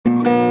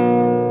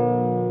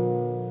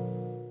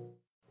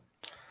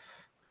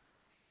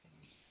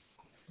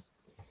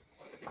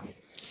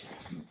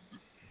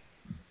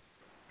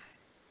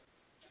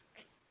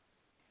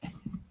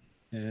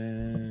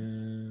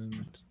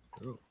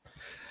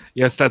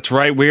Yes, that's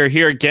right. We are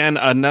here again.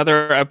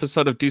 Another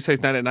episode of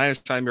Deuce's Night at Nine.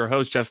 I'm your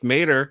host, Jeff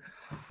Mader.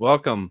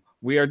 Welcome.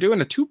 We are doing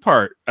a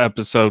two-part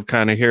episode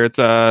kind of here. It's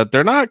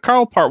they're not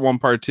Carl part 1,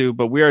 part 2,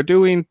 but we are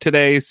doing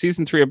today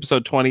season 3,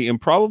 episode 20,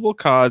 Improbable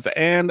Cause,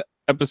 and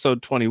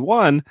episode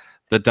 21,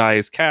 The Die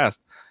Is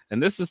Cast.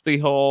 And this is the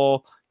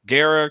whole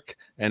Garrick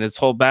and his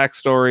whole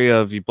backstory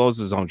of he blows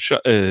his own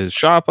his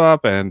shop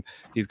up, and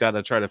he's got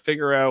to try to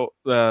figure out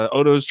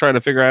Odo's trying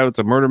to figure out it's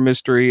a murder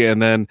mystery,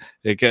 and then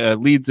it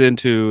leads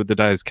into The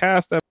Die Is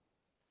Cast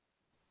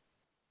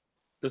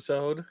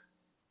episode.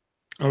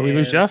 Oh, we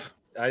lose Jeff?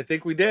 I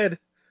think we did.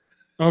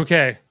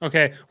 Okay.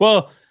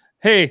 Well,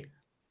 hey,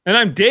 and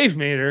I'm Dave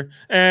Mader,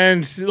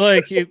 and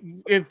like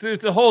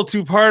it's a whole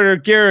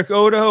two-parter, Garrick,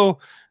 Odo,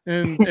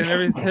 and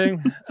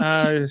everything.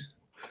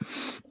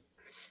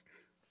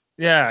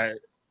 Yeah,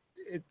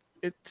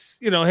 it's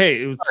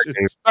hey,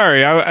 it's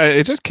sorry,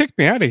 it just kicked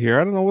me out of here.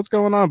 I don't know what's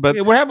going on, but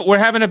we're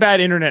having a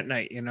bad internet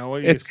night.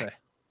 What do you say?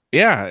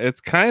 Yeah,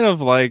 it's kind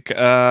of like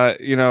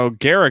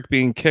Garrick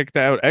being kicked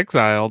out,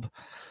 exiled,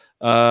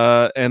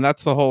 and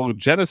that's the whole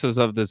genesis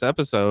of this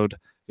episode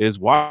is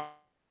why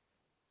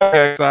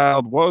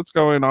exiled, what's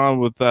going on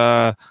with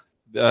the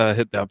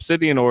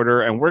Obsidian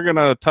Order, and we're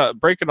gonna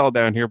break it all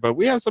down here. But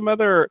we have some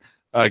other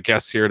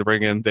guests here to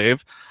bring in.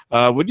 Dave,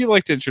 would you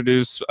like to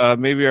introduce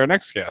maybe our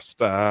next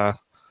guest,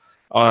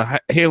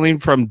 hailing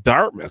from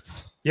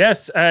Dartmouth?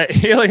 Yes,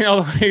 hailing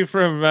all the way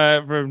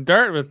from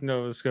Dartmouth,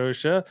 Nova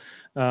Scotia,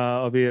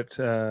 albeit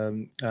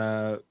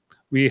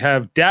we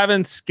have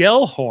Davin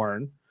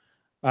Skellhorn,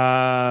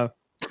 my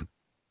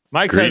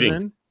Greetings.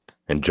 cousin,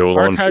 and Joel,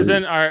 our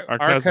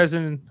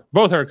cousin,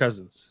 both our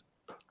cousins,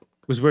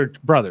 because we're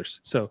brothers.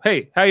 So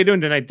hey, how you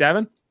doing tonight,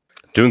 Davin?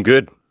 Doing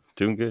good.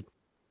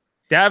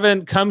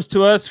 Davin comes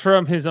to us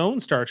from his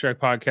own Star Trek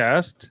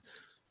podcast.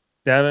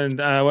 Davin,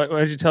 why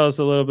don't you tell us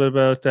a little bit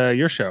about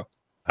your show?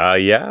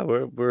 Yeah,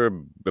 we're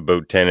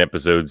about 10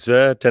 episodes,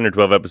 10 or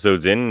 12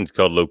 episodes in. It's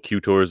called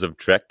Locutors of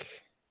Trek.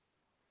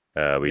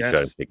 We try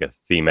to take a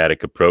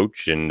thematic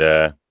approach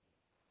and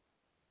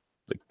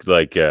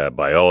like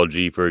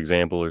biology, for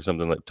example, or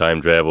something like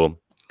time travel.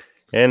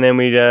 And then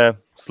we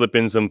slip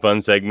in some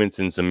fun segments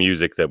and some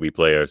music that we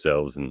play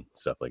ourselves and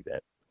stuff like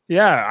that.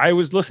 Yeah, I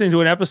was listening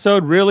to an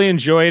episode, really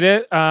enjoyed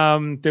it.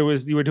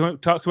 You were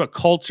talking about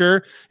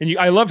culture, and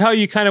I loved how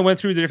you kind of went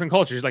through the different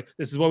cultures. Like,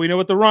 this is what we know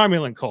about the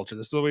Romulan culture,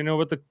 this is what we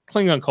know about the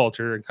Klingon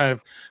culture, and kind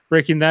of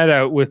breaking that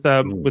out with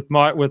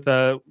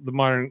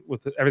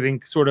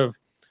everything sort of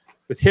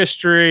with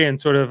history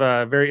and sort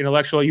of very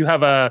intellectual. You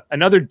have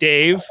another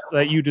Dave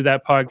that you do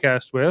that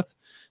podcast with,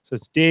 so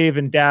it's Dave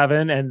and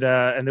Davin, and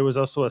there was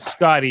also a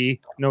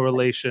Scotty, no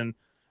relation,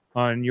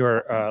 on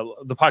your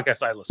the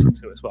podcast I listened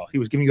to as well. He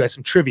was giving you guys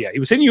some trivia. He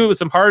was hitting you with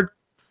some hard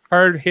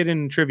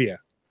hidden trivia.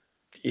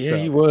 Yeah, so.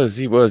 He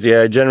was.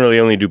 Yeah, I generally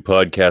only do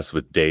podcasts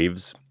with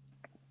Dave's.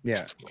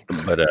 Yeah,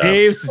 but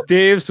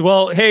Dave's.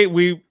 Well, hey,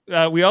 we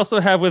also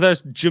have with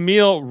us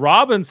Jameel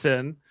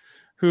Robinson,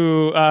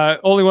 who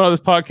only one of this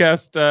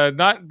podcast,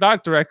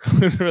 not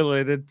directly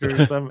related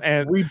to some.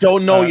 And we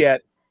don't know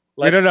yet.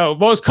 I don't know.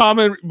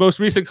 Most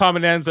recent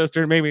common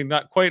ancestor, maybe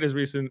not quite as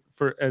recent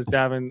as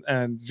Davin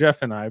and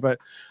Jeff and I, but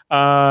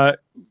that's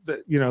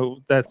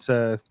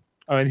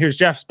and here's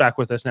Jeff's back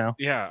with us now.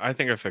 Yeah, I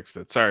think I fixed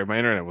it. Sorry, my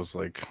internet was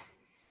like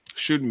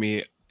shooting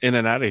me in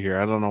and out of here.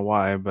 I don't know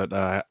why, but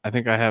I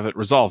think I have it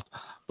resolved.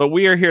 But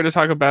we are here to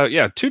talk about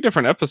two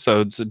different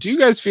episodes. Do you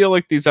guys feel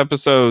like these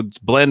episodes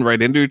blend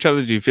right into each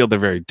other? Do you feel they're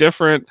very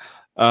different?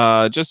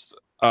 Just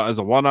as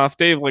a one-off,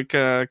 Dave,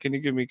 can you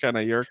give me kind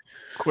of your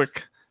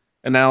quick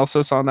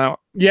analysis on that?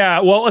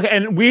 Yeah, well, look,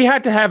 and we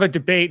had to have a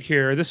debate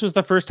here. This was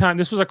the first time.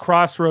 This was a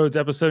crossroads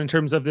episode in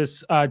terms of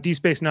this D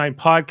Space Nine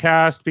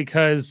podcast,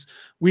 because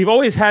we've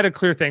always had a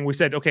clear thing. We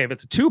said, okay, if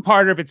it's a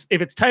two-parter,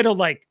 if it's titled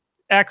like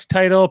X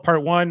title,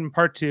 part 1,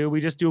 part 2,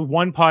 we just do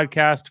one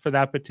podcast for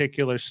that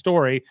particular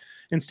story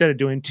instead of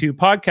doing two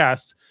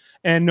podcasts.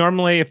 And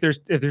normally, if there's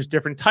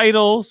different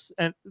titles,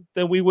 and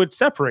then we would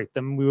separate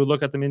them. We would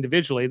look at them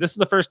individually. This is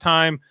the first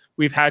time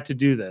we've had to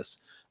do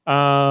this.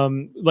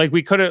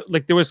 We could have,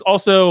 there was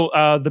also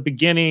the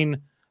beginning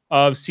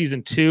of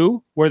season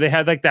 2 where they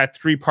had like that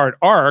 3-part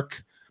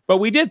arc, but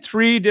we did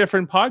 3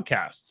 different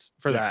podcasts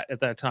for that at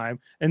that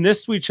time. And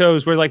this we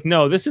chose, we're like,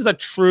 no, this is a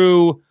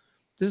true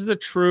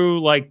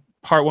like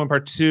part 1,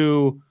 part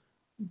 2,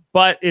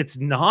 but it's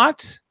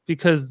not,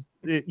 because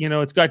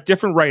it's got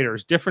different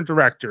writers, different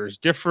directors,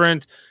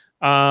 different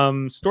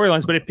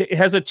storylines, but it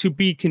has a to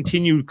be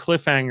continued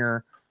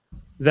cliffhanger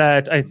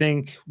that I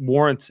think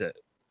warrants it.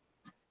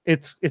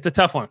 It's a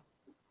tough one.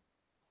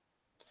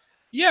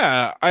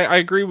 Yeah, I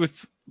agree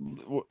with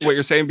what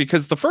you're saying,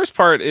 because the first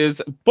part is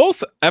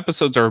both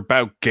episodes are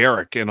about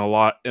Garrick in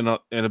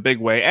a big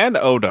way, and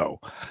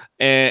Odo,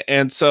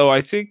 and so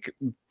I think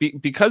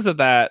because of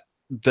that,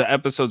 the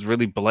episodes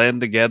really blend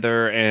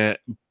together.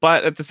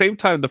 But at the same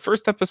time, the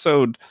first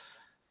episode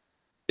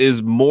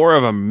is more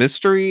of a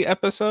mystery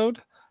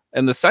episode,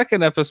 And the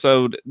second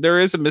episode, there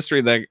is a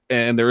mystery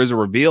and there is a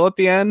reveal at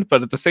the end,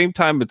 but at the same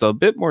time, it's a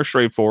bit more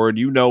straightforward.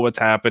 You know what's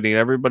happening.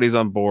 Everybody's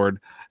on board.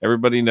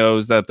 Everybody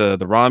knows that the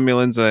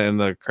Romulans and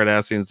the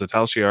Cardassians, the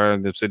Tal Shiar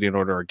and the Obsidian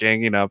Order are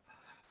ganging up.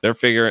 They're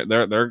figuring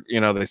they're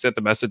they sent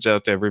the message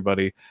out to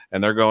everybody,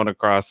 and they're going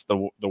across the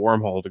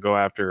wormhole to go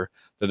after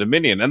the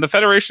Dominion. And the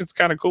Federation's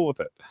kind of cool with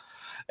it.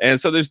 And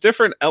so there's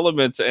different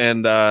elements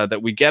and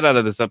that we get out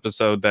of this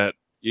episode that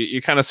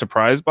you're kind of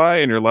surprised by,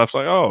 and you're left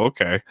like, oh,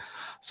 okay.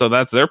 So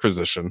that's their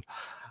position.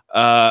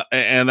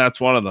 And that's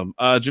one of them.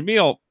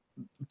 Jamil,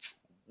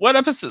 what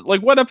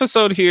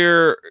episode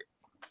here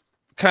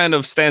kind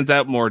of stands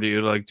out more to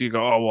you? Like, do you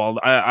go, oh, well,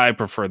 I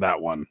prefer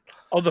that one?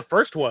 Oh, the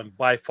first one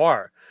by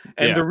far.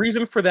 And the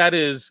reason for that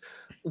is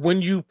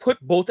when you put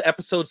both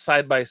episodes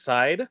side by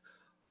side,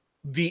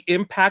 the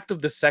impact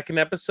of the second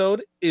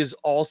episode is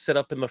all set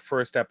up in the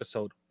first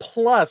episode.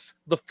 Plus,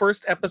 the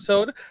first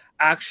episode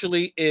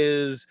actually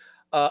is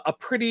a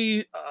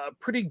pretty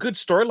good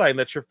storyline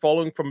that you're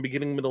following from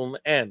beginning, middle, and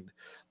end.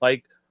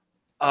 Like,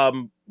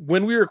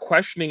 when we were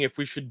questioning if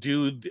we should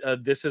do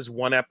this as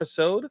one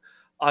episode,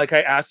 like,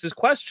 I asked this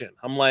question.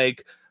 I'm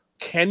like,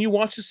 can you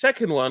watch the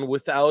second one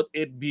without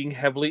it being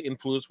heavily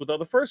influenced with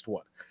the first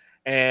one?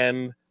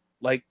 And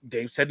like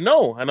Dave said,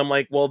 no. And I'm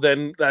like, well,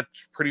 then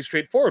that's pretty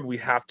straightforward. We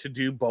have to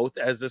do both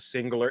as a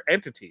singular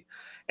entity.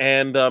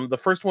 And the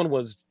first one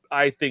was,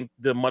 I think,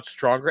 the much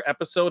stronger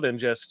episode, and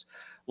just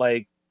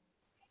like,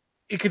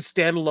 it could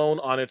stand alone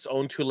on its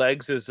own two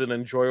legs as an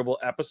enjoyable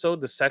episode.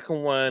 The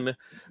second one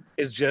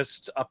is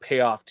just a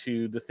payoff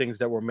to the things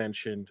that were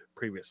mentioned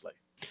previously.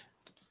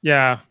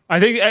 Yeah,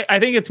 I think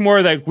it's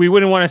more like we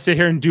wouldn't want to sit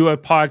here and do a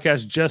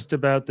podcast just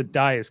about the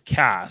Die Is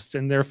Cast,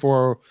 and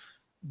therefore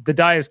the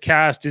Die Is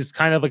Cast is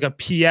kind of like a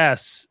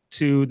PS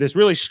to this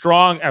really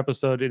strong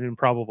episode in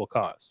Improbable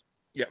Cause.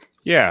 Yeah.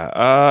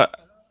 Yeah.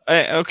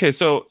 Okay,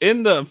 so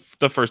in the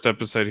first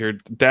episode here,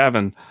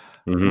 Davin,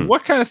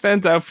 what kind of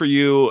stands out for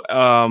you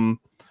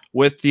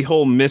with the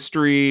whole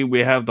mystery? We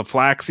have the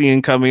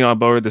Flaxian coming on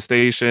board the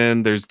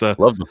station. There's love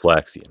the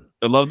Flaxian.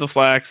 I love the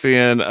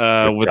Flaxian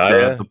with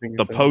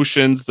the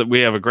potions. That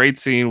we have a great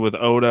scene with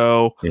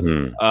Odo,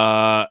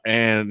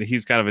 and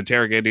he's kind of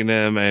interrogating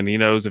him, and he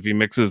knows if he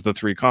mixes the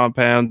three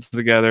compounds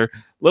together,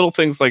 little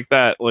things like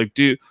that. Like,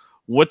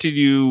 what did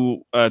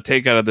you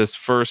take out of this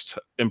first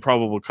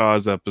Improbable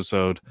Cause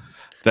episode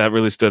that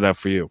really stood out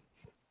for you?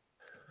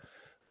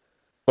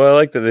 Well, I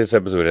like that this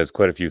episode has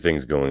quite a few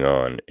things going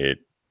on. It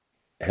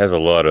has a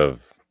lot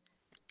of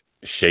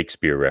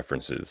Shakespeare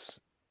references.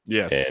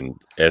 Yes. And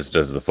as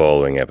does the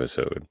following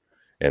episode.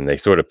 And they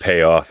sort of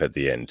pay off at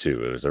the end,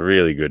 too. It was a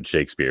really good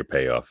Shakespeare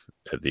payoff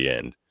at the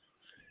end.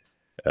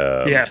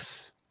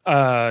 Yes,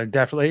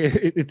 definitely.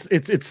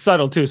 It's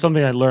subtle, too.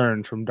 Something I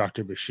learned from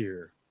Dr.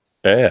 Bashir.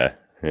 Yeah.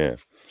 You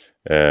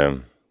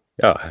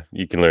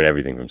can learn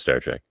everything from Star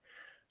Trek.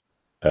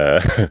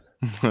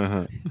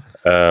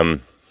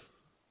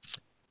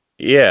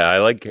 Yeah, I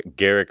like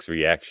Garak's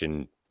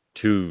reaction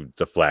to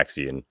the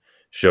Flaxian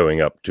showing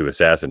up to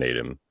assassinate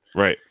him.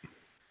 Right.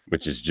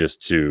 Which is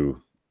just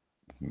to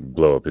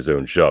blow up his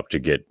own shop to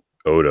get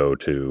Odo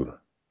to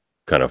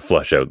kind of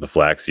flush out the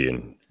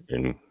Flaxian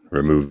and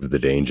remove the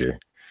danger.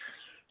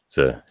 It's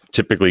a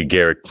typically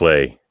Garak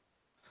play.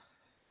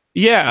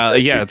 Yeah,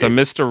 it's a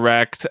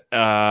misdirect.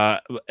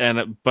 But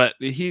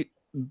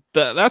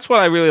that's what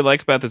I really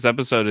like about this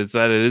episode, is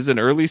that it is an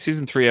early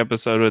season 3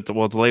 episode.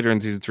 It's later in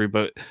season 3,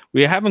 but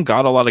we haven't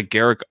got a lot of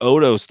Garak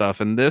Odo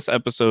stuff, and this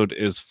episode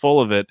is full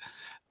of it.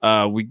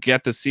 We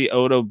get to see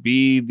Odo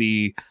be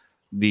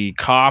the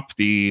cop,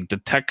 the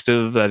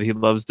detective that he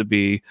loves to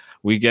be.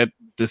 We get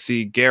to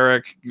see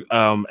Garak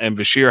and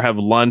Bashir have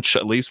lunch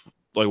at least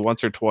like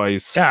once or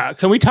twice. Yeah,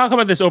 can we talk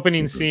about this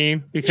opening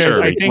scene? Because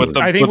sure. I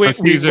think with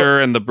Caesar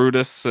and the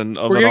Brutus and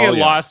we're gonna get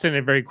lost in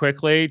it very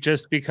quickly,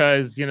 just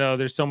because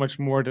there's so much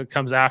more that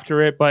comes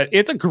after it. But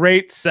it's a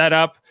great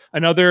setup.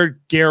 Another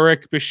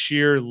Garak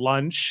Bashir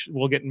lunch.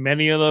 We'll get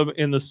many of them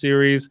in the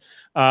series.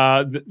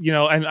 And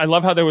I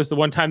love how there was the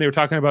one time they were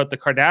talking about the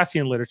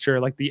Cardassian literature,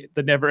 like the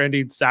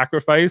never-ending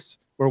sacrifice,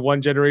 where one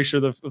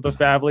generation of the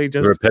family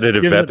just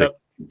repetitive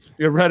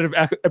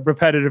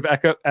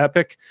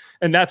epic,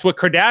 and that's what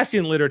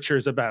Cardassian literature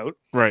is about,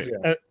 right?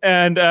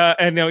 And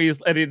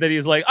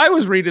he's like, I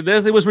was reading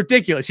this, it was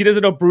ridiculous. He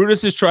doesn't know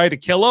Brutus is trying to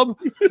kill him.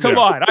 Come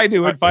on, I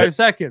do in 5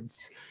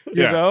 seconds.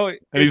 You know,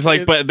 and he's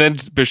like, but then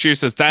Bashir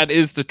says that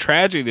is the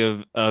tragedy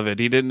of it.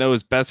 He didn't know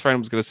his best friend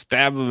was going to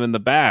stab him in the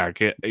back.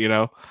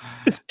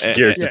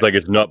 Garak's just like,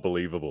 it's not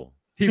you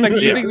He's like,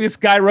 you think this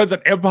guy runs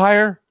an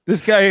empire? This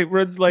guy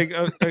runs like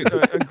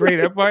a great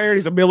empire.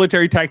 He's a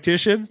military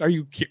tactician. Are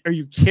you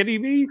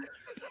kidding me?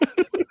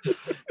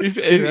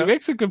 He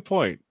makes a good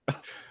point.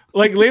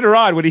 Like later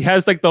on, when he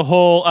has like the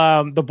whole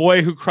the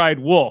boy who cried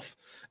wolf,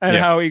 and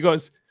how he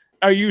goes,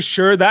 are you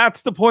sure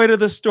that's the point of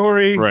the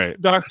story,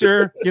 right,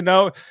 Doctor?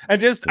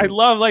 And just I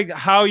love like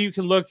how you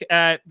can look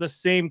at the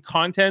same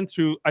content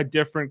through a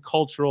different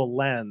cultural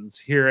lens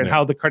here, and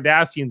how the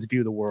Cardassians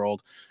view the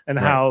world, and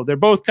how they're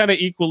both kind of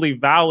equally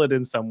valid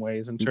in some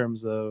ways in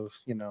terms of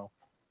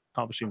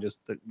accomplishing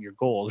just your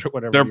goals or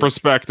whatever. Their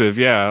perspective,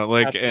 yeah,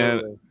 like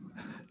Absolutely.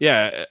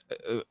 yeah,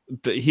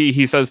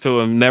 he says to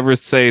him, never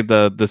say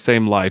the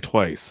same lie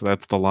twice.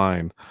 That's the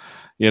line,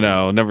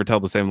 never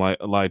tell the same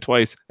lie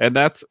twice. And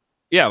that's,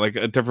 yeah, like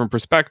a different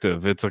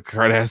perspective. It's a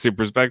Cardassian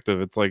perspective.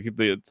 It's like,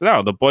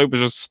 the boy was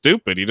just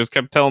stupid. He just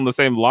kept telling the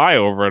same lie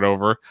over and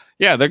over.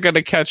 Yeah, they're going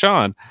to catch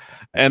on.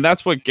 And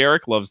that's what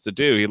Garak loves to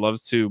do. He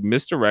loves to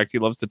misdirect. He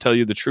loves to tell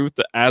you the truth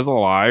as a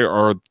lie,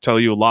 or tell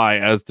you a lie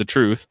as the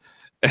truth.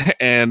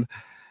 And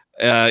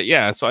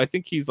so I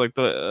think he's like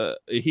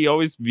he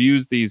always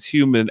views these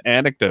human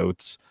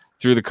anecdotes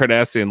through the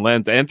Cardassian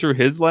lens and through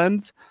his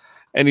lens,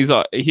 and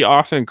he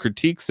often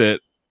critiques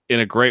it in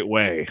a great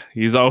way.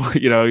 He's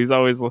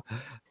always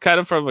kind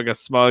of from like a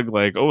smug,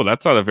 like, oh,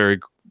 that's not a very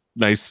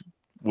nice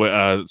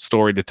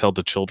story to tell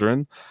to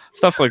children,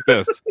 stuff like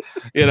this,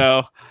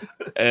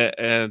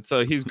 and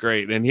so he's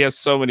great, and he has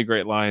so many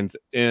great lines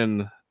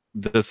in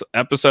this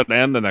episode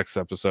and the next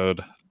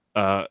episode.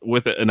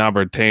 With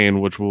Enabra Tain,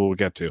 which we'll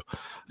get to.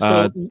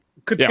 So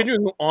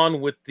continuing on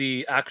with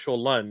the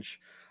actual lunch,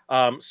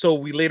 so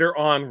we later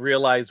on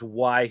realize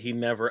why he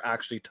never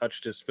actually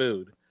touched his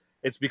food.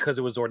 It's because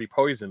it was already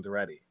poisoned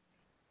already.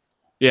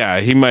 Yeah,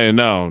 he might have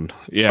known.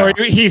 Yeah, or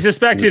he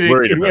suspected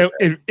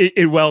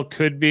it well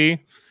could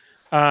be.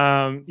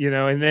 And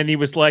then he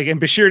was like,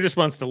 and Bashir just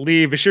wants to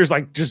leave. Bashir's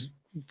like just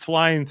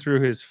flying through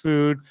his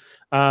food,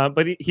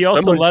 but he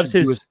also loves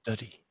his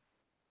study.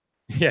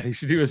 Yeah, you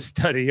should do a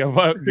study of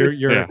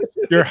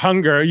your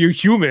hunger. You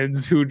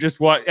humans who just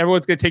want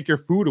everyone's gonna take your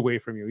food away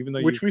from you, even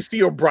though we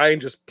see O'Brien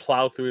just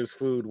plow through his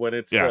food when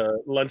it's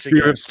lunch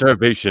again. Fear of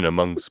starvation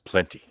amongst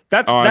plenty.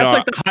 That's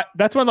like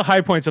that's one of the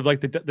high points of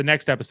like the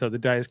next episode, the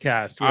Dice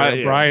Cast, where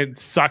O'Brien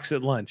sucks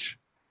at lunch.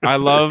 I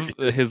love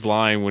his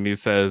line when he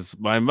says,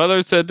 "My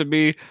mother said to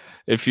me,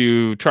 if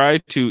you try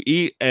to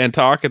eat and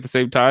talk at the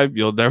same time,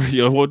 you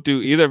won't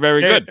do either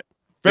very good."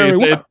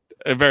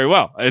 Very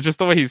well. It's just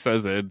the way he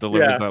says it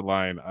delivers that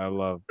line. I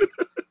love.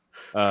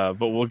 But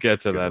we'll get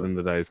to that in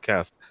the Dice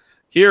Cast.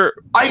 Here,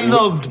 I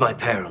loved my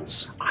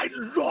parents. I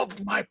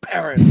love my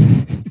parents.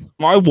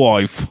 My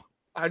wife.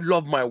 I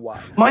love my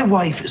wife. My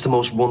wife is the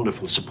most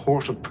wonderful,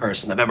 supportive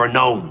person I've ever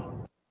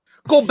known.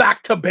 Go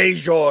back to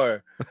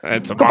Bajor.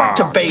 Go back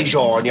to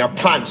Bajor and your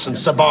plants and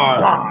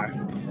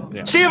Sabar.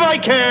 Yeah. See if I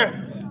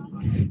care.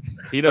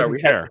 He doesn't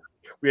care.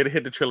 We had to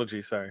hit the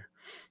trilogy. Sorry.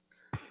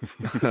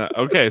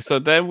 Okay, so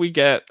then we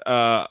get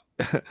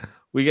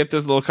this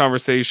little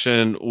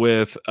conversation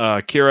with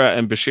Kira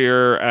and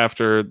Bashir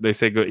after they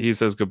say he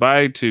says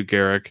goodbye to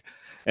Garak,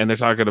 and they're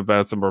talking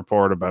about some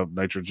report about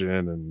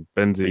nitrogen and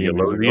benzene. And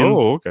he's like,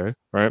 oh, okay,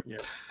 right.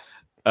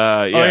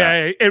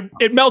 Yeah.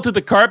 It melted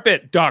the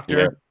carpet,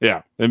 Doctor.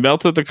 Yeah, it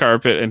melted the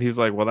carpet, and he's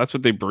like, well, that's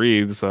what they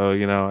breathe, so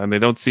and they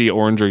don't see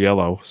orange or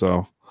yellow,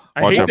 so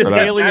watch out for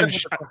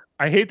that.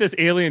 I hate this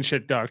alien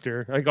shit,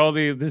 Doctor. Like all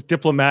this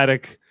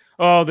diplomatic.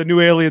 Oh, the new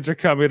aliens are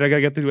coming. I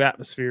gotta get the new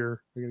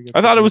atmosphere.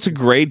 I thought it was a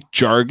great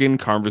jargon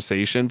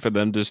conversation for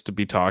them just to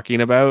be talking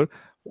about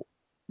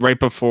right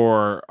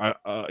before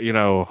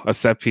a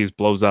set piece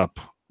blows up,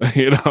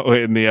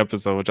 in the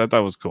episode, which I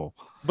thought was cool.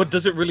 But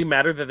does it really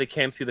matter that they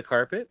can't see the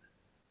carpet?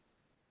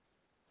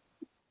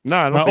 No,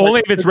 I don't only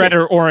if it's red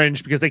or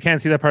orange, because they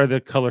can't see that part of the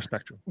color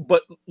spectrum.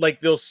 But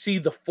like they'll see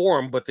the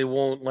form, but they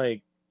won't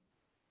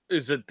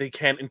they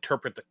can't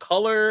interpret the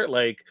color,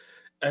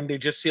 and they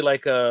just see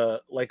like a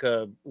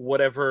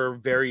whatever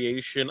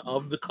variation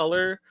of the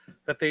color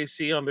that they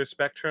see on their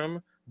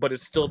spectrum, but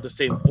it's still the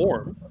same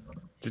form.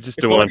 They just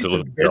don't want to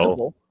look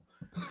visible.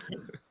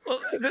 Well,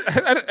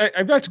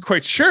 I'm not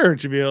quite sure,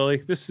 Jamil.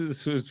 Like this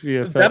would be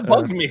that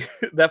bugged me.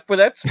 That for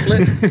that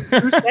split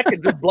 2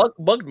 seconds, it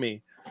bugged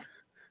me.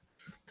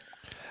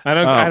 I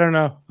don't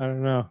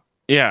know.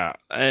 Yeah,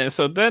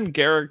 so then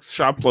Garak's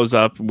shop blows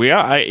up.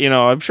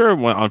 I'm sure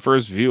on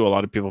first view, a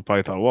lot of people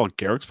probably thought, well,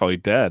 Garak's probably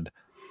dead.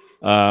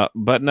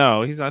 But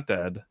no, he's not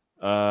dead.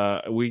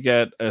 We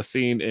get a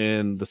scene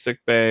in the sick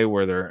bay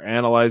where they're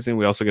analyzing.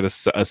 We also get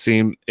a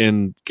scene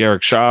in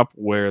Garak's shop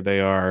where they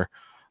are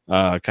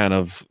kind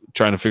of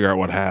trying to figure out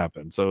what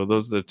happened. So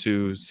those are the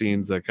two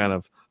scenes that kind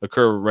of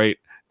occur right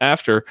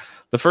after.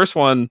 The first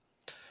one,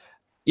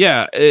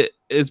 it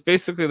is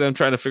basically them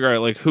trying to figure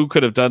out who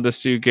could have done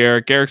this to you,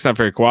 Garak. Garak's not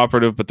very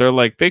cooperative, but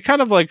they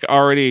kind of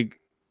already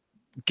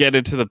get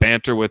into the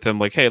banter with him,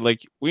 hey,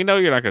 we know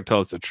you're not going to tell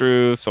us the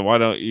truth, so why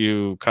don't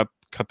you cut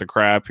the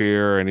crap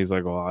here? And he's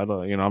like, well, I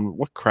don't,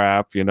 what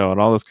crap, and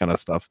all this kind of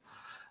stuff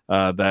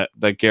that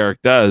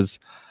Garak does.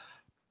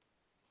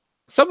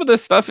 Some of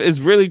this stuff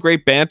is really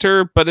great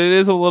banter, but it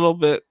is a little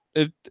bit,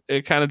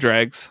 it kind of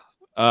drags,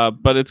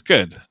 but it's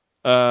good.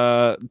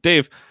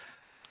 Dave,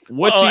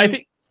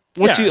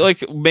 what do you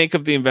make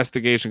of the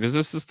investigation? Because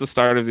this is the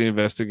start of the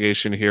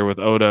investigation here with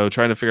Odo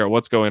trying to figure out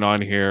what's going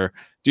on here.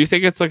 Do you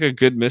think it's a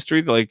good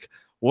mystery?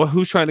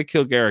 Who's trying to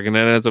kill Garak? And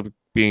then it ends up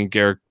being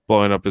Garak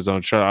blowing up his own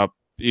shop,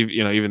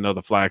 even though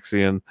the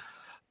Flaxian,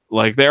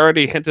 they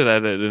already hinted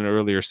at it in an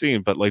earlier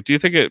scene. But do you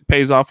think it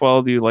pays off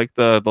well? Do you like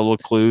the little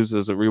clues?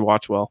 Does it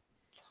rewatch well?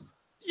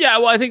 Yeah,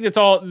 well, I think that's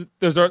all.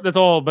 That's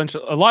all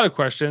a lot of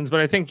questions, but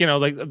I think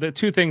like the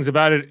two things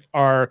about it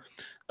are.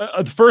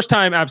 The first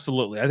time,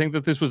 absolutely. I think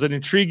that this was an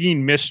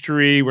intriguing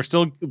mystery. We're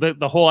still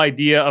the whole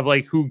idea of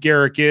like who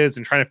Garak is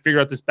and trying to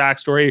figure out this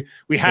backstory.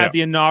 We had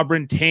the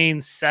Anobran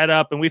Tain set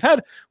up, and we've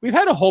had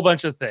a whole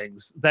bunch of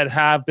things that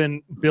have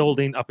been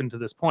building up into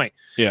this point.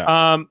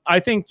 Yeah. I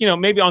think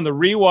maybe on the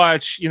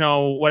rewatch,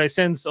 what I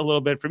sense a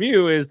little bit from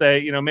you is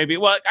that maybe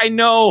I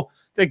know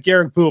that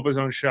Garak blew up his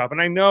own shop, and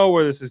I know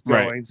where this is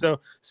going. Right. So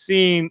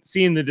seeing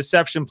the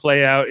deception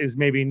play out is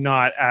maybe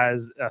not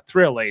as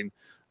thrilling.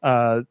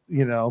 But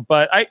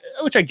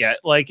which I get,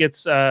 like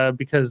it's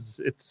because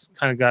it's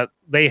kind of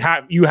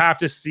you have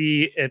to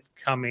see it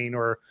coming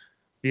or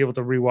be able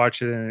to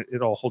rewatch it and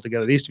it all hold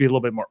together. They used to be a little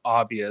bit more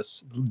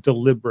obvious,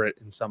 deliberate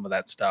in some of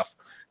that stuff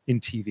in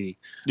TV.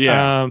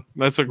 Yeah,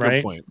 that's a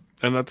good point,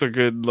 and that's a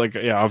good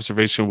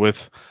observation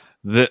with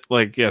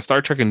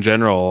Star Trek in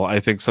general.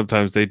 I think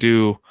sometimes they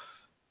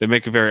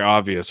make it very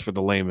obvious for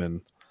the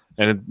layman.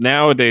 And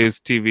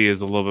nowadays, TV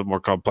is a little bit more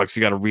complex.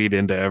 You got to read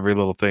into every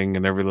little thing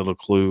and every little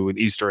clue and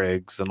Easter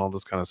eggs and all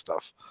this kind of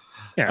stuff.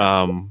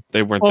 Yeah.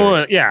 They weren't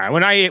there. Yeah.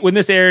 When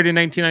this aired in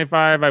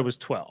 1995, I was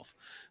 12.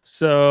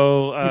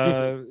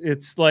 So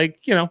it's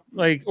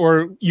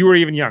or you were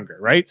even younger,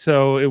 right?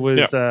 So it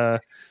was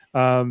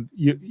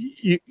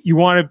you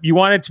want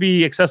it to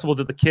be accessible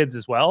to the kids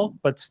as well,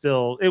 but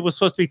still, it was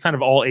supposed to be kind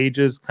of all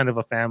ages, kind of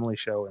a family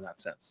show in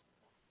that sense.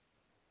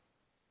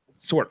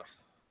 Sort of.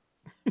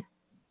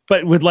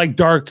 But with like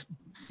dark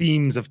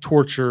themes of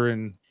torture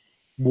and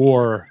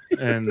war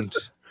and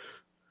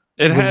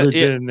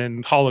religion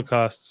and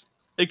holocausts.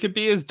 It could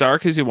be as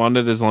dark as you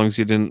wanted, as long as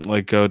you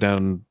didn't go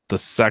down the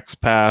sex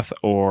path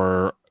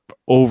or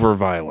over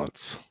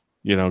violence,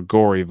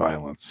 gory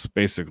violence.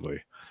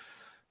 Basically,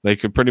 they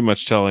could pretty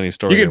much tell any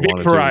story. You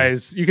could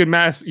vaporize. You could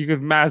mass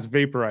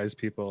vaporize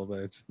people, but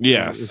as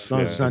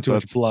long as it's not too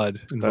much blood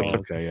involved.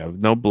 That's okay. Yeah,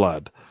 no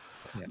blood.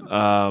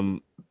 Yeah.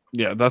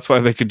 Yeah, that's why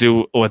they could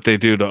do what they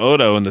do to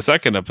Odo in the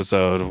second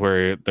episode,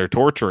 where they're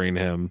torturing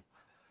him,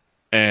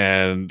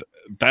 and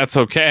that's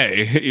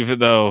okay, even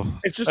though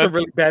it's just a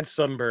really bad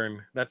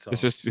sunburn. That's all.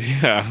 It's just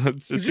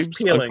it seems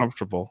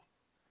uncomfortable.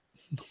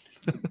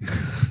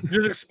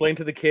 Just explain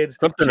to the kids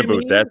something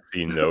about that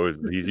scene, though. Is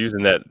he's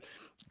using that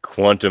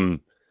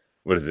quantum?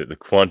 What is it? The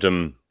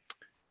quantum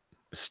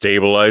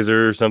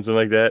stabilizer or something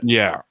like that?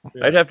 Yeah.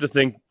 I'd have to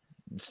think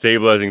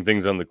stabilizing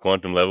things on the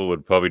quantum level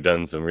would probably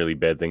done some really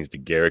bad things to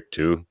Garak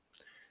too.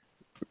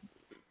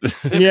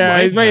 He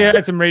might have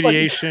had some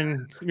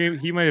radiation.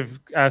 He might have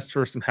asked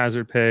for some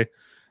hazard pay.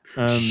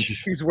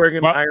 He's wearing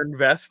an iron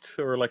vest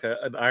or like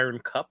an iron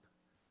cup.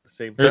 The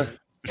same thing.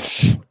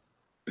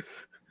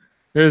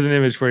 There's an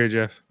image for you,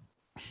 Jeff.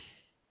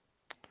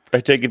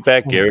 I take it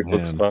back. Garak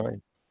looks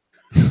fine.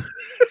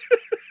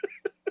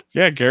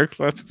 Yeah, Garak.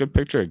 That's a good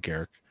picture of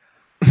Garak.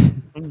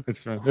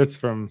 It's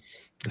from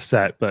the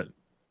set, but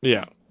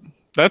yeah.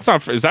 That's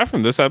not. Is that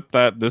from this episode?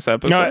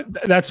 No,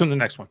 that's from the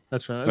next one.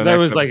 That's from that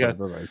was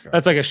episode.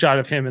 That's like a shot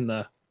of him in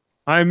the.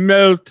 I'm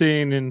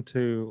melting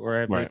into, or I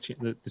have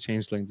the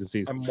changeling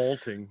disease. I'm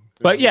molting.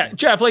 But yeah,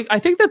 Jeff. I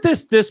think that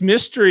this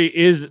mystery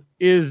is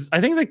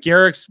I think that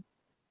Garak's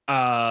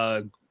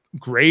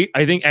great.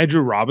 I think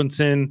Andrew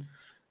Robinson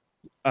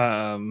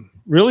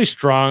really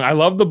strong. I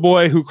love the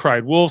Boy Who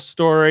Cried Wolf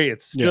story.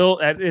 It's still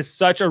it is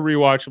such a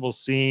rewatchable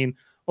scene.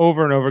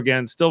 Over and over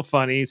again, still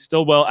funny,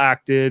 still well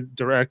acted,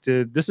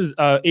 directed. This is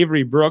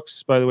Avery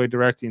Brooks, by the way,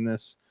 directing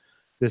this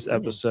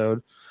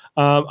episode.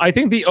 I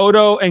think the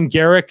Odo and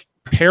Garak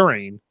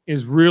pairing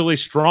is really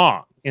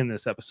strong in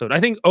this episode.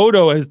 I think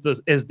Odo as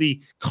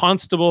the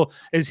constable,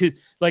 as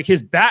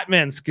his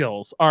Batman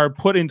skills are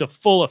put into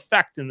full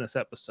effect in this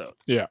episode.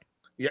 Yeah,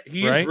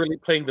 he is really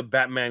playing the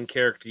Batman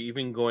character,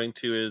 even going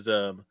to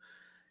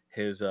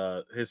his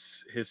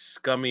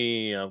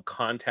scummy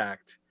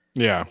contact.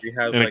 Yeah, he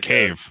has in a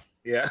cave.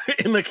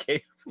 In the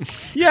cave.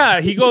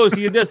 Yeah, he does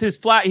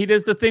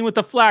the thing with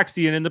the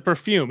flaxseed and the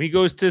perfume. He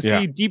goes to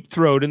see Deep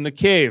Throat in the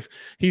cave.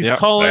 He's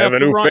calling I have a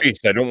new face.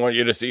 I don't want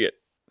you to see it.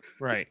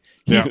 Right.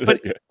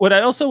 But what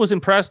I also was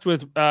impressed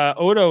with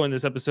Odo in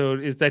this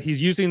episode is that he's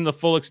using the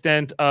full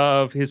extent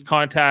of his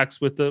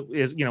contacts with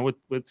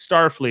with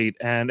Starfleet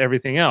and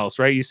everything else,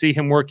 right? You see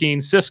him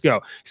working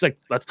Cisco. He's like,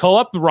 let's call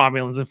up the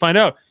Romulans and find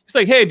out. He's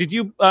like, hey, did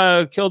you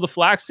kill the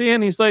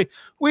Flaxian? He's like,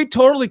 we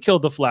totally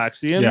killed the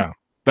Flaxian. Yeah.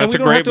 That's a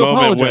great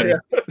moment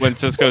when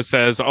Cisco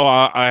says, "Oh,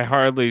 I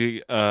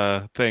hardly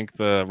think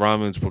the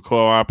Romulans will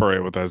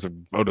cooperate with us."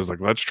 And Odo's like,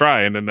 "Let's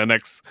try." And then the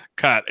next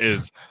cut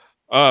is,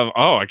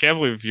 "Oh, I can't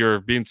believe you're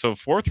being so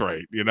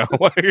forthright." It's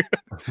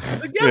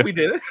like, yeah, we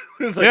did it.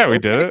 We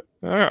did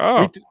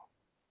it.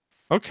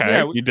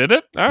 Okay, you did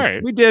it. All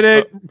right, we did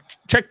it.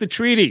 Check the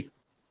treaty.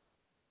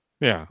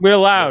 Yeah, we're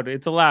allowed.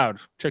 It's allowed.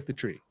 Check the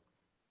treaty.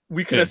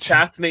 We can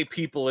assassinate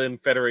people in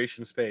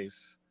Federation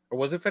space. Or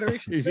was it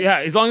Federation? Yeah,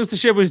 as long as the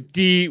ship was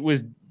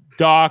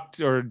docked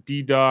or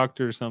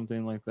dedocked or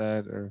something like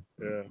that. Or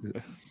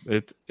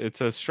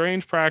it's a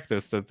strange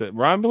practice that the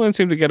Romulans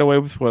seem to get away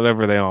with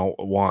whatever they all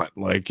want.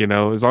 Like, you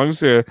know, as long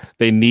as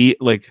they need,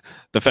 like,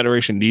 the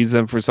Federation needs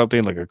them for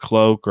something, like a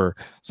cloak or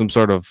some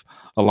sort of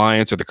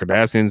alliance, or the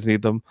Cardassians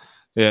need them.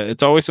 Yeah,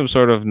 it's always some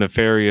sort of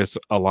nefarious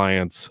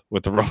alliance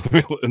with the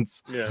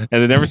Romulans,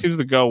 and it never seems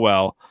to go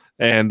well.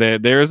 And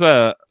there's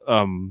a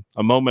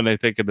moment, I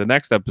think, in the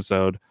next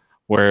episode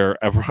where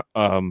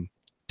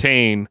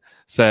Tane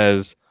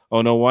says,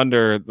 "Oh, no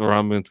wonder the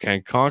Romulans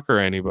can't conquer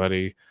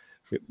anybody.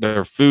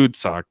 Their food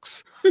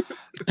sucks."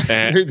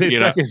 And, they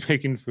suck at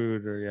making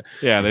food, or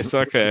they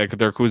suck at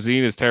their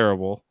cuisine is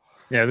terrible.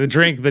 Yeah, the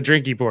drink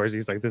he pours,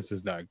 he's like, "This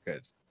is not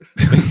good."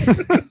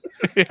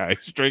 Yeah,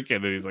 he's drinking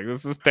and he's like,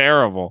 "This is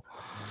terrible."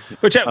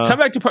 But come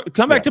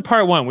back to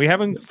part one. We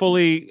haven't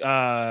fully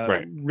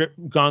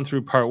gone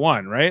through part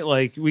one, right?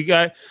 Like,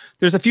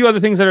 there's a few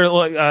other things that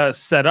are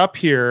set up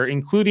here,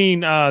 including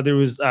there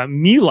was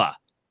Mila,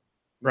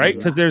 right?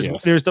 Because there's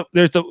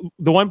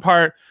the one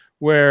part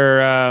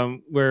where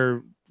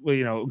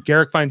you know,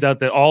 Garak finds out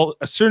that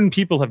certain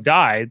people have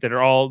died that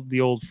are all the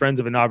old friends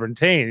of Enabran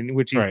Tain,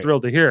 which he's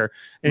thrilled to hear,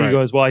 and he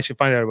goes, "Well, I should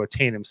find out about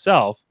Tain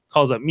himself."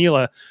 Calls up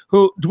Mila,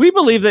 who, do we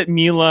believe that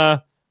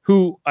Mila,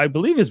 who I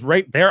believe is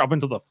right there up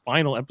until the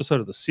final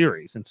episode of the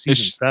series in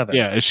season 7.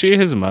 Yeah, is she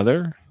his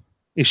mother?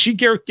 Is she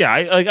Garak? Yeah,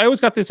 I always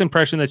got this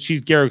impression that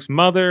she's Garak's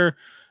mother,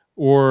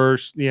 or,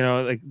 you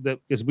know, like,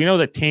 because we know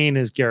that Tain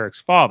is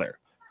Garak's father.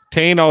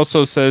 Tain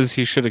also says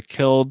he should have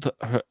killed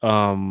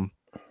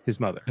his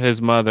mother.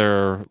 His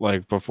mother,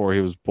 like, before he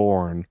was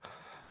born.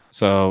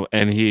 So,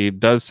 and he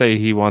does say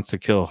he wants to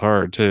kill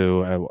her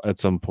too at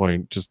some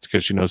point, just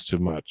because she knows too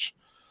much.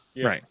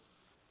 Yeah. Right.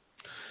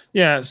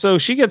 Yeah, so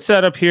she gets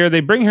set up here. They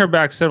bring her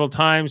back several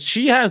times.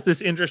 She has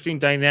this interesting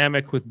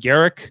dynamic with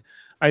Garak.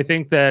 I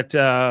think that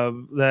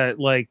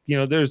like, you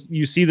know,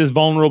 you see this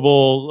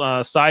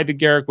vulnerable side to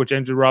Garak, which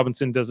Andrew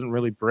Robinson doesn't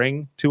really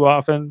bring too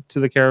often to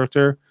the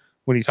character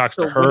when he talks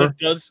to her.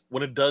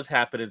 When it does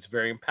happen, it's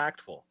very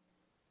impactful.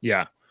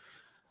 Yeah.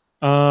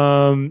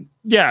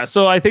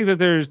 So I think that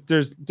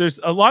there's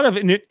a lot of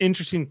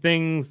interesting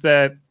things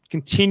that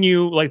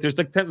continue. Like, there's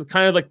like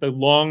kind of like the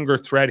longer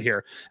thread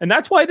here, and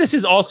that's why this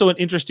is also an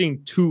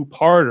interesting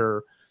two-parter,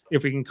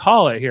 if we can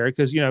call it here,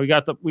 because, you know,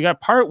 we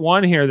got part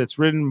one here that's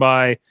written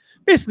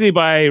basically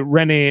by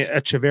Rene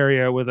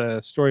Echeverria, with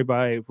a story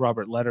by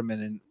Robert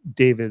Letterman and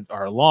David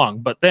R. Long.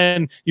 But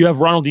then you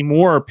have Ronald D.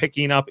 Moore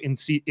picking up in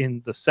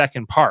the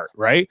second part,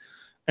 right?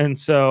 And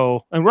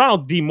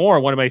Ronald D. Moore,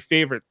 one of my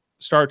favorite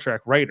Star Trek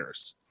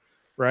writers,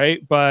 right?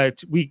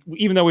 But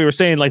even though we were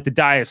saying, like, the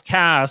Dias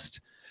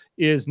cast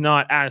is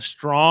not as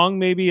strong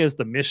maybe as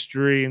the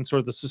mystery and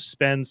sort of the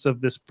suspense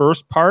of this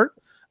first part,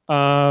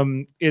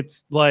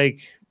 it's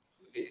like,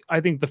 I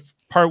think the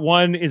part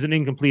one is an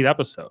incomplete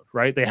episode,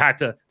 right? They had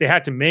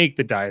to make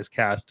the Dias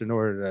cast in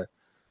order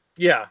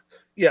to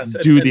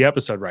do the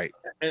episode right.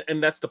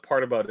 And that's the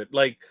part about it.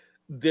 Like,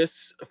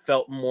 this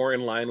felt more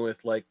in line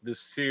with, like, the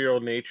serial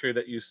nature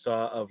that you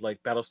saw of,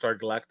 like, Battlestar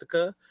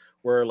Galactica,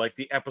 where, like,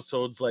 the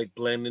episodes, like,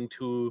 blend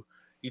into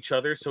each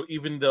other. So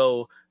even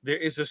though there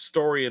is a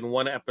story in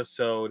one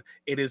episode,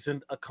 it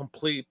isn't a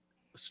complete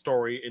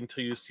story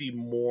until you see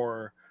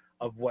more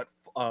of what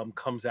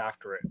comes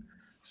after it.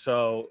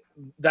 So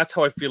that's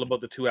how I feel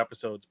about the two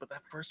episodes. But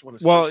that first one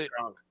is so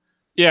strong.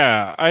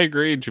 Yeah, I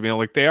agree, Jamil.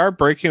 Like, they are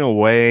breaking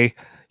away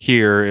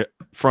here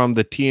from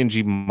the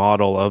TNG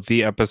model of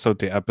the episode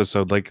to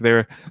episode. Like,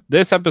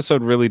 this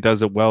episode really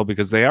does it well,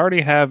 because they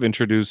already have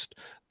introduced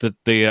the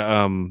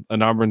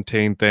Enabran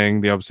Tain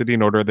thing, the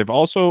Obsidian Order. They've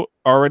also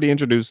already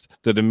introduced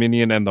the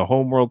Dominion and the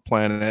homeworld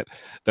planet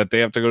that they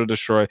have to go to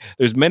destroy.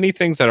 There's many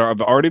things that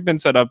have already been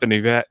set up, and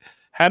if you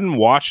hadn't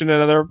watched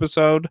another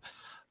episode,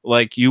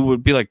 like, you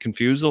would be, like,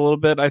 confused a little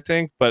bit, I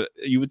think, but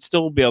you would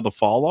still be able to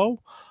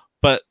follow.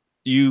 But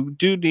you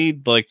do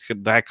need, like,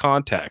 that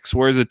context.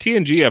 Whereas a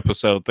TNG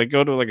episode, they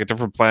go to, like, a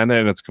different planet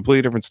and it's a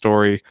completely different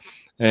story,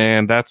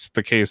 and that's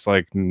the case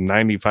like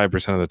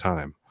 95% of the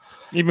time.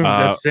 Even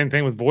that's the same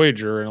thing with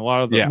Voyager and a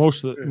lot of the a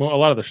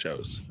lot of the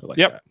shows. Like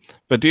that.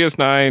 But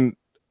DS9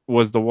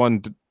 was the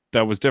one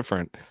that was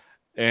different.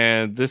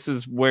 And this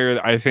is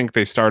where I think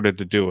they started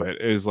to do it.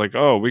 Is like,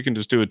 oh, we can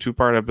just do a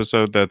 2-part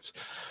episode that's,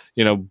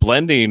 you know,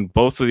 blending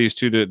both of these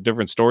two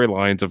different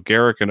storylines of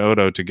Garak and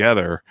Odo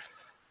together.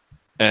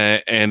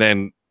 And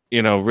then,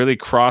 you know, really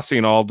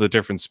crossing all the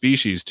different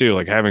species too,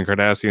 like having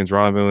Cardassians,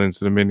 Romulans,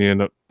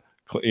 Dominion.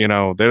 You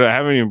know, they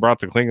haven't even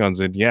brought the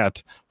Klingons in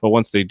yet, but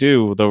once they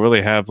do, they'll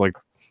really have, like,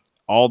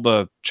 all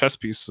the chess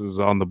pieces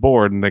on the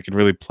board, and they can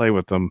really play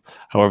with them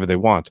however they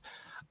want.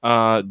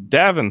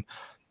 Davin,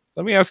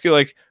 let me ask you,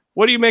 like,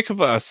 what do you make of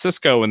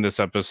Sisko in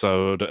this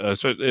episode,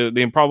 the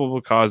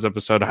Improbable Cause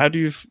episode? How do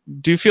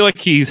you feel like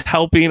he's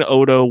helping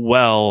Odo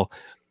well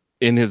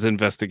in his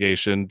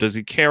investigation? Does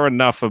he care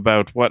enough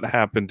about what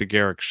happened to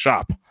Garak's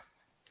shop?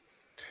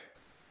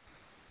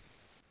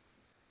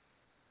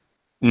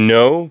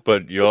 No,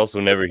 but you also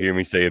never hear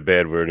me say a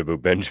bad word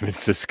about Benjamin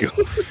Sisko.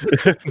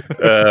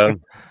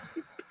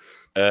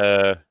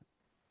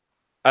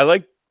 I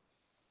like.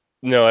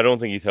 No, I don't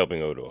think he's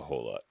helping Odo a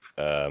whole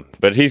lot.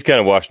 But he's kind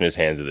of washing his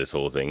hands of this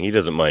whole thing. He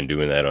doesn't mind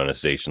doing that on a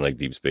station like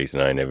Deep Space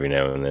Nine every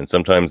now and then.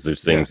 Sometimes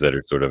there's things that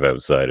are sort of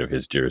outside of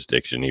his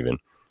jurisdiction, even.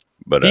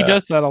 But he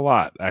does that a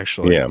lot,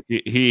 actually. Yeah,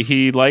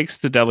 he likes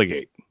to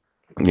delegate.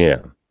 Yeah,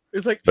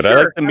 it's like. But I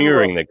like the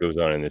mirroring that goes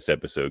on in this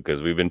episode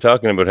because we've been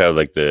talking about how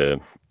like the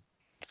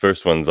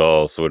first one's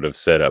all sort of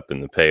set up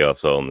and the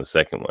payoffs all in the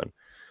second one.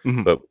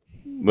 Mm-hmm. But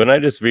when I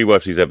just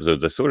rewatched these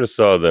episodes, I sort of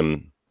saw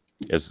them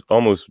as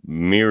almost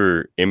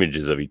mirror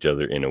images of each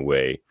other in a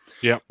way.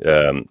 Yeah.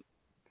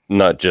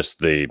 Not just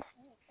the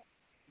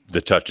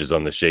touches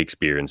on the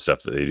Shakespeare and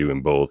stuff that they do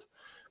in both,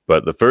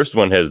 but the first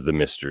one has the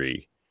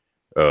mystery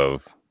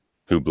of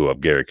who blew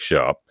up Garrick's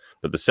shop,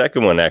 but the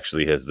second one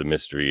actually has the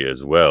mystery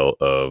as well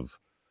of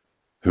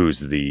who's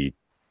the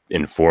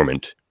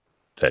informant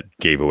that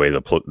gave away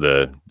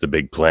the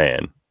big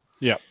plan.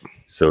 Yeah.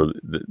 So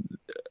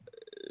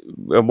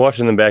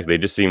watching them back, they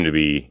just seem to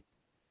be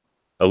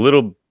a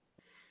little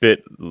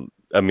bit,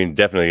 I mean,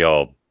 definitely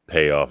all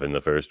pay off in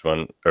the first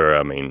one, or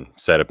I mean,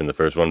 set up in the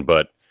first one,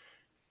 but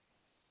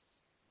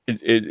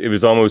it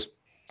was almost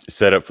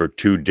set up for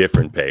two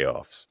different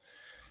payoffs,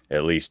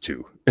 at least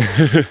two.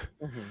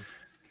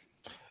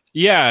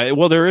 Yeah,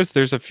 well, there's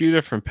a few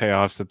different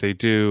payoffs that they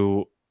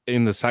do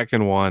in the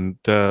second one.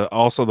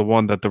 Also the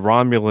one that the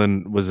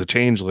Romulan was a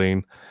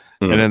changeling,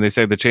 and then they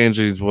say the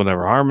changelings will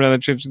never harm another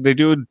changeling. They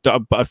do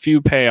a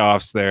few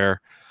payoffs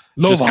there.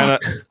 Just kind of.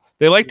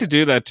 They like to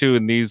do that too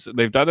in these.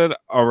 They've done it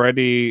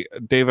already.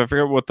 Dave, I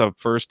forget what the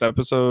first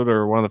episode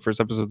or one of the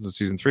first episodes of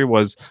season 3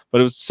 was,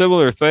 but it was a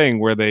similar thing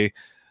where they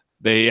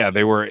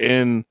were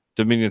in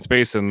Dominion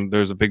space and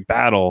there's a big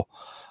battle.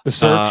 The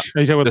search.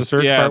 Are you talking about the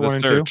search part 1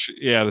 and 2?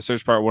 Yeah, the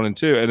search part 1 and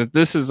 2. And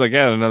this is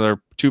again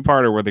another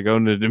two-parter where they go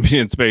into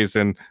Dominion space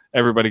and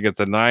everybody gets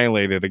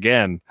annihilated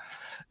again.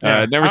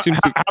 Yeah. It never seems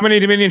to. How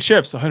many Dominion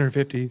ships?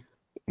 150.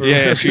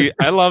 Yeah,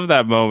 I love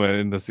that moment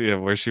in the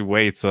scene where she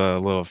waits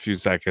a few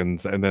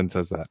seconds and then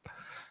says that.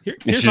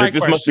 She's like,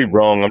 this must be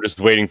wrong. I'm just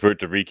waiting for it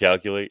to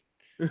recalculate.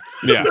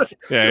 Yeah.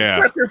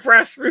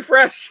 Refresh.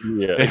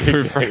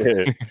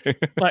 Yeah.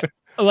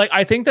 like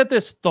I think that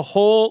the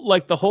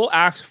whole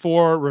Act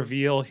 4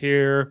 reveal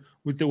here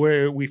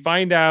where we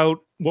find out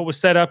what was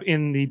set up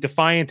in the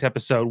Defiant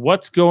episode,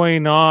 what's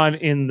going on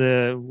in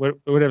the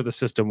whatever the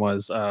system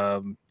was.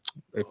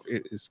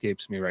 It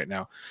escapes me right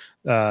now.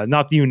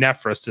 Not the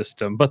Unefra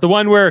system, but the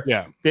one where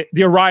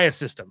the Arias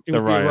system. It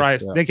was the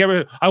Arias. Yeah. They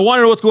kept. I want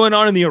to know what's going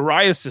on in the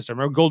Arias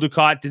system. Or Gul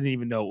Dukat didn't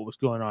even know what was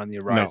going on in the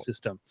Arias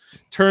system.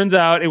 Turns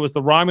out it was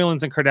the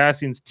Romulans and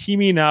Cardassians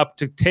teaming up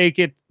to take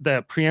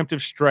the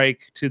preemptive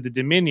strike to the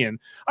Dominion.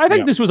 I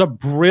think this was a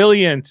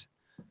brilliant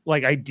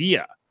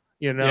idea.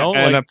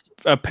 And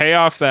a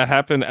payoff that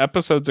happened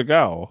episodes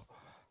ago.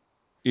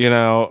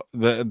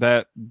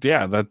 That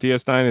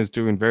DS9 is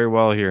doing very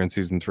well here in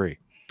season 3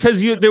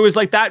 because there was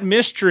that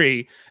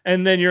mystery,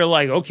 and then you're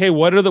like, okay,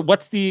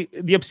 what's the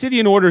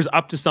Obsidian Order is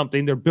up to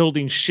something? They're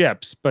building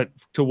ships, but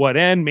to what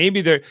end?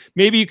 Maybe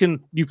you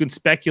can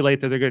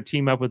speculate that they're going to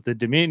team up with the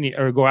Dominion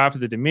or go after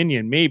the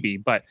Dominion, maybe.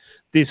 But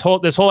this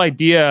whole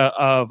idea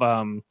of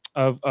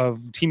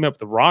teaming up with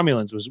the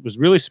Romulans was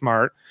really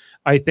smart.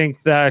 I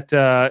think that,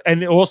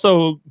 and it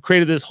also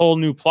created this whole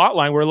new plot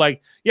line where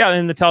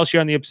and the Tal Shiar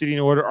and the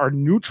Obsidian Order are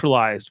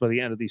neutralized by the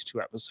end of these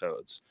 2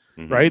 episodes,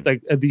 right?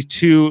 These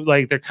 2,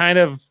 they're kind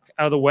of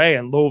out of the way,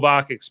 and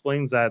Lovak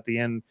explains that at the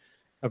end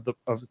of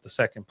the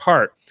second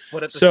part.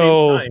 But at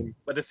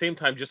the same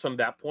time, just on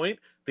that point,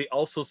 they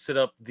also set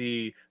up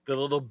the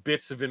little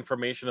bits of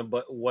information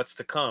about what's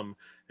to come.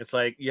 It's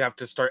like you have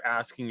to start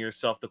asking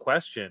yourself the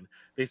question.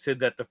 They said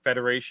that the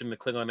Federation, the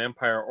Klingon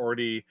Empire, are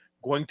already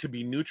going to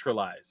be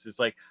neutralized. It's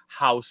like,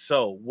 how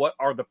so? What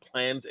are the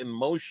plans in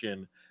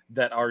motion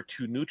that are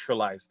to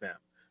neutralize them?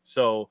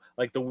 So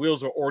the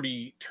wheels are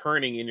already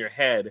turning in your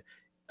head,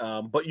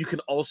 but you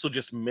can also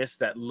just miss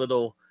that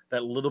little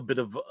bit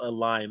of a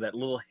line, that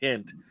little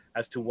hint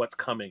as to what's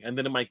coming, and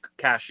then it might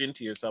cash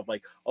into yourself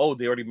oh,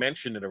 they already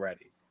mentioned it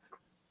already.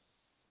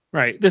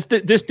 Right. This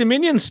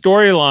Dominion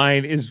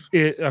storyline is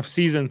of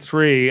season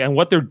 3, and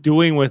what they're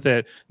doing with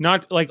it,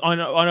 not on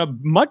a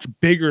much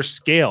bigger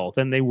scale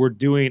than they were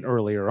doing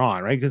earlier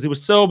on, right? Because it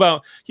was so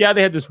about, they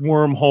had this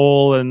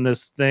wormhole and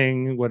this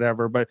thing,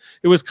 whatever, but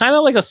it was kind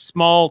of like a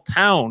small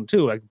town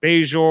too, like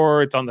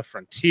Bajor. It's on the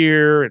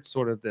frontier. It's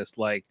sort of this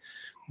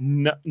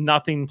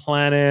nothing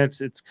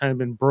planet. It's kind of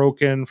been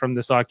broken from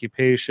this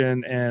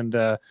occupation, and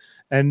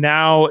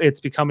now it's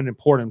become an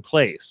important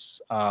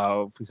place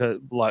because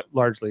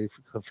largely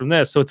from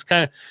this. So it's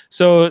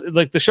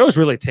the show's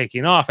really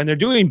taking off, and they're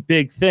doing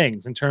big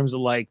things in terms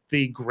of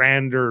the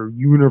grander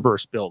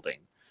universe building,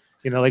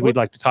 we'd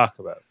like to talk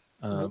about.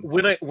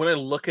 When I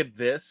look at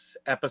this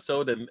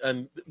episode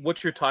and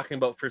what you're talking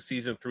about for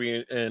season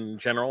 3 in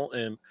general,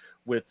 and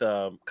with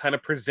kind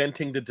of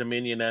presenting the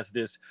Dominion as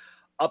this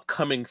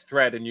upcoming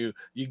threat, and you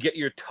get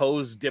your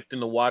toes dipped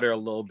in the water a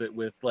little bit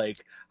with like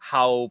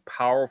how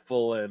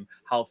powerful and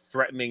how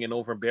threatening and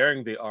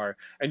overbearing they are.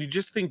 And you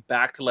just think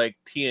back to like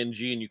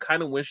TNG, and you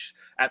kind of wish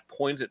at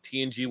points that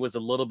TNG was a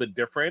little bit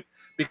different,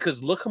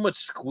 because look how much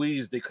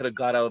squeeze they could have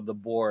got out of the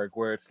Borg,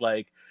 where it's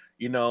like,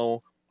 you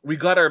know, we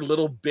got our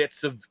little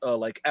bits of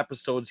like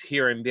episodes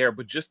here and there,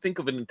 but just think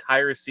of an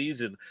entire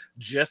season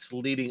just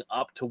leading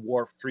up to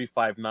Wharf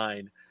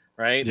 359,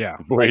 right? Yeah,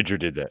 Voyager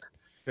did that.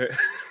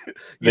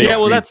 Yeah,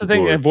 well, that's the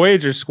thing. And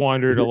Voyager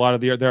squandered a lot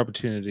of their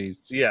opportunities.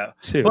 Yeah,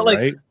 too, but like,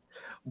 right?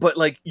 but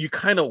like, you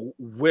kind of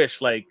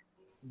wish like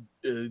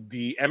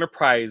the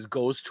Enterprise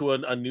goes to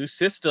a new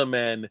system,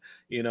 and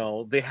you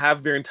know they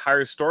have their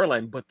entire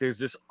storyline, but there's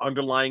this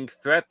underlying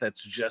threat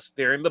that's just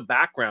there in the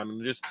background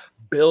and just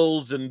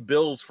builds and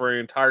builds for an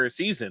entire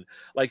season.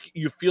 Like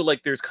you feel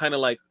like there's kind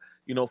of like,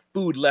 you know,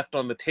 food left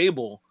on the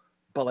table,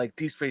 but like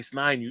Deep Space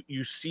Nine,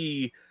 you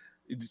see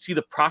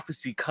the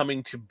prophecy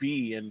coming to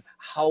be, and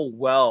how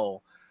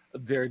well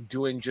they're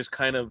doing, just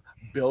kind of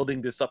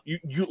building this up.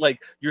 You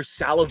like, you're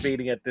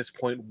salivating at this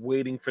point,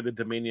 waiting for the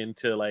Dominion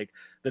to like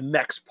the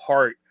next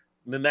part,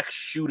 the next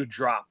shoe to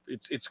drop.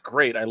 It's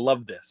great. I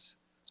love this.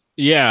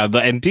 Yeah,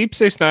 and Deep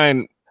Space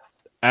Nine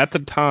at the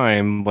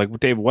time, like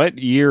Dave, what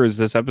year is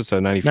this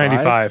episode?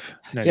 95?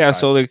 95. Yeah,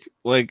 so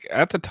like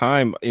at the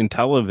time in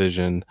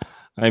television,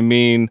 I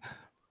mean,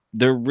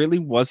 there really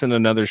wasn't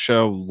another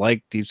show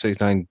like Deep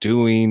Space Nine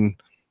doing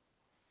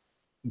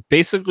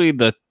basically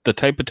the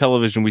type of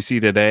television we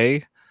see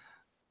today.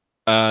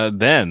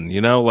 Then,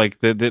 you know, like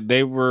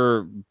they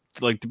were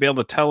like, to be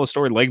able to tell a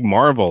story like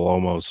Marvel,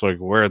 almost like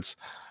where it's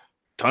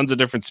tons of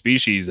different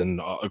species and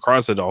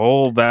across a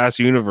whole vast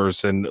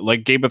universe, and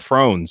like Game of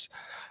Thrones.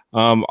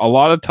 A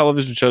lot of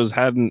television shows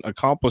hadn't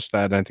accomplished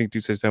that, and I think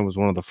Deep Space Nine was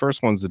one of the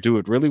first ones to do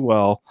it really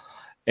well.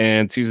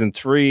 And season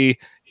 3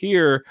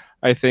 here,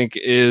 I think,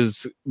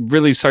 is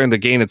really starting to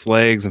gain its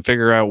legs and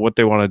figure out what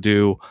they want to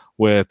do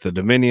with the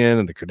Dominion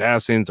and the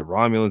Cardassians, the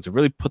Romulans, and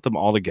really put them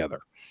all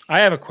together. I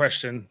have a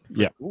question.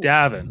 Yeah,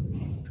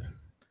 Davin,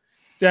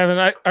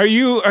 are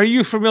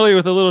you familiar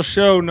with a little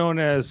show known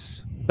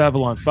as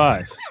Babylon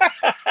 5?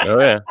 Oh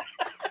yeah.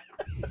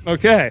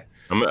 Okay.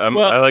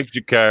 I like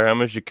Jakar.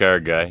 I'm a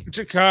Jakar guy.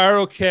 Jakar,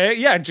 okay.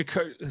 Yeah,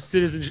 Jakar,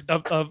 citizen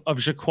of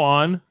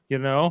Jaquan, you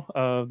know,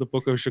 the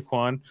book of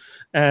Jaquan.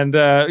 And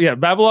yeah,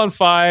 Babylon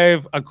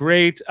 5, a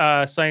great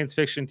science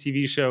fiction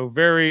TV show,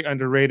 very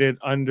underrated,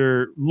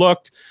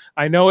 underlooked.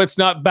 I know it's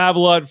not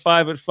Babylon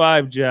 5 at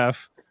 5,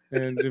 Jeff.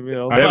 And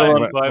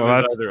Babylon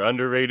 5 is either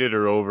underrated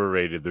or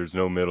overrated. There's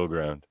no middle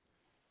ground.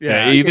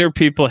 Yeah, either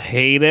people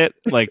hate it,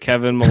 like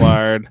Kevin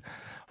Millard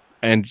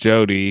and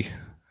Jody,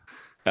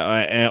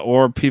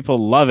 or people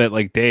love it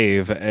like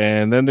Dave,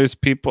 and then there's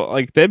people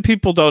like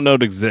people don't know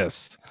it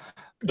exists.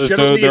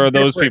 So there are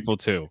those people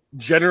too.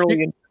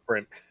 Generally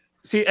indifferent.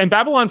 See, and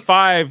Babylon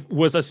 5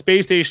 was a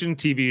space station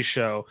TV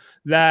show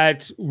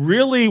that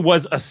really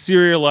was a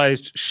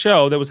serialized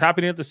show that was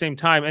happening at the same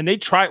time. And they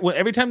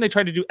every time they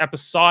tried to do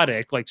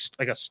episodic, like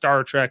a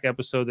Star Trek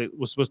episode that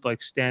was supposed to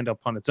like stand up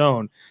on its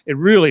own, it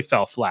really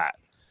fell flat.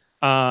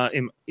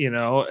 You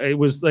know, it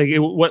was like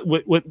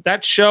what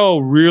that show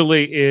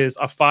really is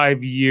a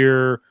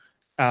 5-year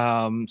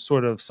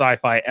sort of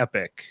sci-fi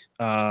epic,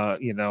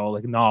 you know,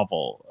 like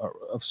novel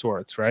of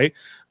sorts, right?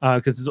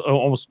 Because it's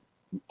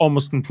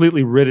almost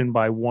completely written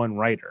by one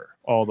writer,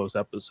 all those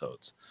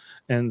episodes.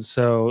 And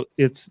so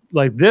it's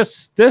like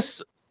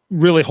this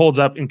really holds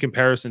up in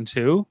comparison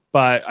too.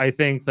 But I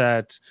think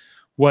that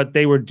what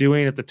they were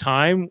doing at the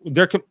time,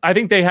 I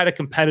think they had a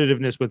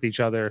competitiveness with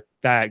each other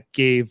that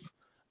gave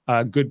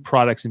good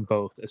products in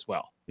both as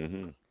well.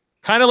 Mm-hmm.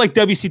 Kind of like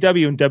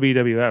WCW and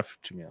WWF,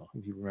 Jamil,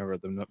 if you remember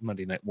the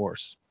Monday Night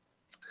Wars.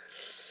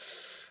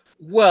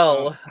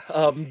 Well,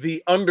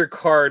 the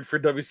undercard for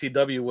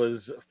WCW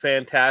was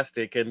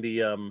fantastic, and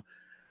the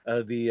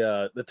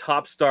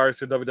top stars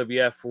for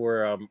WWF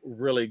were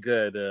really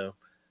good.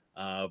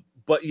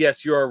 But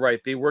yes, you are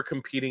right. They were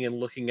competing and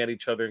looking at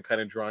each other and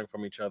kind of drawing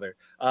from each other.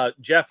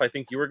 Jeff, I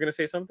think you were going to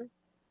say something.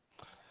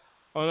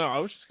 Oh no, I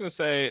was just gonna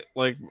say,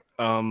 like,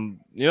 you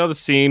know, the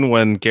scene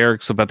when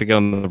Garrick's about to get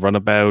on the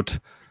runabout,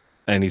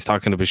 and he's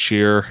talking to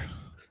Bashir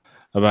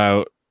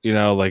about, you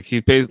know, like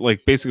basically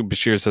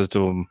Bashir says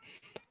to him,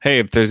 "Hey,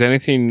 if there's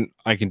anything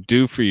I can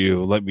do for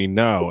you, let me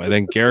know." And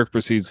then Garrick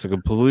proceeds to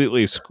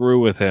completely screw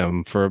with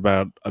him for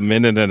about a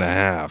minute and a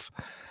half,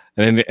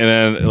 and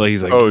then like,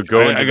 he's like, "Oh,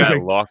 go into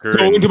that locker,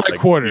 go into my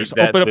quarters,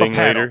 open up a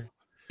panel."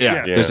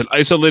 Yeah, there's an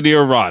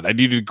isolinear rod. I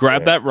need you to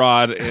grab that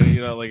rod and,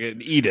 you know, like,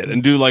 and eat it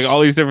and do like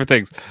all these different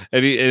things.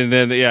 And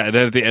then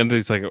at the end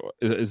he's like,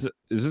 "Is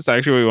this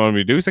actually what you want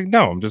me to do?" He's like,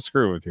 "No, I'm just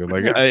screwing with you."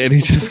 Like, and he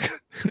just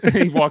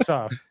he walks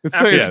off. It's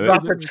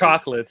for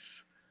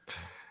chocolates.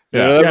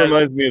 Yeah, that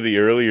reminds me of the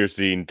earlier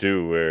scene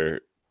too,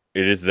 where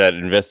it is that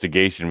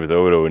investigation with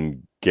Odo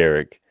and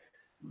Garrick,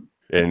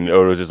 and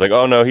Odo's just like,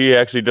 "Oh no, he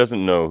actually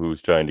doesn't know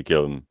who's trying to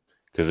kill him,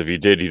 because if he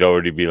did, he'd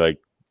already be like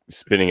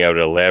spinning out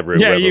elaborate.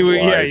 Yeah, web you of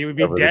would. Yeah, lies you would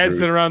be over the dancing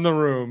truth. around the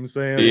room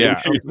saying Yeah.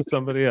 to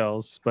somebody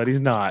else, but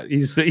he's not.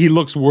 He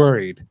looks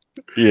worried.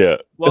 Yeah.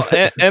 Well,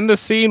 and the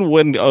scene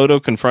when Odo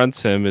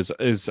confronts him is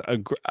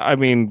I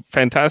mean,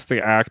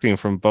 fantastic acting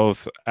from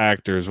both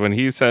actors when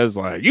he says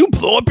like, "You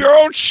blew up your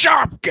own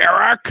shop,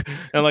 Garak,"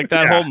 and like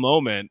that whole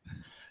moment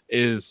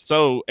is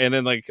so. And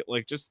then like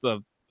just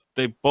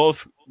they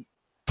both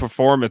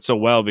perform it so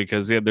well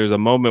because there's a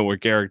moment where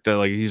Garak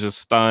like he's just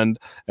stunned,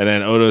 and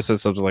then Odo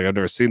says something like, "I've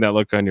never seen that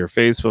look on your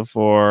face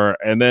before,"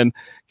 and then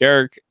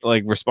Garak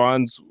like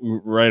responds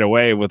right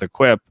away with a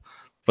quip.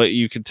 But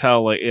you can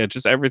tell, like,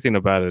 just everything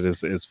about it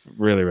is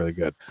really, really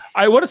good.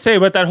 I want to say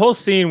about that whole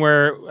scene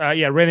where,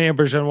 Rene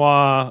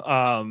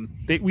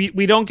Auberjonois,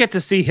 we don't get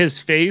to see his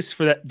face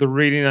for the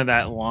reading of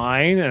that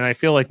line, and I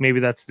feel like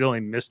maybe that's the only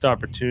missed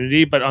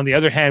opportunity. But on the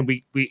other hand,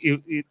 we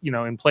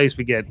in place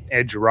we get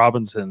Edge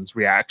Robinson's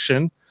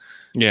reaction.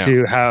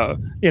 To how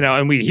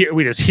and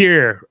we just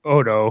hear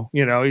Odo,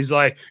 he's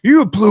like,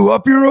 "You blew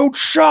up your own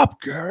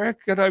shop, Garak,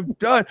 and I'm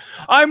done.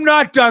 I'm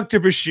not Dr.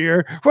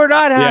 Bashir. We're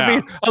not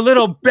having a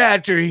little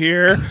banter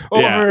here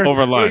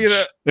over lunch.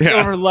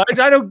 Over lunch.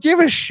 I don't give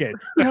a shit.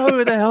 Tell me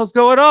what the hell's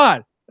going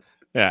on."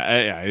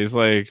 Yeah. He's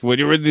like, when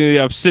you're in the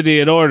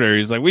Obsidian Order,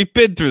 he's like, "We've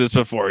been through this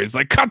before." He's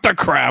like, "Cut the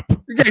crap."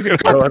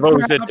 I've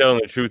always said telling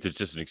the truth is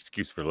just an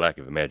excuse for lack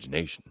of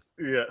imagination.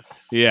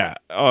 Yes. Yeah.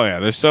 Oh, yeah.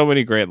 There's so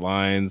many great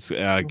lines,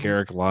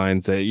 Garak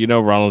lines that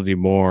Ronald D.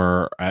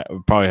 Moore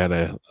probably had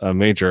a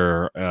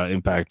major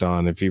impact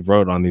on if he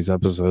wrote on these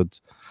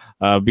episodes,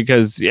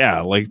 because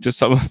like just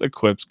some of the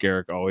quips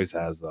Garak always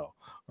has though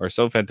are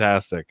so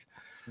fantastic.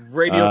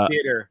 Radio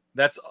theater.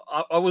 That's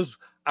I was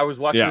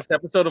watching this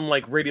episode. I'm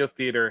like, radio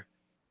theater.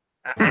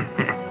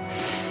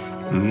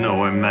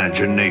 No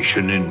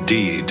imagination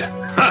indeed.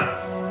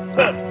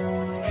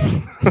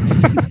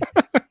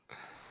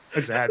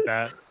 Let's add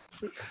that.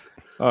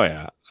 Oh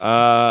yeah.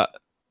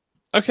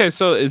 Okay,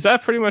 so is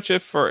that pretty much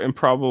it for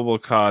Improbable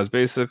Cause?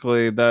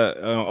 Basically, that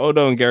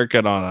Odo and Garak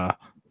get on a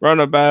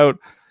runabout.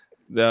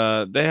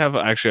 They have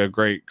actually a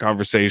great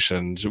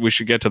conversation. We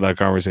should get to that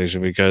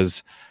conversation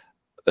because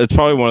it's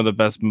probably one of the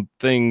best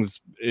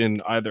things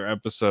in either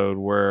episode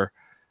where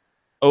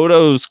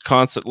Odo's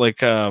constant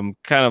kind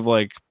of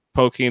like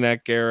poking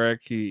at Garak.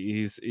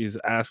 He's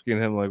asking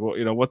him like,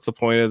 well, what's the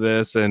point of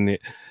this? And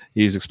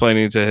he's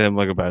explaining to him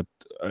like about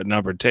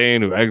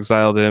Nabertain who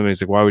exiled him. And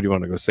he's like, why would you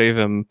want to go save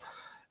him?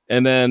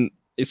 And then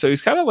so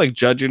he's kind of like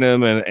judging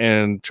him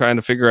and trying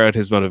to figure out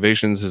his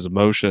motivations, his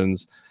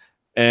emotions.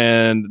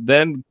 And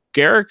then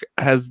Garak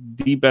has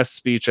the best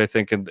speech, I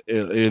think, in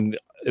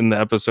the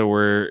episode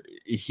where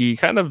he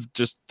kind of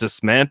just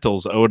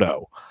dismantles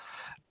Odo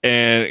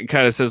and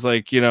kind of says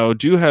like, do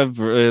you have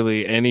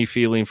really any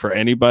feeling for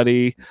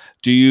anybody?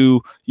 Do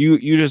you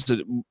just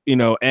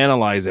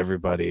analyze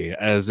everybody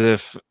as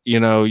if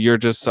you're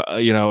just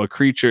a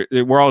creature,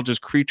 we're all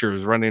just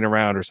creatures running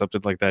around or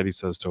something like that, he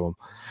says to him.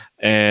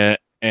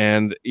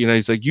 And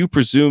he's like, you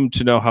presume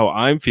to know how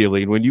I'm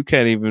feeling when you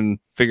can't even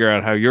figure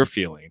out how you're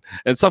feeling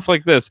and stuff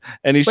like this.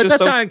 And but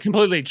that's not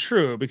completely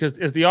true because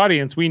as the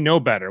audience, we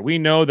know better. We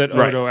know that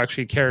Odo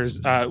actually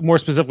cares more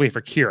specifically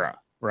for Kira,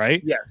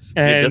 right? Yes,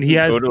 and he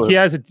has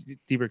a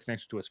deeper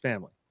connection to his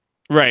family,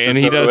 right? And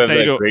he does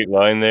say that great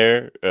line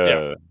there.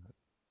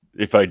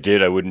 If I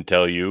did, I wouldn't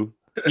tell you.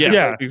 Yes,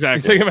 yeah,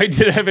 exactly. He's like, if I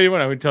did have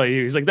anyone, I would tell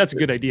you. He's like, that's a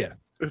good idea.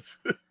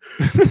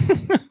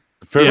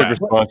 Perfect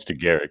response to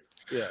Garak.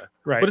 Yeah,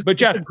 right. But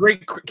Jeff, it's a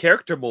great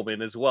character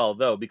moment as well,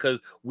 though, because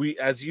we,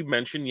 as you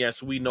mentioned,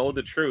 yes, we know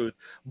the truth,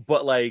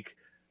 but like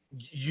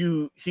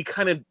he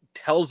kind of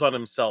tells on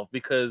himself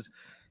because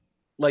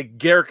like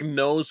Garak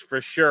knows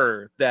for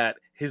sure that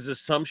his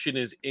assumption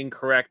is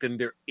incorrect and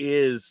there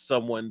is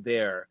someone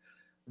there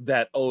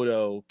that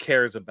Odo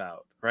cares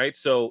about, right?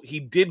 So he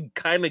did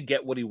kind of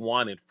get what he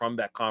wanted from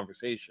that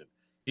conversation.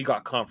 He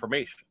got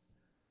confirmation.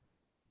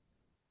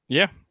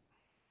 Yeah.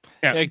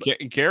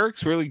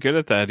 Garak's really good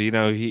at that.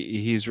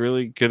 He's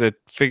really good at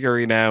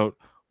figuring out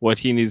what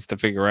he needs to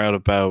figure out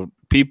about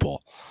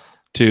people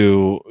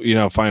to,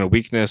 find a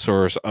weakness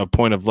or a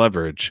point of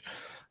leverage.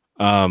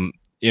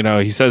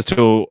 He says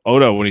to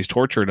Odo when he's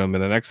torturing him in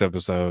the next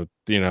episode,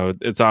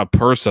 it's not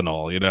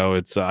personal.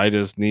 It's I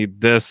just need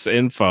this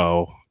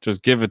info.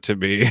 Just give it to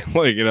me.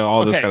 Like,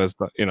 all this kind of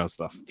stuff,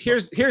 stuff.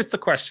 Here's the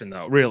question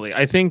though. Really,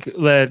 I think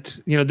that,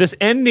 this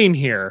ending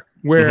here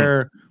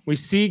where we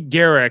see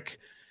Garak,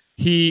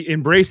 he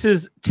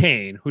embraces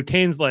Tain, who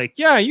Tain's like,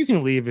 yeah, you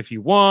can leave if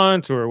you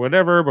want or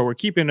whatever, but we're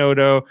keeping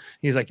Odo.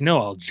 He's like, no,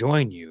 I'll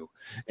join you.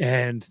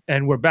 And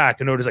we're back.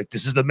 And Odo's like,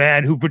 this is the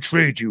man who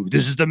betrayed you.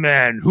 This is the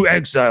man who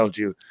exiled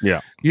you.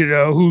 Yeah.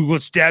 Who will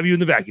stab you in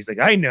the back. He's like,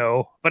 I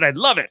know, but I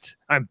love it.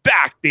 I'm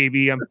back,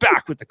 baby. I'm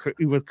back with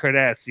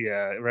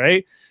Cardassia,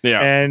 right? Yeah.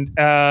 And,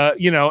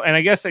 and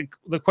I guess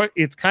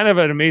it's kind of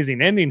an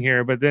amazing ending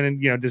here, but then,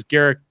 does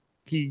Garak,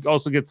 he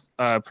also gets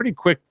pretty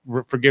quick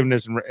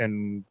forgiveness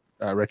and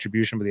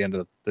retribution by the end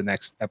of the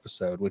next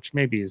episode, which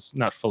maybe is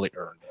not fully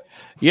earned.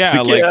 Yeah,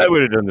 I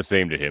would have done the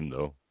same to him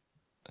though.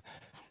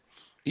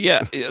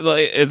 Yeah,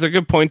 it's a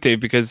good point, Dave,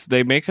 because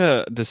they make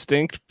a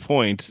distinct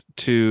point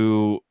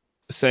to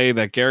say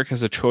that Garrick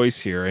has a choice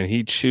here, and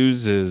he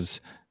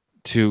chooses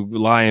to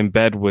lie in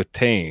bed with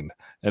Tane,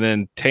 and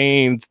then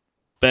Tane's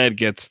bed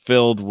gets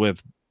filled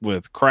with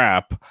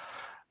crap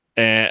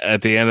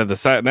at the end of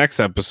the next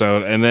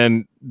episode, and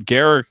then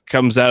Garrick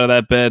comes out of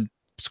that bed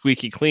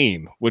squeaky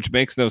clean, which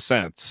makes no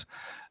sense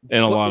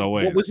in a lot of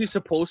ways. What was he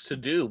supposed to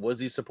do? Was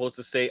he supposed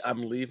to say,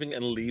 I'm leaving,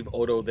 and leave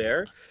Odo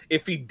there?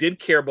 If he did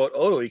care about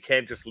Odo, he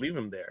can't just leave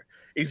him there.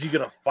 Is he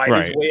going to fight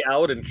his way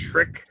out and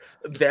trick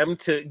them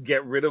to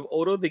get rid of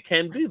Odo? They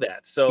can't do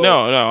that. So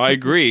no, I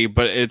agree,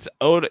 but it's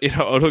Odo.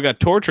 Odo got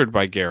tortured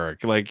by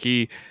Garrick. Like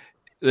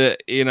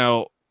it's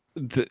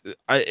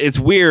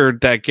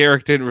weird that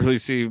Garrick didn't really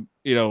see.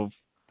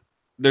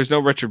 There's no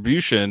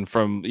retribution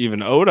from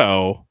even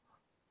Odo.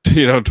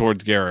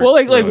 Towards Garrick. Well,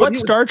 like what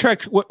Star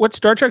Trek? What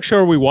Star Trek show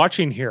are we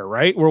watching here?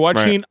 Right, we're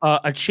watching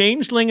a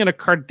changeling and a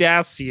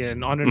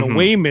Cardassian on an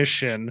away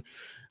mission,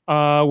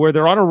 where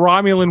they're on a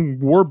Romulan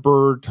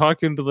warbird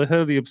talking to the head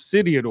of the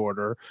Obsidian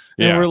Order,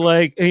 and we're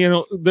like,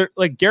 they're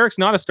like, Garrick's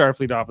not a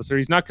Starfleet officer.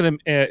 He's not going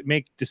to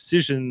make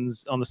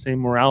decisions on the same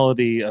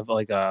morality of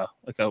like a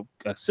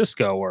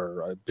Sisko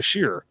or a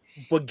Bashir.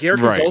 But Garrick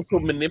is also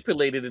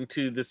manipulated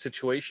into the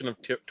situation of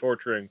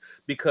torturing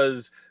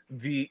because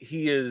he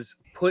is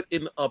put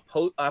in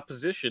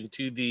opposition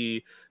to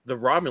the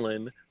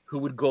Romulan who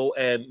would go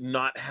and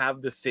not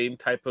have the same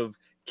type of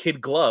kid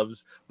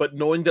gloves, but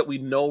knowing that we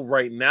know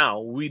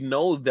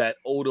that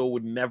Odo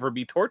would never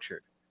be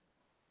tortured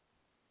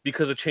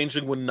because a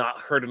changeling would not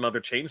hurt another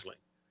changeling.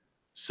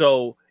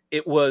 So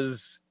that's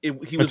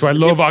why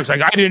Lovok's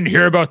like, I didn't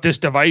hear about this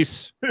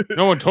device.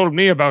 No one told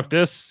me about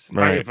this.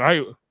 Right.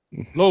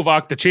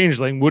 Lovok the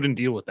changeling wouldn't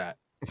deal with that.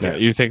 Yeah,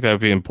 you think that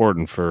would be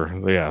important for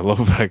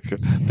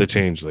Lovok the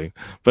changeling,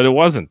 but it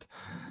wasn't.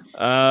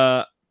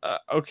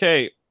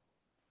 Okay.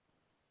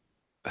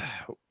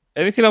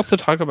 Anything else to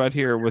talk about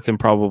here with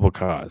Improbable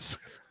Cause?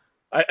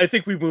 I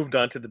think we moved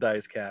on to the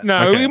Dice Cast.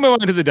 No, we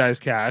move on to the Dice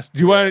Cast.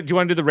 Do you want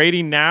to do the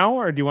rating now,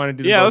 or do you want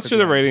to do? Yeah, let's do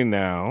the rating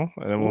now,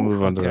 and then we'll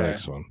move on to the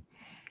next one.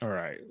 All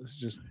right, let's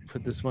just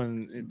put this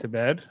one to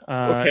bed.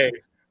 Okay,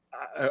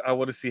 I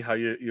want to see how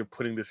you're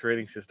putting this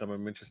rating system.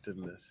 I'm interested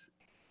in this.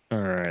 All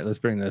right, let's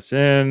bring this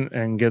in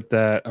and get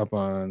that up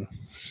on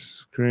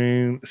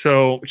screen.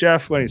 So,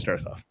 Jeff, why don't you start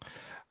us off?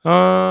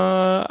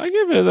 I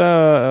give it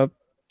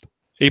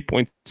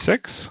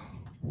 8.6.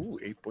 Ooh,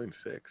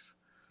 8.6.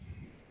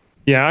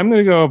 Yeah, I'm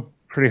going to go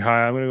pretty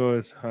high. I'm going to go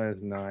as high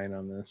as 9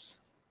 on this.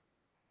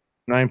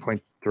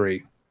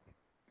 9.3.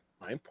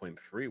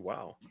 9.3,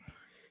 wow.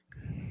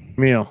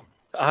 Emil?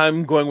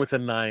 I'm going with a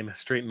 9,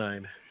 straight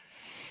 9.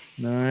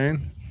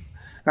 9.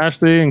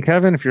 Ashley and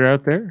Kevin, if you're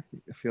out there,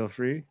 feel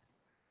free.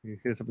 You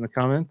hit us up in the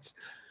comments.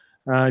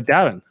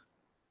 Davin?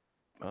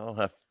 I'll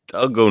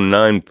go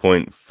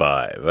 9.5.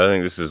 I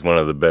think this is one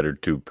of the better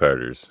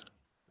two-parters.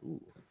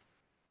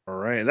 All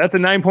right, that's a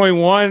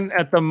 9.1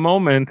 at the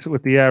moment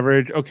with the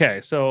average.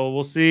 Okay, so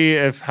we'll see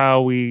if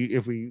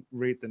we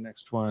rate the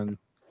next one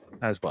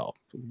as well.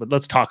 But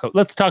let's talk a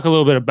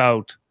little bit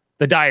about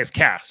the Dice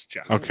Cast,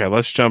 Jeff. Okay,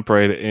 let's jump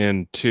right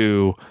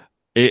into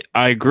it.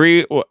 I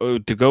agree.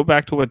 To go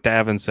back to what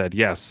Davin said,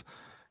 yes,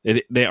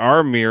 they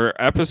are mirror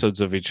episodes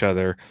of each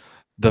other.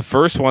 The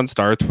first one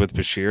starts with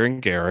Bashir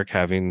and Garrick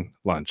having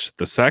lunch.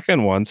 The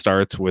second one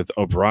starts with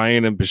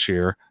O'Brien and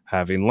Bashir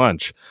having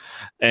lunch,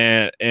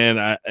 and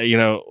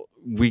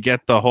we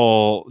get the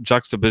whole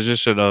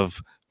juxtaposition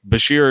of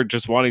Bashir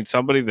just wanting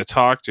somebody to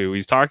talk to.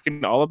 He's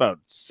talking all about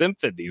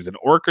symphonies and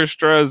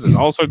orchestras and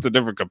all sorts of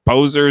different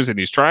composers, and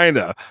he's trying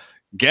to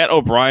get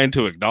O'Brien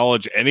to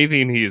acknowledge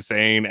anything he is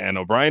saying, and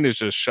O'Brien is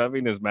just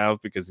shoving his mouth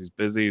because he's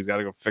busy. He's got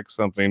to go fix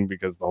something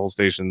because the whole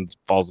station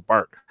falls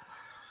apart,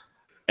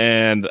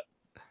 and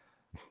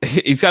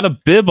he's got a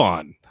bib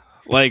on.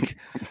 Like,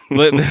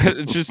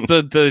 just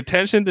the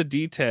attention to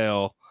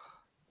detail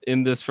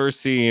in this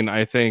first scene,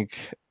 I think,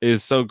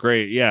 is so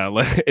great. Yeah,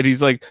 and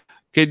he's like,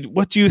 "Okay,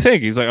 what do you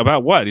think?" He's like,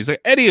 "About what?" He's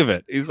like, "Any of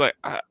it." He's like,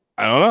 I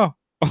don't know."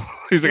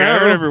 He's like, I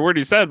heard every word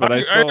he said, but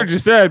I heard you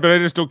said, but I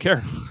just don't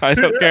care. I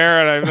don't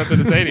care, and I have nothing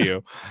to say to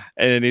you.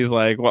 And then he's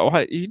like, well,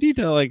 what? You need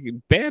to like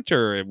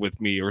banter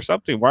with me or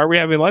something. Why are we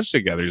having lunch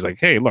together? He's like,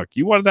 hey, look,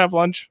 you wanted to have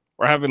lunch?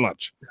 We're having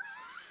lunch.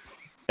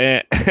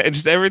 And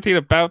just everything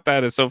about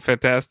that is so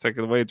fantastic,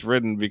 the way it's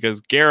written, because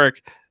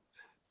Garrick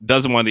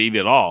doesn't want to eat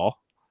at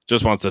all,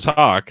 just wants to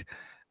talk.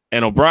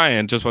 And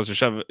O'Brien just wants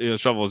to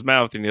shovel his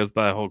mouth, and he has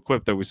that whole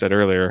quip that we said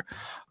earlier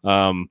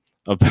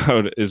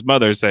about his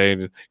mother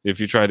saying, "If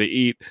you try to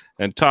eat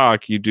and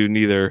talk, you do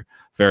neither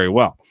very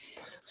well."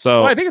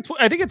 So I think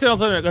it's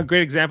also a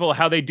great example of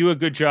how they do a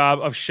good job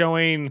of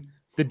showing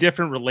the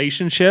different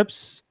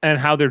relationships and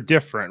how they're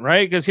different,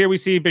 right? Because here we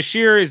see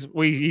Bashir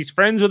he's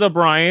friends with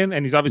O'Brien,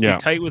 and he's obviously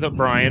tight with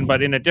O'Brien,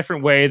 but in a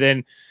different way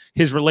than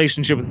his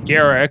relationship with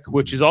Garrick,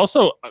 which is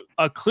also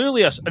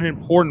clearly an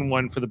important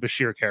one for the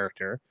Bashir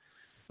character.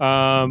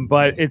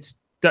 But it's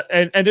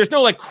and there's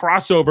no like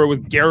crossover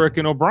with Garrick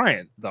and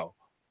O'Brien though.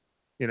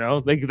 You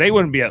know, they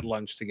wouldn't be at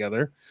lunch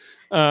together.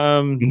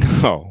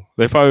 No,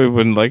 they probably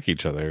wouldn't like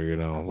each other. You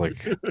know,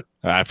 like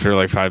after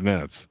like 5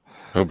 minutes.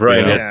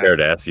 O'Brien has Yeah.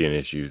 Cardassian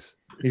issues.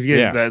 He's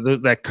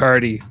getting that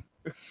Cardi.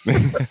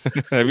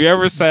 Have you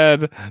ever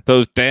said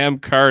those damn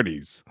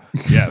Cardis?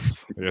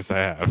 Yes, yes, I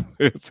have.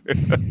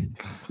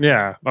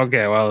 Yeah.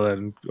 Okay. Well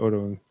then,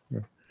 Odo.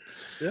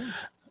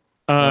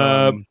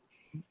 Yeah.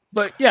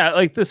 But yeah,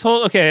 like this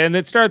whole and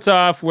it starts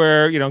off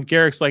where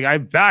Garrick's like,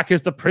 "I'm back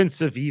as the Prince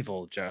of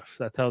Evil," Jeff.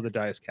 That's how the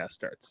Dice Cast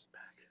starts,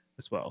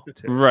 as well.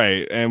 Too.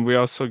 Right, and we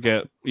also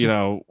get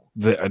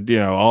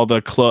all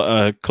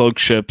the cloak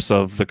ships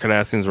of the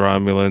Cardassians,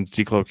 Romulans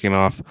decloaking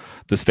off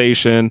the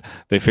station.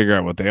 They figure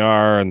out what they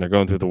are, and they're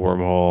going through the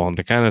wormhole, and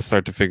they kind of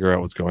start to figure out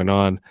what's going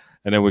on.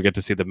 And then we get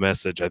to see the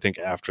message, I think,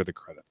 after the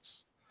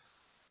credits.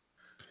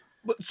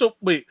 So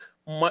wait,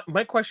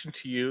 my question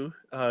to you,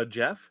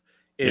 Jeff,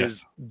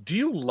 is: do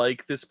you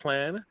like this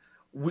plan?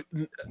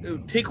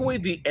 Take away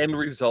the end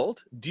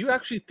result. Do you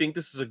actually think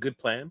this is a good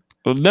plan?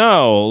 Well,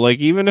 no, like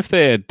even if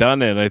they had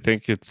done it, I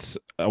think it's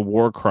a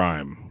war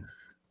crime.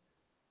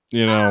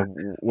 You know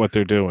what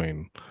they're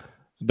doing.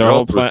 Their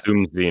whole plan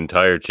assumes the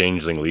entire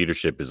changeling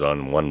leadership is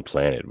on one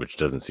planet, which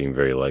doesn't seem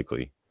very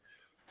likely.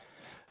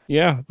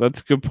 Yeah, that's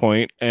a good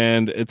point.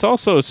 And it's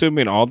also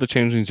assuming all the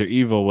changelings are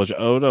evil, which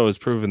Odo has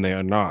proven they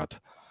are not.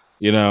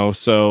 You know,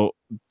 so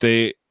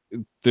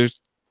there's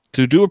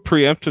to do a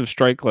preemptive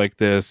strike like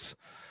this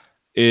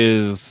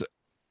it's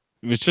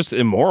just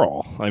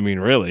immoral. I mean,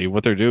 really,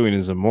 what they're doing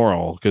is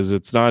immoral because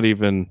it's not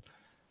even.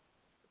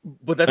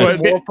 But that's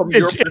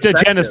it's a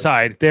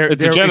genocide.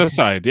 It's a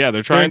genocide. Yeah,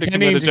 they're trying to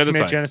commit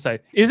a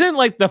genocide. Isn't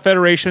like the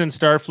Federation and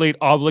Starfleet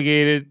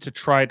obligated to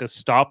try to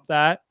stop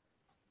that?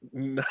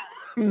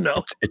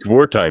 No, it's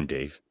wartime,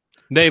 Dave.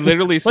 They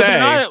literally say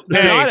they're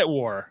not at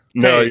war.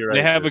 No, you're right.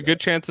 They have a good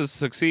chance of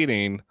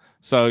succeeding.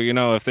 So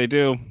if they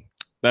do,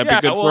 that'd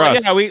be good for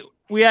us. Yeah,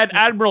 we had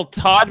Admiral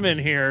Todman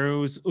here,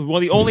 who's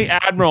the only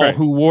admiral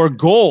who wore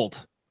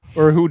gold,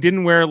 or who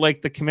didn't wear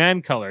like the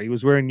command color. He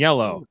was wearing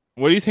yellow.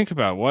 What do you think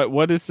about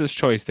what is this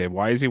choice, Dave?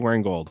 Why is he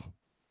wearing gold?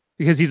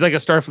 Because he's like a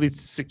Starfleet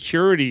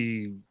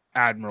security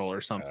admiral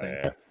or something,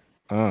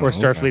 or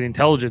Starfleet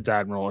intelligence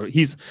admiral.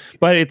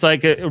 But it's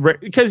like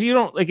because you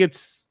don't like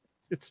it's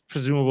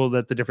presumable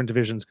that the different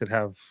divisions could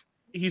have.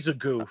 He's a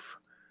goof.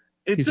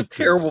 It's a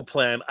terrible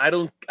plan. I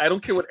don't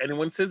care what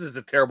anyone says. It's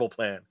a terrible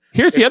plan.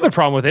 Here's the other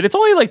problem with it. It's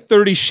only like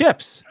 30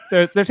 ships.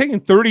 They're taking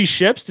 30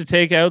 ships to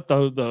take out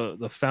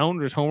the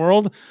Founders'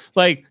 homeworld.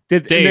 Like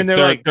they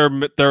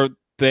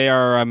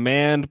are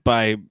manned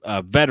by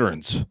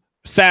veterans,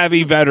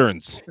 savvy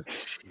veterans.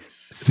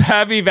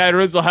 Savvy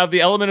veterans will have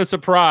the element of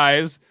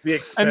surprise,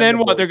 and then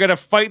what? They're gonna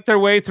fight their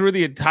way through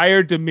the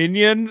entire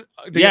Dominion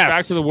to get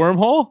back to the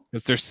wormhole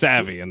because they're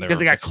savvy and because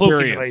they got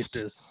cloaking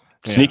devices.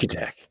 Sneak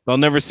attack. They'll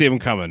never see them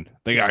coming.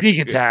 They got sneak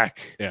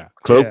attack. Yeah,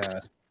 cloaks. Yeah.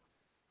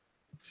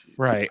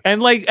 Right,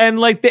 and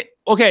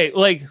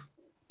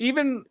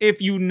even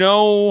if you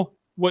know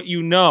what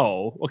you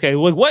know, what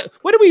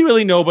do we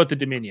really know about the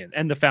Dominion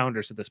and the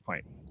Founders at this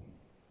point?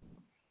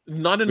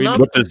 Not enough.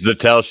 What does the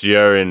Tal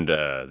Shiar and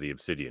the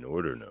Obsidian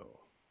Order know?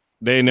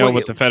 They know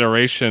what the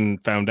Federation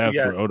found out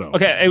through Odo.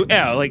 Okay,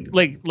 yeah, like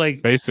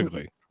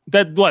basically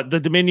that. What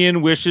the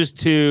Dominion wishes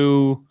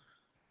to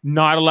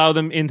not allow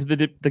them into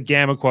the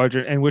Gamma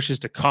Quadrant and wishes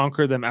to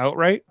conquer them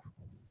outright.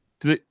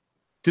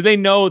 Do they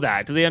know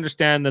that? Do they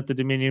understand that the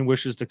Dominion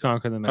wishes to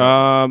conquer them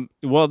outright?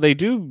 Well, they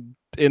do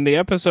in the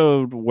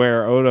episode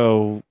where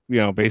Odo,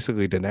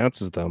 basically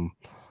denounces them.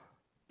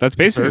 That's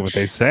basically what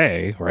they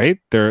say, right?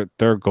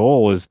 Their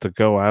goal is to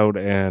go out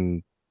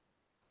and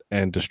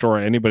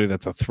destroy anybody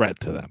that's a threat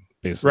to them,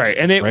 basically. Right,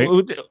 and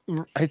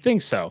I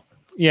think so.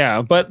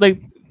 Yeah, but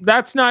like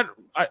that's not.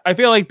 I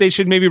feel like they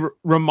should maybe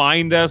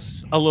remind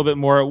us a little bit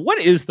more. What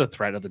is the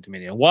threat of the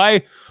Dominion?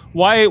 Why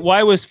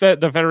was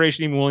the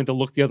Federation even willing to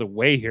look the other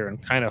way here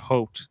and kind of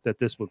hoped that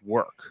this would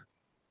work?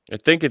 I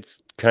think it's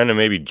kind of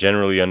maybe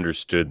generally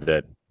understood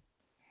that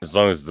as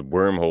long as the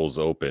wormhole's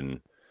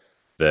open,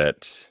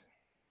 that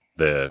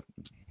the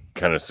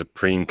kind of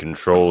supreme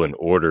control and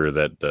order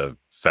that the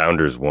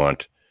Founders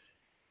want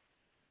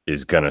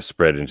is going to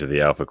spread into the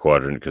Alpha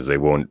Quadrant because they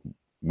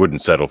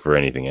wouldn't settle for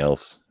anything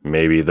else.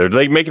 Maybe they're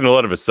like making a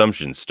lot of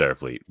assumptions,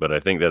 Starfleet, but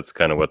I think that's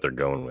kind of what they're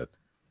going with.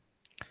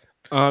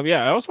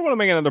 I also want to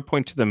make another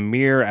point to the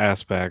mirror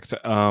aspect.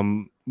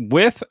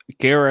 With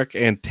Garrick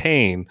and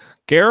Tane,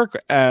 Garrick,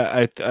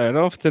 I don't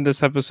know if it's in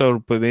this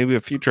episode, but maybe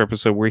a future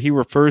episode where he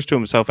refers to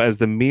himself as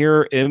the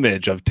mirror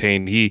image of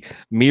Tane. He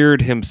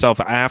mirrored himself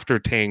after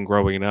Tane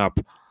growing up.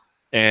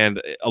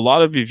 And a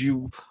lot of, if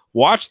you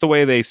watch the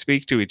way they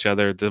speak to each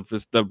other,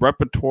 the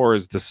repertoire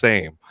is the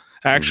same.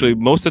 Actually,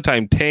 most of the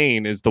time,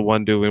 Tane is the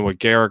one doing what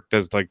Garrick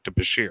does, like to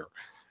Bashir.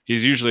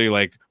 He's usually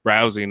like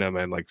rousing him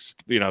and like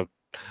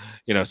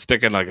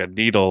sticking like a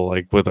needle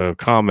like with a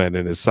comment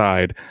in his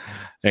side,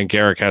 and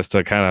Garrick has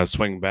to kind of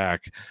swing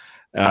back.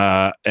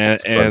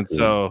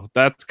 So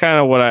that's kind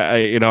of what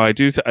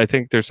I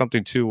think there's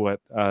something to what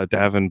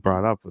Davin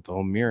brought up with the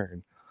whole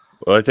mirroring.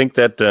 Well, I think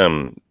that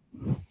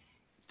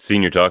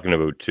scene you're talking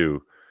about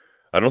too.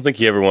 I don't think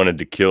he ever wanted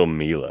to kill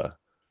Mila.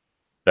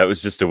 That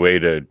was just a way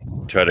to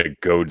try to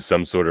goad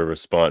some sort of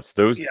response.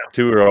 Those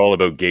two are all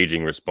about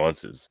gauging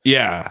responses.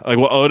 Yeah, like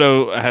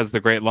Odo has the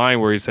great line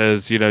where he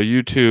says,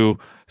 you two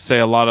say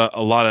a lot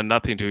of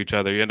nothing to each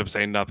other. You end up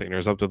saying nothing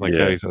or something like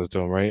that. He says to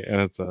him, right?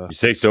 And it's you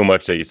say so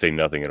much that you say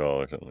nothing at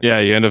all, or something. Yeah,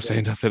 you end up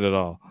saying nothing at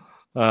all.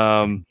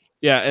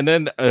 Yeah, and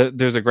then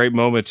there's a great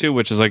moment too,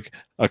 which is like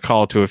a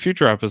call to a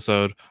future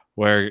episode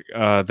where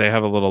they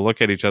have a little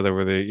look at each other,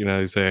 where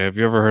they say, "Have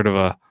you ever heard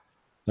of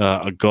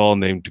a gull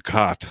named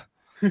Dukat?"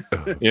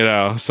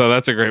 So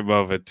that's a great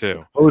moment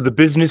too. Oh, the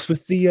business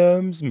with the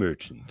arms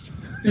merchant.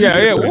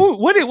 Yeah.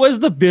 What it was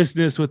the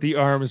business with the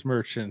arms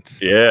merchant?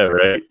 Yeah,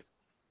 right.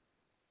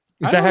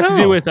 Does that have to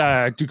do with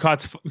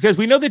Dukat's? Because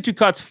we know that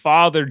Dukat's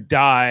father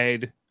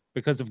died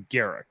because of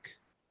Garrick.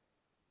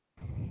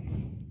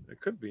 It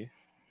could be.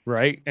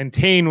 Right, and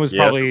Tane was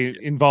probably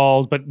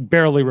involved, but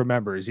barely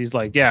remembers. He's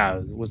like,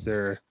 was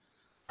there?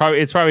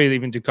 It's probably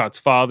even Dukat's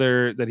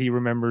father that he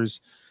remembers.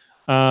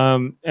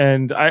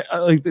 And I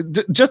like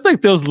just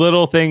like those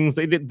little things.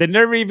 They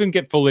never even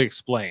get fully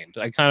explained.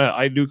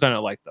 I do kind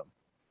of like them.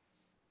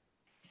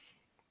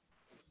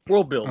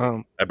 World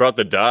building. I brought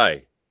the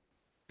die.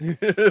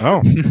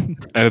 Oh, and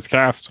it's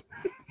cast.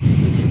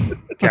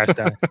 Cast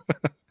die.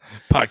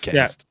 Podcast.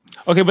 Yeah.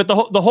 Okay, but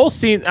the whole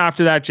scene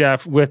after that,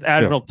 Jeff, with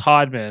Admiral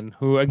Todman,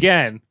 who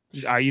again,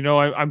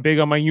 I'm big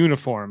on my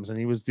uniforms, and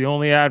he was the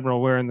only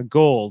admiral wearing the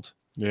gold.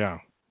 Yeah,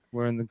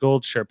 wearing the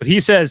gold shirt. But he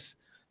says,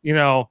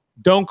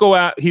 don't go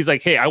out. He's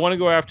like, hey, I want to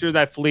go after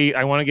that fleet.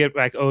 I want to get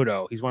back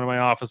Odo. He's one of my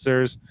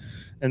officers.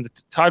 And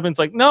Todman's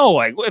like, no,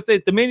 like if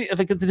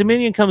the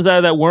Dominion comes out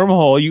of that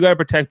wormhole, you got to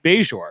protect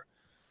Bajor.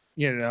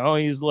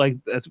 He's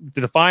like, the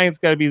Defiant's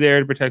got to be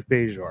there to protect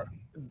Bajor.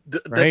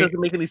 That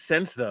doesn't make any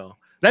sense, though.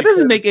 That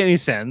doesn't make any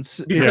sense.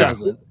 It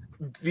doesn't.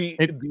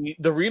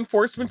 The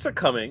reinforcements are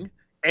coming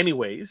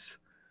anyways.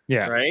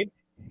 Yeah. Right.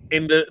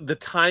 In the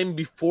time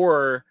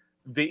before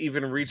they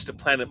even reach the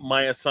planet,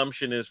 my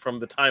assumption is from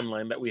the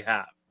timeline that we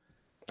have,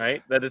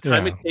 right? That the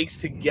time it takes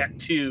to get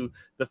to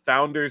the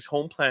Founder's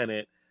home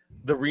planet,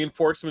 the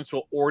reinforcements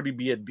will already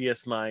be at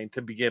DS9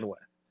 to begin with.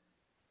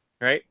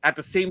 Right. At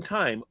the same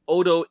time,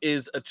 Odo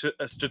is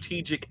a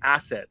strategic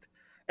asset,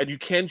 and you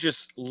can't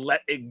just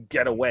let it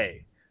get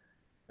away.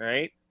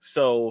 Right.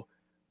 So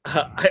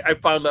I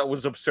found that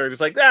was absurd.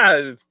 It's like,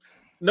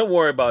 don't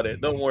worry about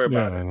it. Don't worry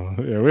about it.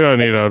 Yeah, we don't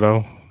need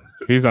Odo.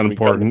 He's not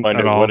important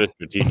at all. What a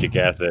strategic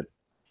asset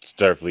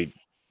Starfleet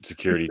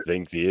security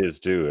thinks he is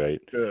too,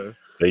 right? Yeah.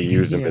 They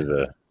use him as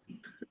a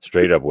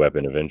straight up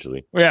weapon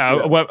eventually.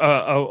 Yeah,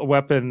 a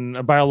weapon,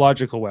 a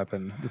biological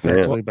weapon,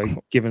 effectively, by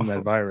giving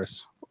that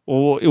virus.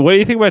 Well, what do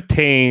you think about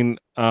Tane?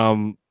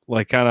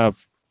 Like kind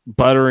of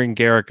buttering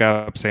Garrick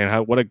up, saying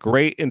what a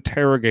great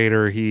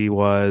interrogator he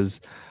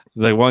was.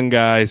 The one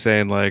guy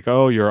saying like,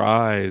 "Oh, your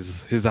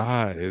eyes, his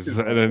eyes,"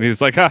 and then he's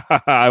like, "Ha,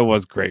 ha, ha, I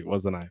was great,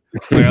 wasn't I?"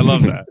 Like, I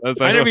love that.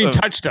 I never even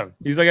touched him.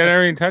 He's like, I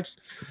never even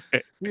touched.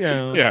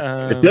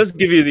 It does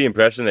give you the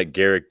impression that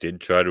Garrick did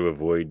try to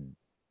avoid,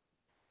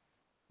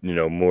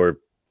 more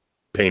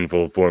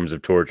painful forms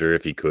of torture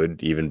if he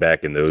could, even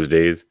back in those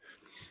days.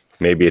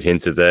 Maybe it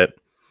hints at that.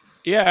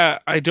 Yeah,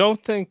 I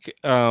don't think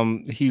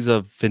he's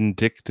a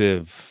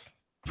vindictive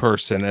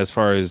person as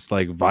far as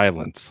like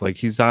violence. Like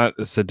he's not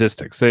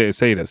sadistic,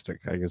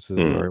 sadistic, I guess is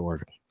the right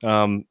word.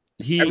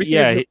 He's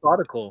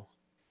methodical.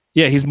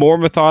 Yeah, he's more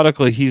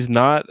methodical. He's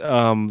not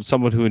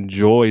someone who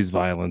enjoys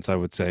violence, I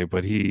would say,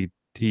 but he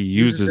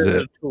uses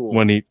it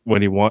when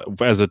he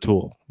wants as a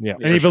tool. Yeah,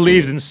 and he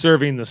believes in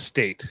serving the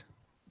state.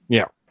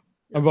 Yeah,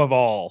 above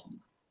all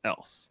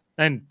else.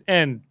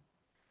 And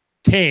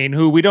Tane,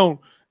 who we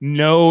don't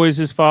know is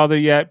his father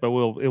yet, but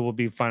it will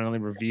be finally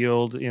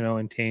revealed,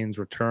 in Tane's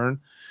return.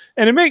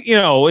 And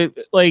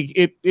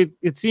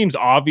it seems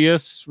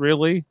obvious,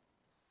 really,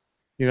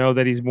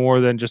 that he's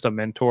more than just a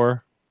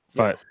mentor,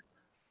 but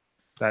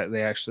that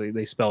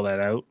they spell that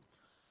out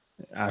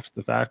after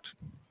the fact.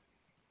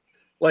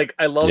 Like,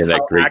 I love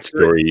that great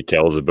story he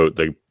tells about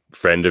the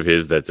friend of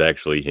his that's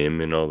actually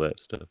him and all that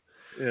stuff.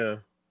 Yeah.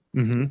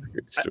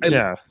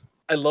 Mm-hmm.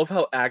 I love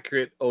how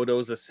accurate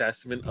Odo's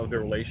assessment of the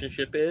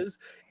relationship is.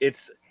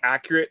 It's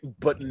accurate,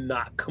 but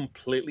not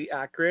completely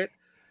accurate,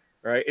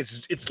 right?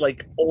 It's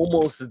like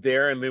almost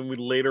there, and then we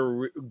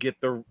later get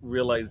the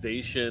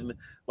realization,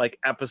 like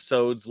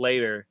episodes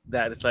later,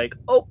 that it's like,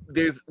 oh,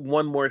 there's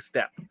one more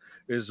step.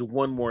 There's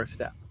one more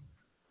step.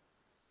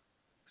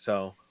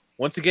 So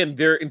once again,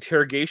 their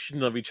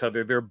interrogation of each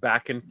other, their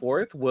back and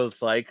forth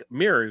was like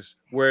mirrors,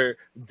 where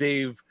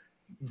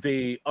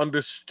they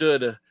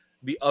understood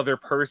the other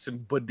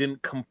person, but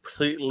didn't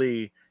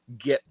completely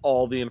get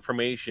all the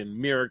information.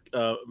 Major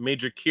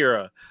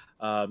Kira,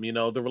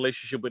 the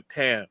relationship with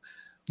Tan.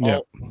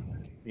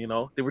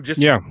 They were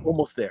just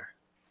almost there.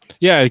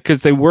 Yeah,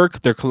 because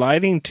they're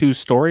colliding two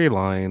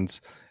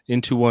storylines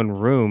into one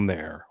room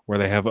there, where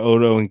they have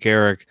Odo and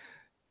Garrick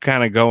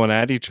kind of going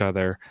at each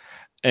other.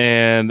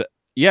 And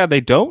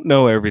they don't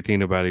know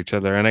everything about each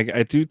other. And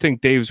I do think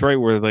Dave's right,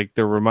 where like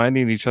they're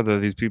reminding each other that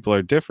these people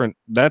are different,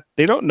 that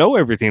they don't know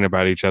everything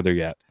about each other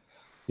yet.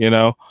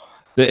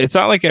 It's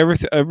not like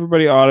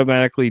everybody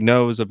automatically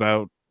knows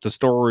about the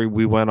story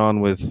we went on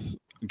with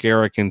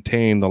Garrick and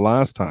Tane the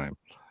last time,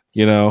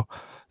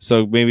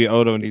 so maybe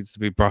Odo needs to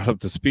be brought up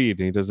to speed.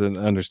 He doesn't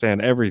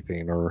understand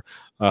everything, or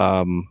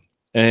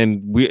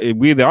and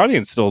we the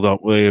audience still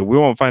don't. We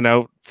won't find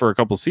out for a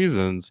couple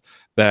seasons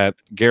that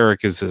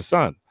Garrick is his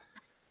son.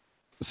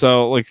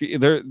 So like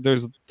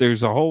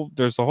there's a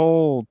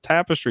whole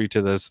tapestry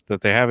to this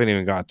that they haven't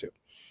even got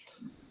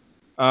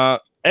to.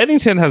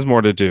 Eddington has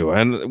more to do,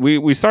 and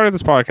we started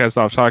this podcast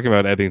off talking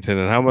about Eddington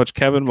and how much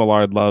Kevin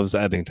Millard loves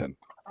Eddington,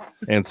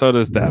 and so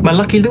does Devin. My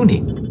lucky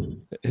loony.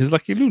 His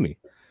lucky loony.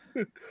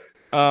 Do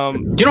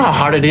you know how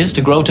hard it is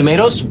to grow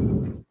tomatoes?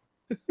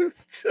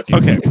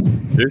 Okay.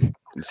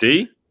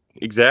 See?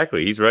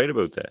 Exactly. He's right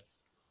about that.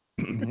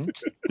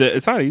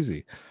 It's not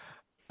easy.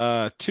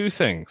 Two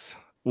things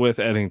with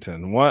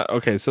Eddington.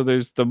 Okay, so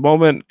there's the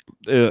moment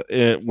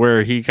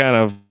where he kind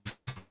of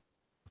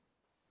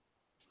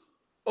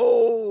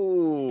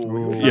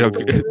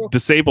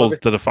disables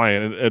the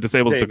Defiant,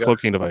 disables the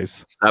cloaking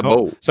device.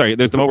 Sorry,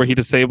 there's the moment where he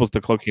disables the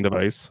cloaking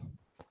device,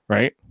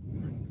 right?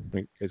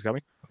 You guys got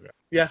me? Okay.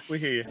 Yeah, we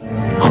hear you.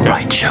 All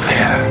right,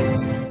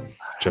 Javert.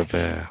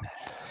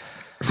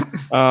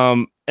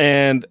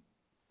 And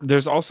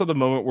there's also the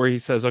moment where he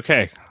says,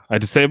 okay, I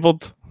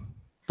disabled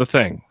the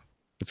thing.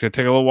 It's going to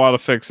take a little while to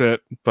fix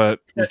it, but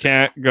you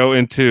can't go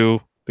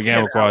into the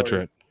Gamma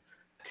Quadrant.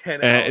 10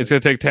 hours. And it's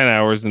going to take 10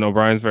 hours, and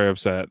O'Brien's very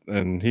upset,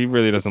 and he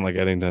really doesn't like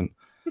Eddington.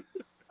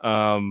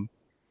 Okay,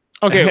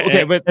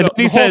 but and then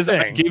he says,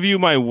 I give you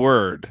my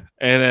word.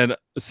 And then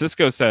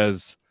Cisco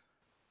says,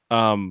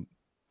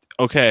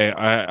 okay,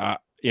 I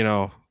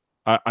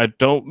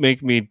don't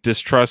make me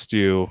distrust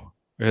you,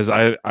 because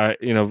I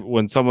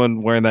when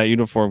someone wearing that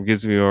uniform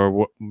gives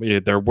me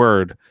their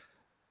word,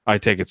 I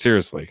take it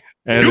seriously.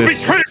 And You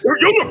betrayed your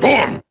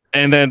uniform!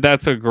 And then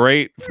that's a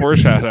great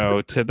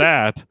foreshadow to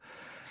that,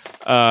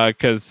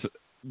 because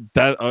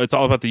it's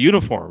all about the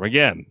uniform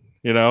again.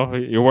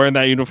 You're wearing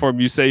that uniform.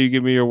 You say you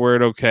give me your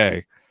word,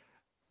 okay.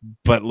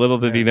 But little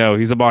did he know,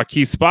 he's a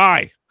Maquis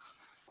spy.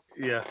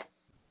 Yeah.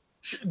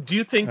 Do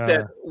you think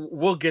that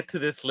we'll get to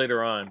this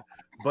later on?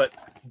 But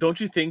don't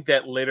you think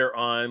that later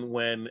on,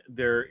 when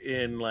they're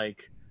in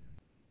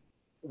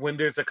when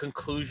there's a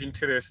conclusion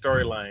to their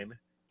storyline?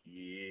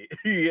 Yeah.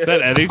 Is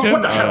that Eddington?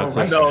 What the hell?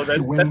 No,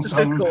 that's the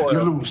Cisco. You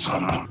lose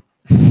some.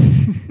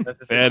 That's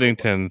the Cisco.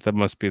 Eddington. That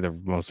must be the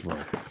most.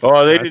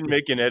 Oh, they didn't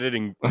make an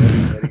editing.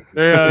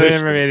 They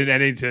never made an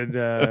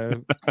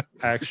Eddington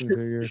action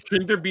figure.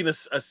 Shouldn't there be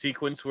a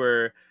sequence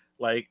where,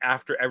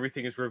 after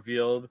everything is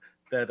revealed,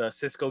 that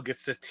Cisco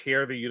gets to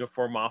tear the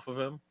uniform off of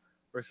him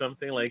or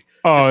something? It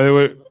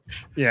would.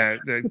 Yeah,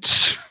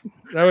 that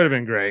would have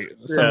been great.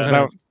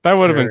 That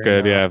would have been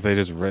good. Yeah, if they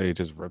just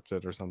ripped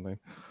it or something.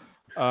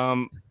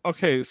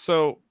 Okay,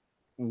 so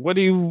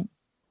where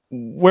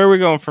are we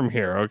going from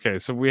here? Okay,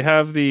 so we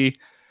have the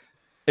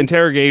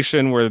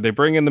interrogation where they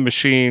bring in the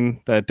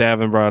machine that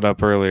Davin brought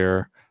up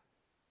earlier.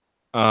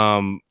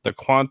 The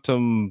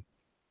quantum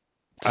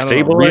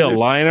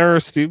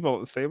realigner,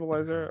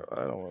 stabilizer. I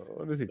don't know,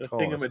 what does he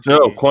call it?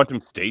 No, quantum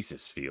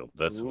stasis field.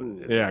 That's what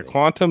it is. Yeah,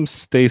 quantum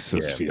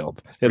stasis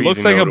field. It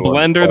looks like a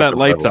blender that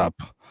lights up.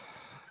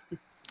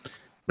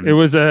 It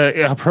was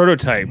a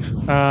prototype.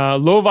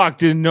 Lovok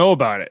didn't know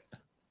about it.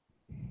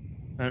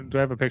 Do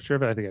I have a picture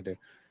of it? I think I do.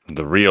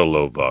 The real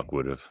Lovok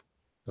would have.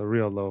 The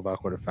real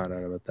Lovok would have found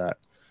out about that.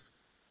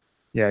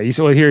 Yeah,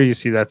 here you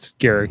see that's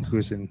Garrick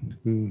who's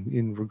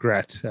in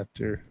regret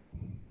after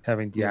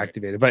having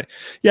deactivated. But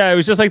yeah, it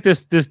was just like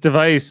this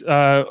device.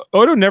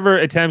 Odo never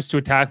attempts to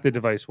attack the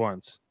device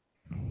once,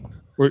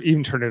 or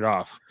even turn it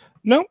off.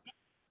 No,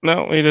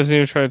 he doesn't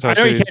even try to touch it.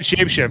 I know he can't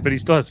shapeshift, but he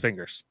still has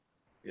fingers.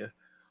 Yes.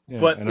 Yeah,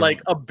 but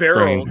a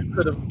barrel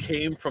could have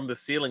came from the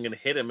ceiling and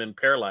hit him and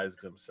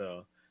paralyzed him.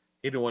 So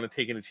he didn't want to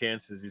take any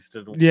chances. He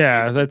stood.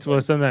 That's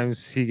what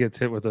sometimes he gets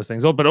hit with those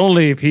things. Oh, but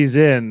only if he's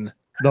in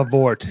the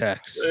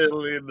vortex.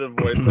 Only in the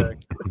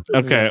vortex.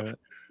 Okay.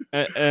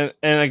 And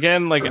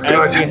again,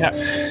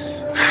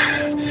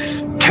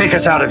 take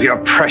us out of your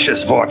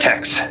precious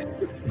vortex.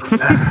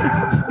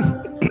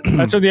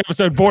 That's from the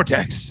episode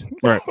Vortex.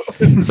 Right.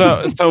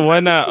 So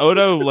when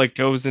Odo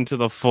goes into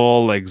the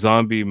full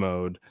zombie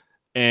mode,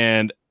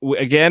 and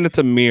again, it's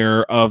a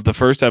mirror of the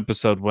first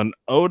episode when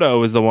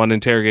Odo is the one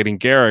interrogating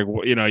Garrick.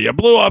 You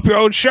blew up your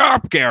own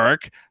shop,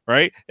 Garrick,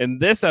 right? In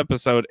this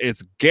episode,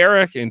 it's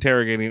Garrick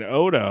interrogating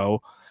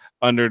Odo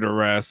under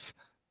duress,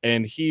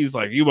 and he's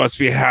like, "You must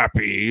be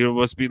happy. You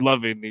must be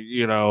loving,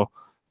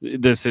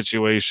 this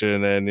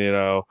situation, and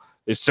you're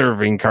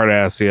serving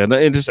Cardassia."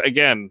 And just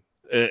again,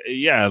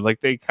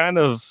 they kind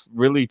of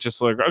really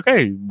just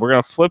okay, we're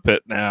gonna flip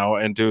it now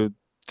and do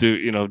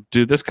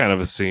this kind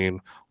of a scene,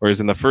 whereas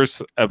in the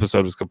first episode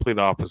it was complete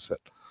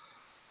opposite.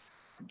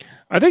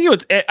 I think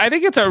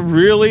it's a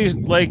really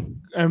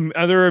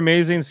other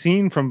amazing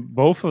scene from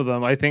both of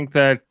them. I think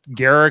that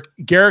Garrick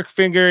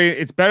figuring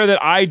it's better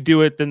that I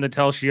do it than the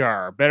Tel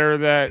Shiar. Better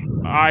that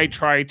I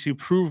try to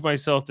prove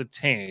myself to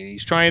Tane.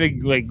 He's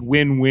trying to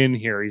win-win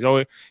here.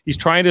 He's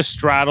trying to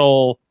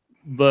straddle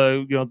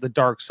the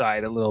dark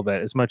side a little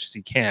bit as much as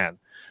he can,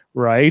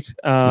 right?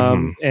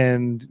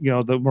 And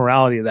the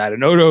morality of that.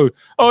 And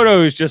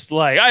Odo is just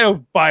like, I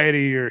don't buy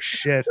any of your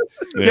shit.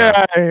 Get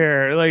out of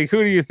here. Like,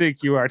 who do you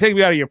think you are? Take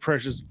me out of your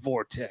precious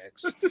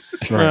vortex.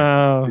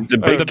 Right. It's a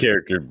big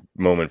character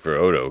moment for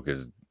Odo,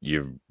 because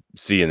you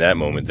see in that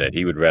moment that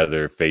he would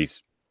rather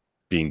face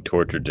being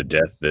tortured to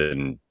death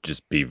than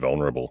just be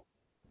vulnerable.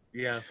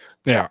 Yeah.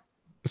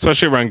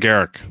 Especially around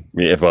Garrick.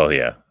 Yeah, well,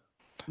 yeah.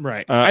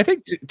 Right. I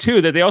think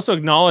too that they also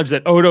acknowledge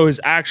that Odo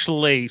is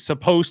actually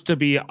supposed to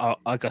be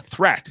like a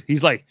threat.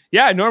 He's like,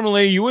 yeah,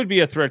 normally you would be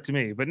a threat to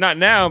me, but not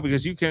now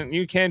because you can't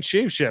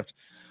shapeshift.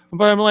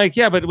 But I'm like,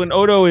 yeah, but when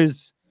Odo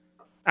is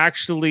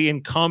actually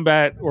in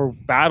combat or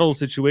battle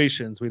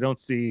situations, we don't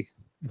see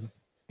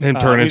him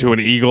turn into an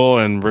eagle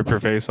and rip your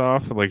face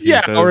off, like he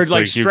says, or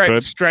like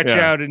stretch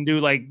out and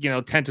do like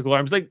tentacle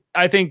arms. Like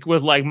I think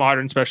with like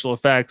modern special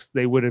effects,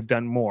 they would have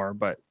done more,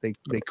 but they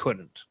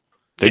couldn't.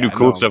 They do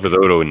cool stuff with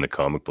Odo in the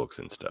comic books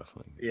and stuff.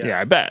 Yeah,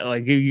 I bet.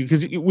 Like,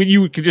 because when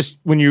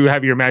you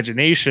have your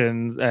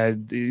imagination,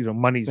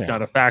 money's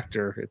not a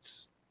factor.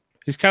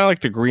 He's kind of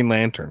like the Green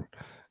Lantern.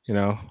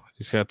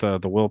 He's got the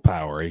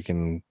willpower. He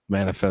can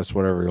manifest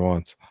whatever he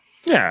wants.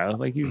 Yeah,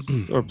 like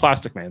he's or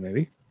Plastic Man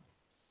maybe.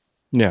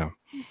 Yeah.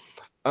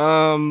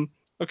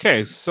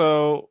 Okay,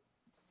 so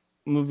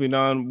moving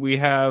on, we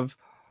have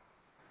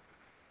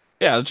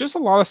just a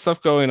lot of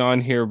stuff going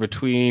on here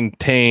between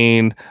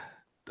Tane,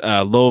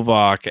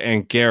 Lovok,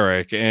 and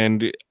Garrick,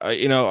 and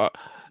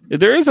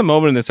there is a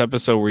moment in this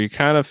episode where you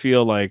kind of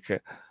feel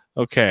like,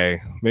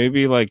 okay,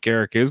 maybe like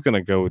Garrick is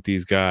gonna go with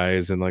these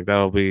guys, and like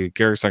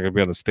Garrick's not gonna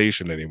be on the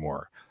station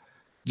anymore.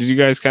 Did you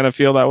guys kind of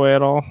feel that way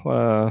at all,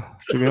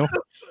 Jamil?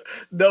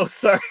 No,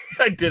 sorry,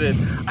 I didn't.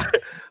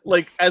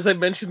 Like as I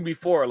mentioned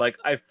before, like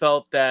I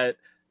felt that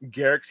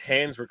Garrick's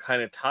hands were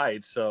kind of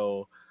tied,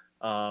 so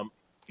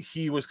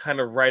he was kind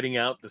of writing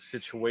out the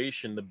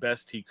situation the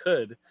best he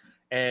could.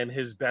 And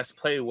his best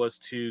play was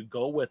to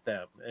go with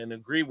them and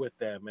agree with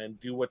them and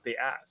do what they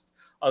asked.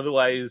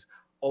 Otherwise,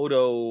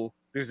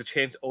 there's a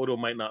chance Odo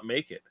might not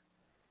make it.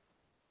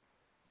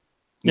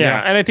 Yeah,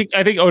 and I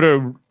think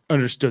Odo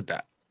understood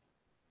that.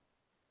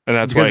 And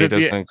that's why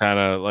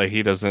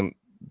he doesn't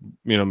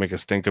make a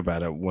stink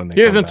about it when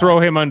he doesn't throw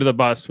him under the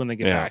bus when they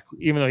get back,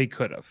 even though he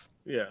could have.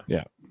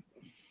 Yeah.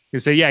 He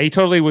said, he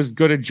totally was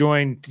going to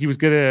join. He was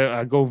going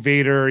to go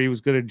Vader. He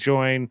was going to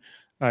join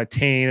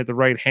Tane at the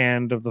right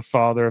hand of the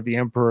father of the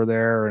Emperor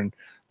there, and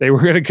they were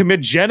going to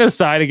commit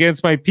genocide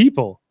against my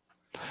people.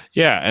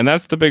 Yeah, and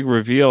that's the big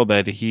reveal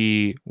that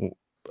he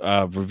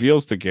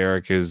reveals to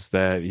Garrick, is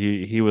that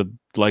he would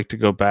like to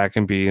go back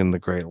and be in the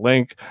Great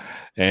Link,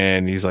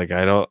 and he's like,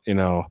 I don't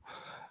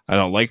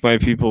like my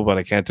people, but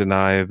I can't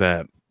deny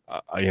that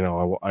I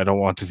don't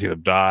want to see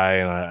them die,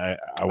 and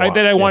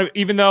I want,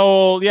 even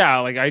though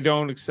like I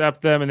don't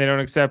accept them and they don't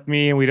accept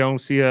me, and we don't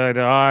see eye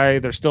to eye,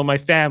 they're still my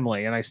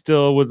family, and I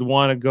still would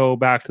want to go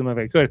back to them if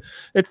I could.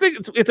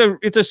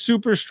 It's a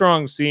super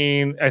strong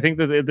scene. I think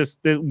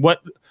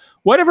that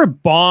whatever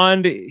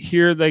bond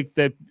here like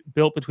that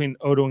built between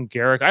Odo and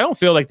Garrick, I don't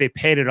feel like they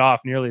paid it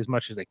off nearly as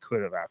much as they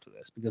could have after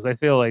this, because I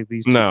feel like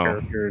these two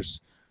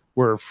characters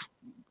were.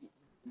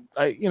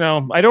 I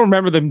don't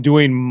remember them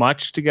doing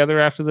much together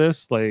after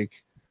this.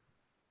 Like,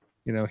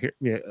 there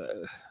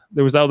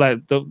was all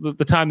that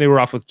the time they were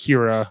off with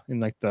Kira in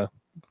like the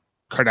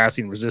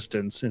Cardassian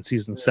Resistance in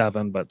season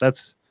 7, but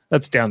that's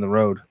down the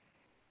road.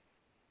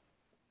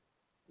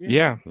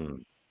 Yeah,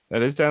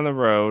 that is down the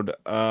road.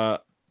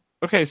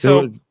 Okay,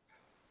 so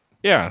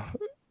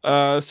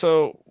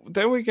so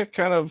then we get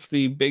kind of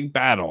the big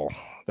battle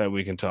that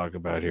we can talk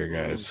about here,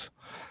 guys.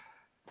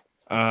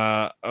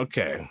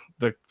 Okay,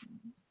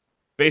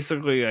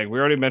 basically, like we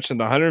already mentioned,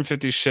 the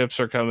 150 ships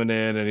are coming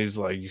in, and he's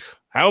like,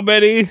 how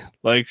many?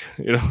 Like,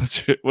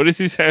 what does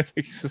he say? I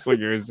think he's just like,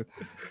 is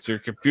your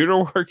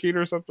computer working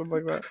or something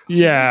like that?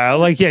 Yeah,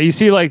 you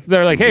see, like,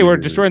 they're like, hey, we're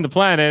destroying the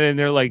planet, and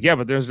they're like, yeah,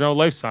 but there's no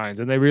life signs,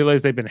 and they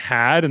realize they've been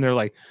had, and they're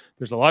like,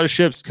 there's a lot of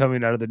ships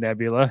coming out of the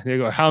nebula. They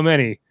go, how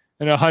many?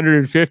 And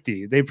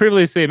 150. They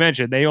previously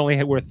mentioned they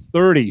only were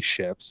 30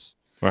 ships.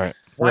 Right.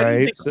 Why do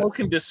you think Cole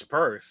can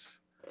disperse?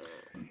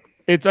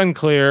 It's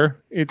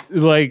unclear. It's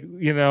like,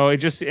 it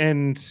just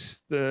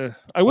ends the.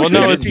 I wish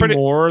they see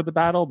more of the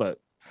battle, but.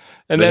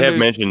 And they have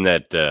mentioned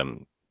that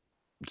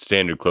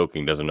standard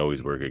cloaking doesn't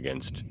always work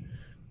against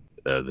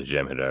the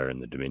Jem'Hadar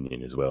and the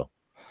Dominion as well.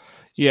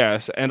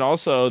 Yes, and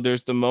also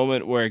there's the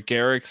moment where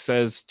Garrick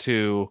says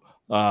to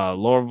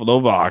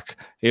Lovok,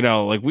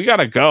 like, we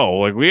gotta go,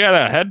 like we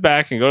gotta head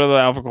back and go to the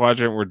Alpha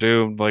Quadrant. We're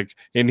doomed. Like,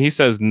 and he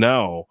says,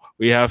 no,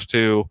 we have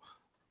to,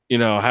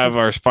 have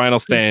our final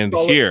stand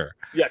here.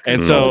 Yeah,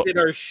 and so get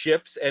our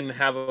ships and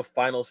have a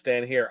final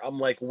stand here. I'm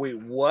like, wait,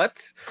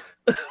 what?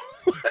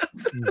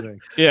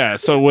 Yeah,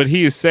 so what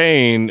he's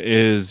saying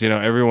is,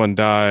 everyone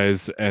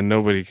dies and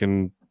nobody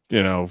can,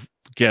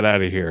 get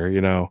out of here,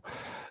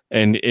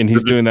 and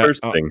he's doing that.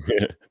 First thing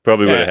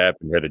probably would have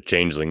happened had a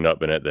changeling not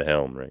been at the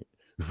helm, right?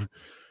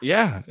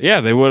 Yeah,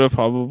 they would have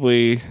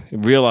probably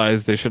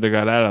realized they should have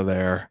got out of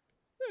there,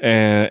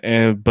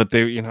 and but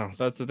they, you know,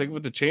 that's the thing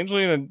with the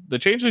changeling, and the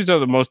changelings are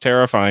the most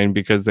terrifying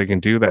because they can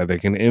do that. They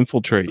can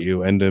infiltrate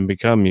you and then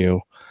become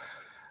you,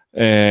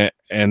 and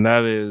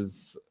that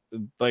is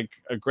like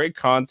a great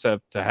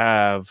concept to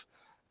have,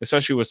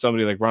 especially with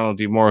somebody like Ronald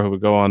D. Moore, who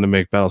would go on to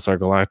make Battlestar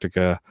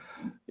Galactica.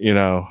 You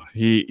know,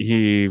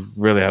 he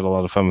really had a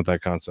lot of fun with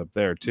that concept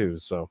there too.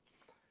 So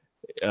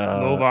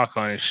Novak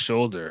on his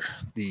shoulder,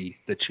 the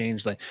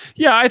changeling.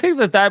 Yeah, I think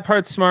that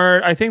part's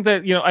smart. I think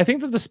that, you know, I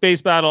think that the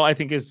space battle, I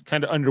think, is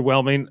kind of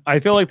underwhelming. I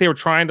feel like they were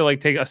trying to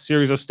like take a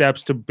series of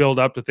steps to build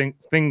up to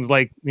things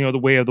like, you know, the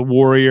Way of the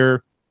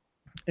Warrior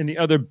and the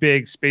other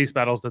big space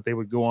battles that they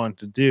would go on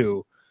to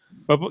do.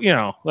 But you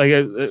know, like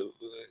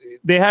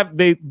they have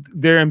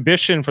their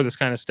ambition for this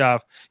kind of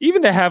stuff.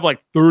 Even to have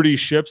like 30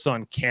 ships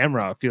on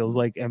camera feels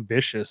like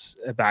ambitious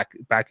back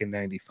in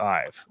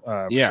 '95.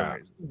 Yeah,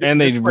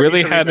 and they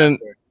really hadn't.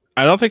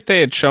 I don't think they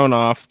had shown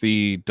off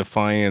the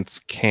Defiance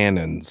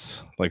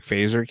cannons, like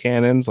phaser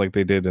cannons, like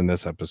they did in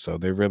this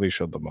episode. They really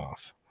showed them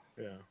off.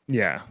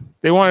 Yeah,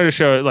 they wanted to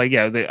show it. Like,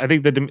 yeah, I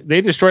think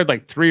they destroyed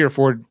like 3 or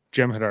 4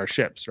 Jem'Hadar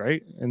ships,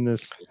 right? In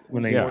this,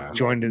 when they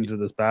joined into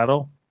this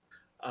battle.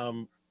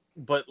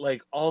 But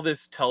like all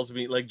this tells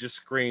me, like, just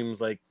screams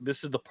like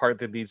this is the part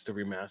that needs to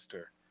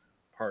remaster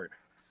part.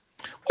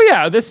 Well,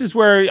 yeah, this is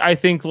where I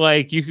think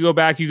like you could go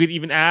back, you could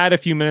even add a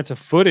few minutes of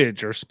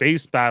footage or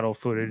space battle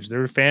footage.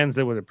 There are fans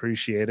that would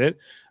appreciate it.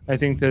 I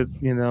think that,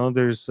 you know,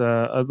 there's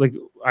like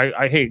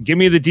I hate, give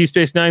me the Deep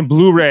Space Nine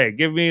Blu-ray,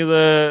 give me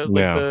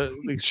the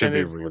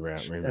extended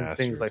and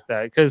things like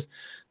that, because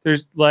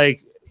there's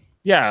like,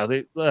 yeah,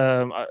 the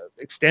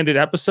extended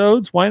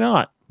episodes. Why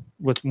not?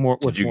 With more.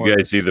 Did you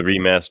guys see the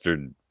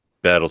remastered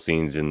battle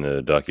scenes in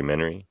the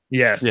documentary?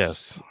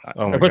 Yes.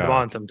 Oh I put them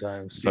on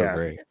sometimes. So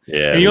great.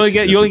 Yeah, and you only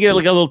get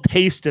like a little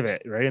taste of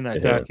it, right, in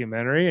that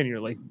documentary, and you're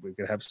like, we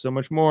could have so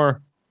much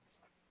more.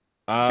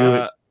 Do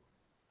it.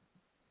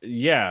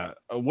 Yeah.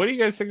 What do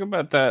you guys think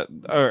about that,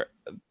 or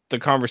the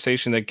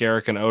conversation that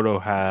Garak and Odo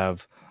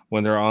have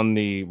when they're on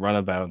the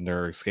runabout and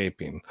they're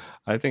escaping?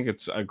 I think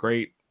it's a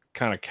great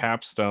kind of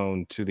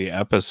capstone to the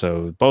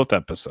episode, both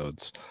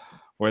episodes,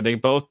 where they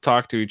both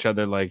talk to each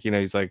other. Like, you know,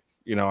 he's like,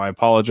 you know, I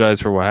apologize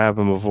for what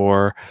happened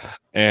before.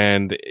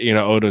 And, you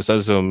know, Odo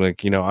says to him,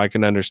 like, you know, I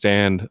can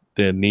understand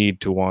the need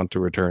to want to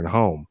return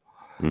home.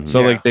 Mm-hmm.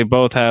 So like they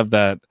both have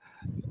that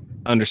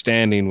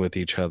understanding with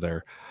each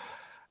other.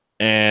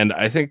 And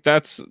I think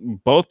that's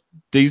both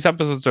these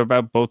episodes are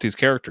about both these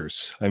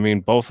characters. I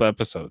mean, both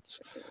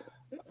episodes.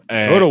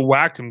 And Odo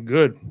whacked him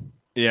good.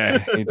 Yeah,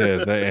 he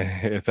did.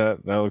 That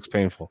looks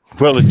painful.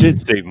 Well, it did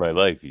save my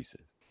life, he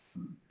says.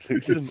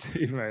 It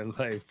saved my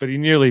life, but he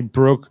nearly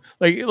broke.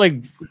 Like it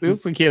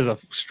looks like he has a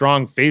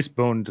strong face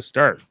bone to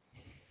start.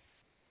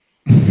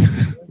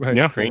 Right.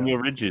 Yeah, cranial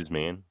ridges,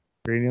 man.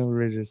 Cranial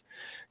ridges.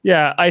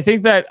 Yeah, I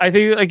think that by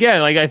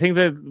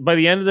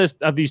the end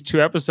of these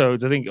 2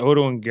 episodes, I think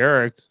Odo and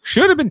Garak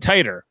should have been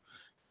tighter.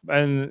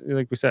 And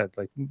like we said,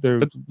 like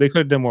they could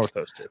have done more with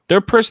those 2.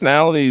 Their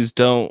personalities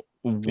don't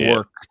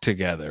work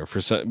together. For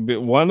some,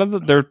 one of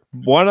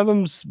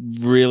them's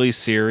really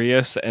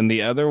serious, and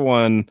the other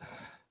one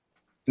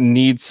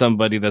needs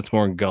somebody that's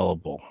more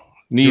gullible.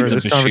 Needs a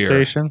Bashir.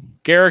 Conversation?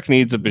 Garak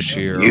needs a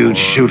Bashir. You'd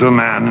shoot a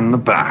man in the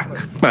back.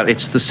 Well,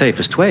 it's the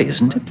safest way,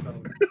 isn't it?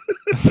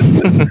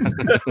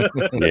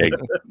 Yeah,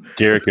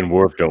 Garak and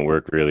Worf don't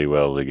work really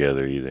well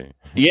together either.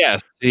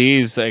 Yes,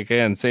 he's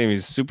again same.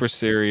 He's super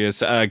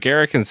serious.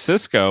 Garak and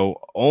Sisko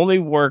only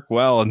work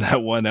well in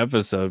that one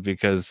episode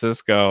because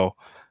Sisko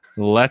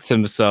lets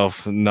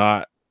himself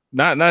not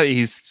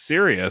he's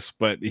serious,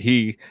 but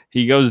he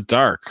goes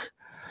dark,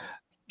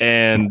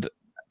 and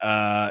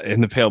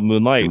in the Pale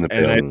Moonlight.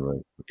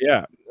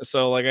 Yeah,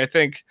 so like I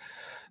think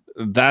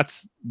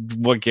that's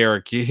what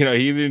Garak, you know,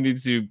 he either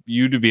needs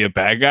you to be a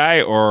bad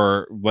guy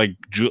or like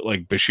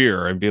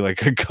Bashir and be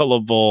like a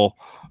gullible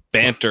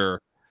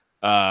banter,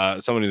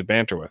 somebody to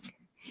banter with.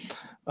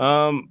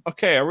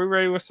 Okay, are we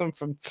ready with some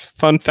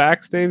fun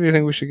facts, Dave? Do you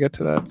think we should get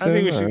to that soon? I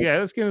think we should. Yeah,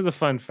 let's get into the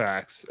fun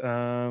facts.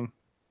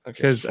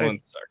 Because okay,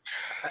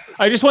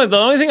 I just wanted, the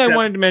only thing I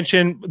wanted to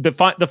mention, the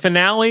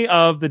finale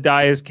of the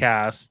Dias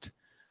cast,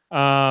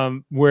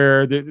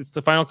 where it's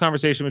the final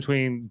conversation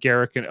between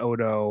Garak and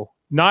Odo,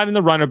 not in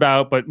the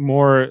runabout, but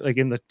more like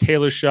in the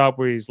tailor shop,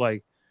 where he's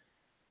like,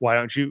 "Why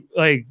don't you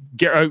like?"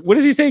 What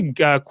does he say?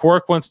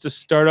 Quark wants to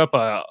start up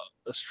a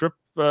strip,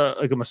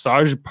 like a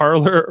massage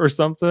parlor or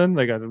something,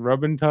 like a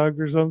rub and tug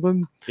or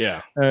something.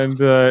 Yeah, and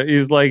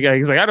he's like,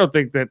 I don't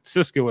think that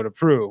Sisko would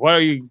approve. Why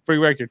don't you bring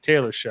back your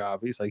tailor shop?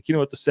 He's like, you know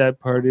what the sad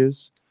part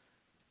is?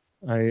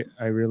 I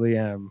really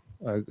am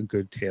a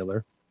good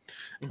tailor.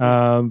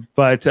 Mm-hmm.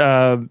 But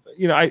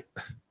you know, I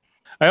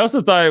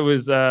also thought it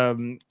was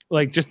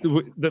like just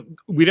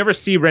we never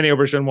see Rene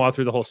Auberjonois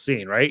through the whole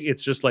scene, right?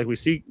 It's just like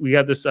we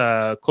have this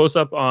close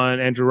up on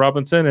Andrew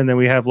Robinson, and then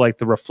we have like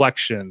the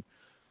reflection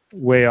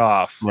way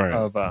off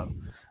of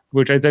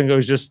which I think it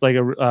was just like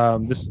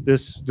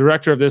this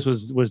director of this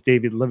was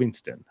David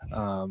Livingston.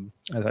 I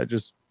thought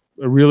just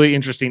a really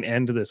interesting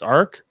end to this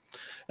arc.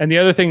 And the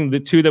other thing, the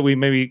two that we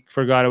maybe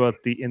forgot about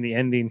in the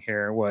ending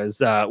here was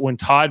when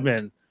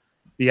Todman,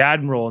 the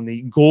admiral, and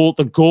the gold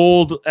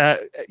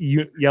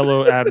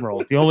yellow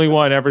admiral, the only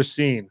one ever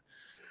seen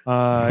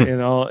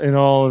in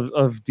all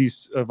of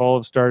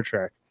Star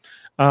Trek.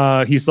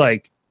 He's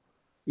like,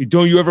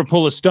 "Don't you ever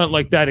pull a stunt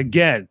like that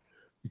again,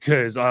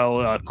 because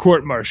I'll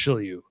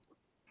court-martial you,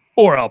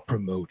 or I'll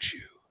promote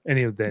you."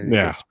 And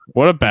then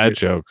what a bad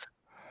joke.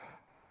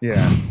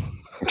 Yeah.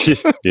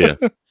 Yeah.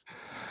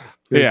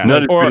 Yeah.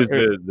 Not as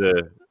good as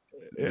the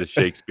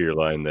Shakespeare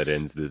line that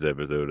ends this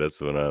episode. That's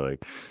the one I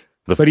like.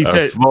 But he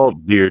said, fault,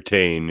 dear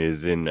Tane,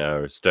 is in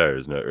our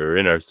stars, or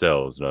in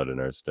ourselves, not in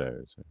our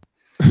stars.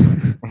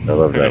 I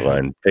love that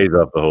line. Pays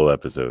off the whole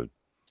episode.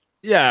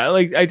 Yeah,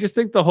 like I just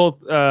think the whole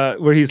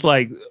where he's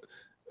like,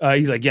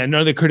 yeah, none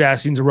of the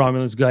Cardassians or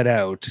Romulans got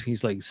out.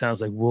 He's like,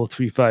 sounds like Wool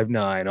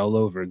 359 all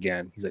over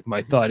again. He's like,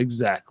 my thought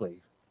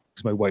exactly,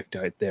 because my wife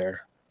died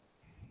there,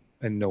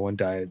 and no one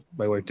died.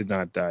 My wife did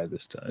not die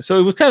this time. So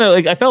it was kind of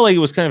like, I felt like it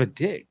was kind of a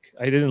dig.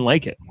 I didn't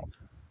like it.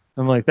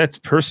 I'm like, that's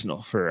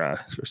personal for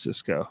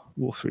Sisko,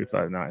 Wool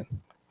 359.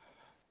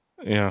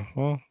 Yeah,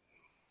 well,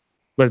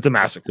 but it's a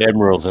massacre.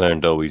 Admirals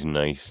aren't always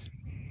nice.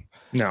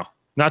 No,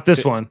 not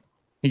this one.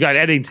 He got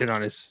Eddington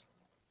on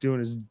doing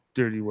his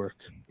dirty work.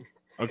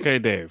 Okay,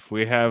 Dave,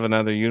 we have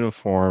another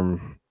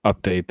uniform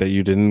update that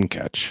you didn't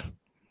catch.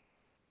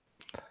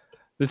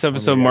 This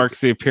episode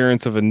marks the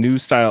appearance of a new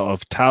style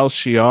of Tal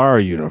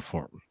Shiar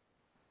uniform.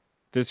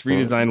 This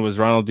redesign was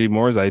Ronald D.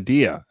 Moore's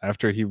idea.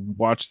 After he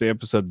watched the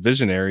episode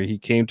Visionary, he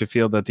came to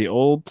feel that the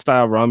old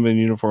style Romulan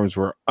uniforms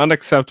were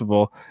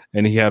unacceptable,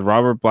 and he had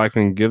Robert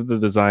Blackman give the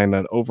design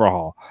an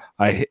overhaul.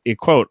 I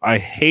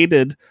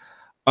hated,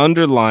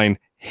 underline,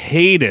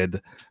 hated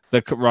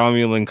the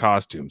Romulan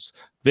costumes.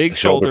 Big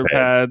shoulder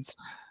pads,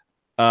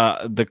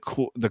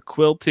 the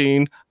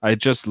quilting. I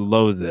just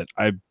loathed it.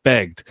 I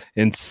begged,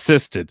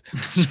 insisted,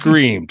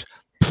 screamed,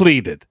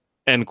 pleaded.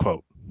 End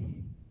quote.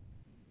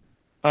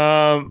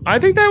 I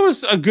think that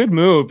was a good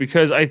move,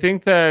 because I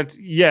think that,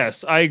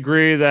 yes, I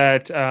agree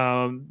that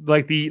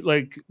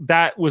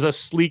that was a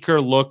sleeker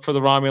look for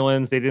the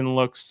Romulans. They didn't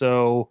look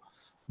so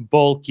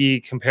bulky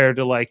compared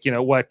to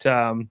what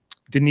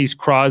Denise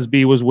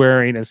Crosby was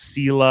wearing as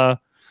Sela,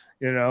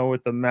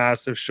 with the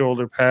massive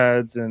shoulder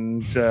pads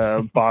and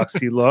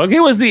boxy look.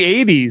 It was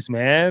the 80s,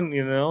 man.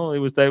 It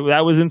was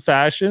that was in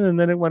fashion, and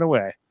then it went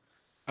away.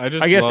 I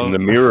guess the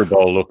mirror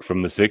ball look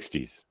from the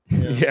 60s.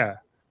 Yeah.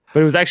 But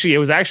it was actually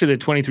the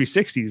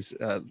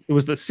 2360s. It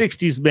was the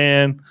 60s,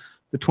 man,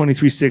 the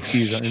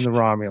 2360s in the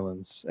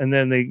Romulans, and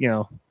then they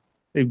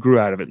grew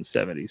out of it in the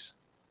 70s.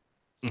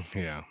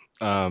 Yeah.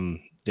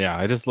 Yeah,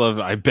 I just loved.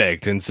 I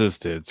begged,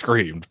 insisted,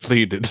 screamed,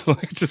 pleaded.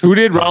 Who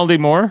did? Ronald D.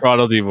 Moore.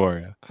 Ronald D. Moore.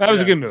 Yeah, that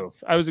was a good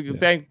move. I was a good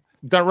thank.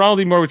 Ronald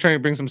D. Moore was trying to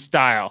bring some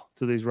style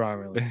to these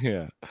Romulans.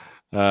 Yeah.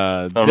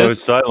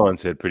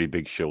 Cylons had pretty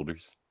big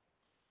shoulders.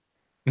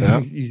 Yeah,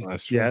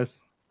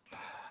 yes.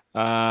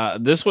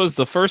 This was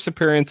the first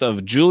appearance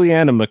of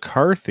Juliana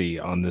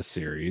McCarthy on this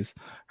series.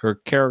 Her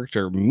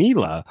character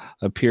Mila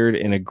appeared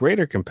in a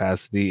greater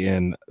capacity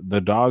in The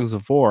Dogs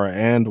of War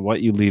and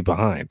What You Leave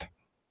Behind,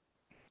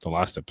 the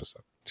last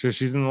episode. So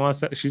she's in the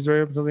last. She's right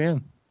up until the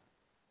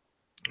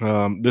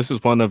end. This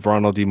is one of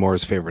Ronald D.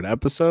 Moore's favorite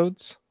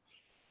episodes.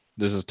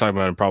 This is talking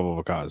about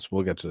Improbable Cause.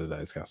 We'll get to the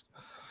Dice Cast.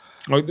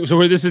 Oh,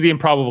 so this is the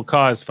Improbable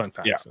Cause fun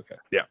facts. Yeah. Okay.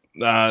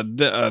 Yeah.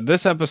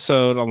 This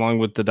episode, along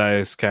with the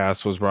Dice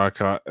Cast, was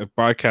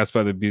broadcast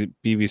by the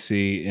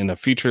BBC in a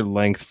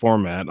feature-length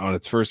format on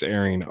its first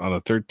airing on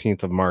the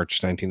 13th of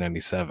March,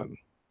 1997.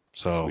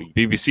 So Sweet.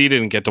 BBC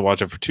didn't get to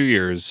watch it for 2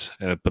 years,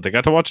 but they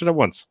got to watch it at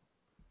once.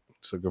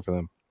 So good for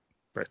them.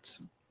 Right.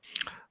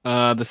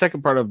 The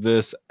second part of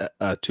this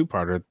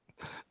two-parter,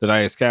 the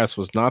Dice Cast,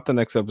 was not the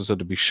next episode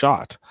to be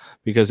shot,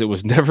 because it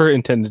was never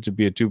intended to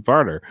be a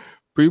two-parter.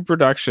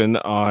 Pre-production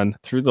on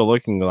Through the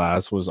Looking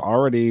Glass was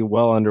already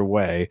well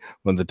underway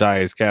when the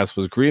Dice Cast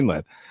was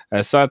greenlit.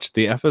 As such,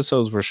 the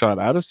episodes were shot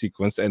out of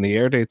sequence, and the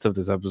air dates of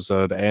this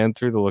episode and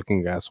Through the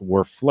Looking Glass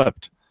were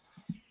flipped.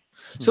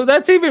 So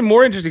that's even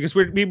more interesting, because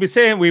we've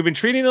been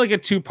treating it like a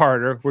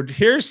two-parter. We're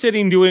here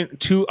sitting doing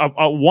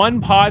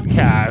one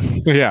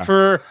podcast. Yeah.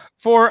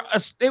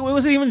 It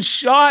wasn't even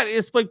shot.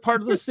 It's like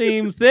part of the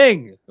same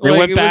thing. We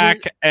went back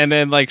and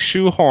then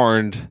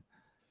shoehorned.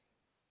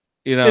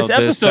 This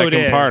episode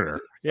second parter.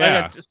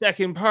 Yeah. The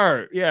second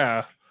part.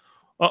 Yeah.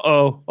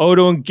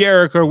 Odo and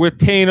Garrick are with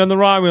Tane on the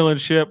Romulan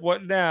ship.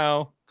 What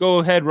now? Go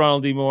ahead,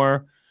 Ronald D.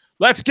 Moore.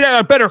 Let's get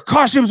out better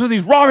costumes with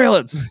these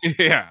Romulans.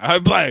 Yeah, I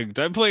blanked.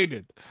 I played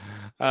it.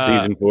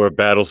 Season 4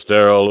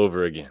 Battlestar all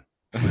over again.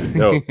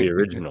 No, the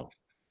original.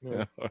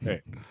 Yeah,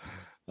 okay.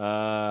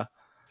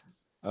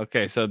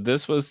 Okay, so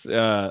this was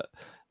the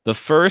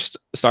first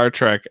Star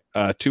Trek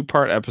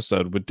two-part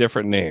episode with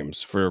different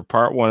names for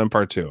part 1 and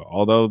part 2,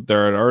 although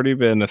there had already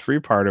been a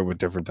 3-parter with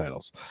different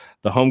titles: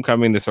 The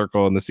Homecoming, The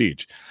Circle, and The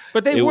Siege.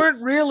 But they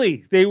weren't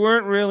really.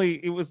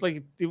 It was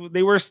like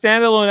they were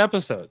standalone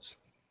episodes.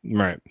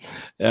 Right.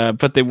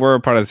 But they were a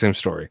part of the same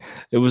story.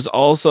 It was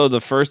also the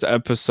first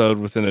episode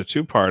within a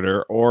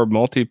two-parter or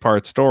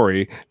multi-part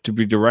story to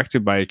be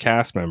directed by a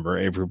cast member,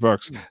 Avery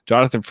Brooks.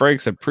 Jonathan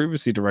Frakes had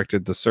previously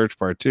directed The Search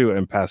Part 2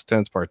 and Past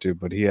Tense Part 2,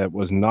 but he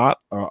was not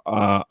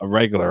a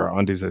regular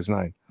on Deep Space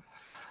Nine.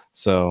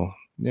 So,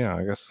 yeah,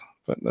 I guess,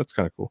 but that's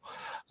kind of cool.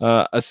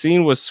 A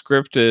scene was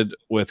scripted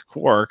with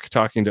Quark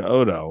talking to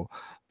Odo,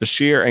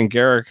 Bashir, and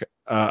Garak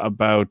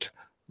about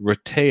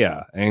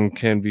Rehtaeh, and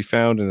can be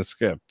found in the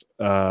script.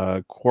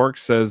 Quark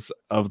says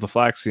of the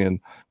Flaxian,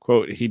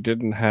 quote, he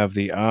didn't have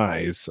the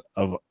eyes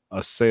of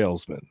a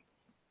salesman.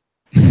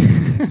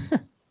 Okay.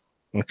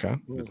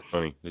 That's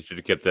funny. They should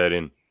have kept that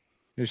in.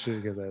 You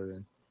should get that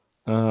in.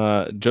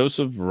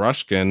 Joseph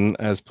Rushkin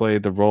has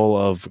played the role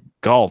of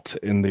Galt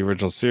in the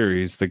original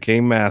series, the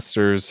Game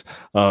Masters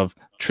of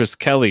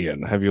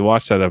Triskelion. Have you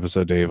watched that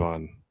episode, Dave,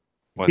 on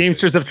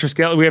Gamesters of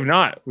Triskelion? We have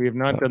not. We have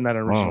not done that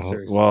on original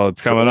series. Well,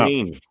 it's coming up.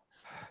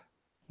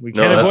 We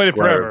can't avoid it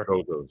forever.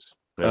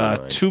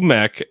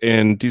 Tumek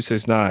in Deep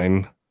Space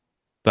Nine,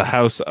 the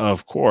House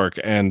of Quark,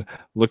 and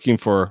looking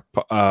for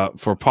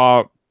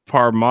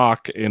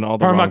Parmak in all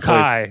the wrong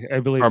places. I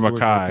believe.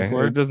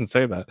 Parmakai. It doesn't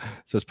say that. It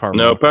says Parmak.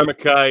 No,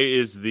 Parmakai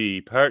is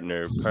the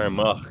partner.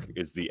 Parmak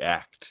is the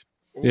act.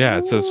 Yeah,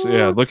 it says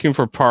looking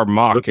for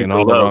Parmak Looking in for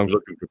all the love, wrong.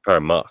 looking for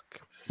Parmak.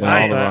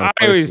 I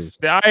always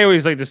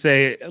like to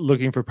say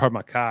looking for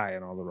Parmakai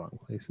in all the wrong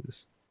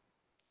places.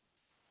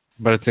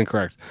 But it's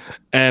incorrect.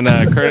 And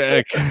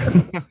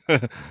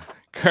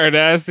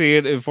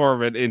Cardassian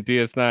informant in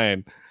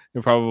DS9,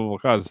 Improbable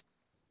Cause.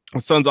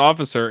 A son's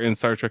officer in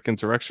Star Trek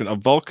Insurrection, a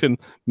Vulcan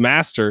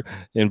master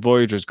in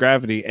Voyager's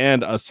Gravity,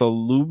 and a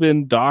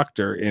Soluban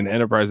doctor in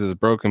Enterprise's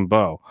Broken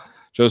Bow.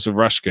 Joseph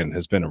Rushkin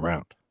has been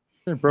around.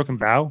 Broken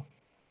Bow?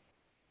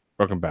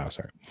 Broken Bow,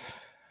 sorry.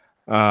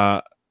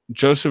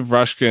 Joseph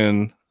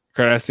Rushkin,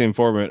 Cardassian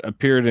informant,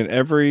 appeared in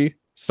every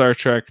Star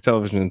Trek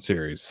television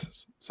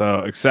series, so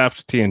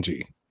except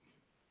TNG.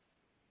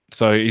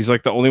 So he's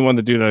like the only one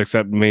to do that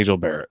except Majel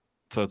Barrett.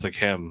 So it's like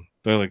him.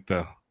 They're like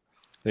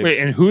Wait,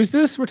 and who is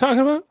this we're talking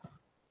about?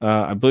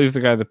 I believe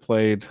the guy that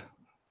played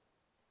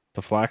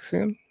the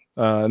Flaxian.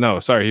 No,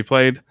 sorry, he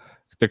played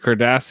the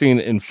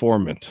Cardassian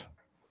informant.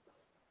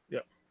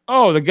 Yeah.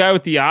 Oh, the guy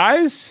with the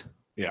eyes.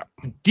 Yeah.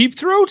 Deep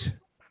Throat.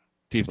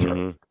 Deep Throat.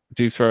 Mm-hmm.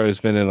 Deep Throat has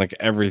been in like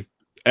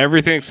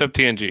everything except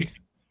TNG.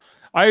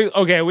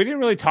 We didn't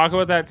really talk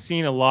about that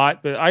scene a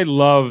lot, but I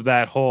love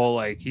that whole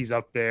like he's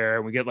up there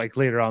and we get like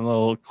later on a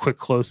little quick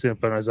close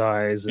up on his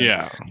eyes. And,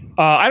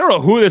 I don't know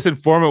who this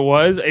informant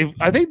was.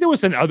 I think there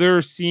was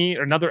another scene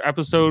or another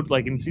episode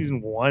like in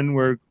season 1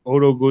 where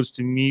Odo goes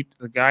to meet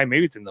the guy.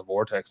 Maybe it's in the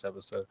Vortex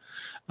episode.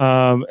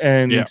 Like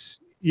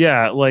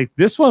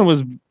this one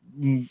was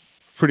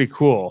pretty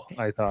cool.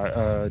 I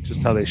thought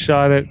just how they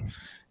shot it.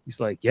 He's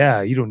like,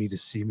 yeah, you don't need to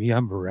see me.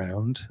 I'm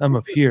around. I'm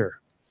up here.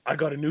 I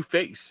got a new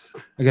face.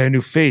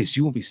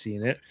 You won't be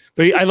seeing it.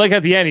 But I like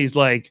at the end, he's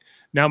like,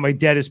 now my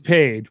debt is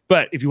paid.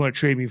 But if you want to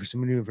trade me for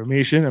some new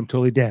information, I'm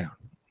totally down.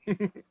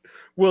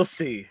 We'll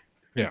see.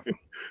 Yeah.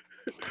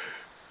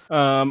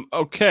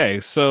 Okay.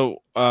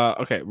 So,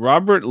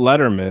 Robert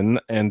Letterman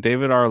and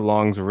David R.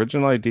 Long's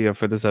original idea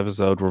for this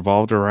episode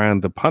revolved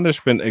around the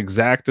punishment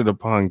exacted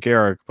upon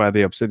Garak by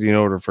the Obsidian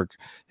Order for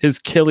his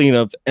killing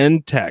of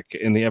Entek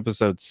in the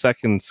episode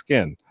Second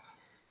Skin.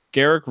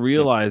 Garak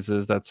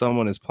realizes that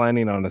someone is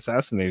planning on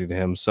assassinating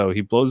him, so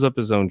he blows up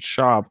his own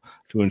shop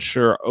to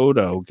ensure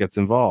Odo gets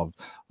involved.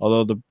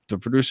 Although the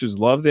producers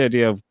love the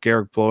idea of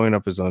Garak blowing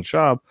up his own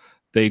shop,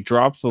 they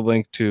dropped the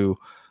link to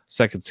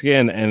Second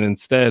Skin and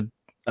instead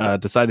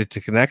decided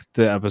to connect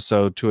the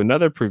episode to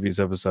another previous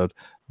episode,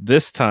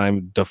 this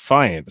time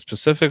Defiant.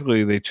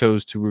 Specifically, they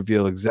chose to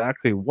reveal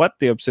exactly what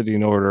the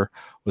Obsidian Order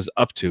was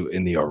up to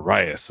in the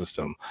Orion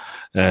system.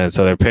 And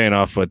so they're paying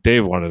off what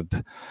Dave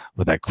wanted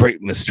with that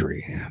great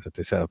mystery that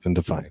they set up in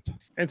Defiant.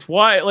 It's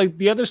why, like,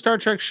 the other Star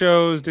Trek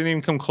shows didn't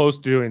even come close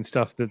to doing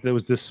stuff that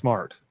was this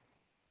smart.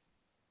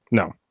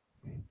 No.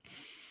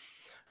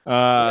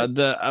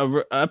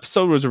 The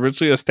episode was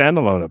originally a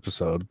standalone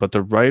episode, but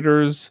the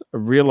writers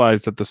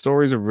realized that the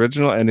story's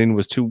original ending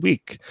was too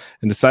weak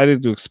and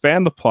decided to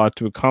expand the plot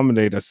to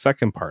accommodate a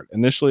second part.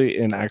 Initially,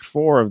 in Act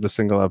 4 of the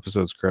single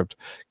episode script,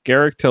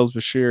 Garak tells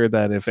Bashir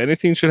that if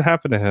anything should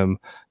happen to him,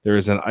 there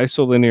is an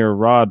isolinear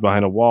rod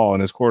behind a wall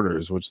in his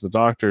quarters, which the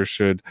doctor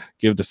should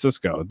give to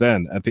Sisko.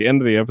 Then, at the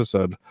end of the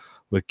episode,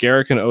 with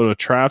Garak and Odo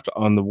trapped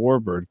on the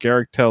Warbird,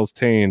 Garak tells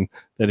Tain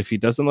that if he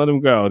doesn't let him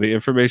go, the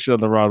information on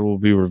the rod will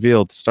be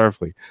revealed to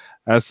Starfleet.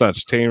 As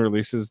such, Tain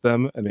releases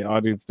them, and the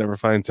audience never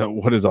finds out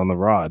what is on the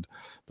rod.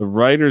 The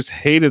writers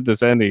hated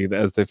this ending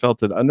as they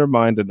felt it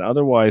undermined an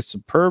otherwise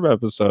superb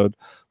episode,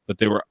 but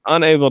they were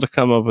unable to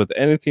come up with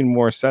anything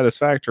more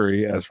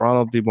satisfactory, as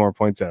Ronald D. Moore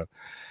points out.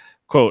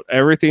 Quote,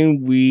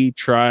 everything we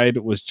tried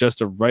was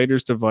just a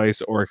writer's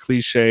device or a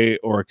cliche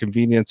or a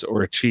convenience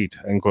or a cheat,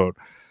 end quote.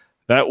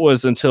 That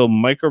was until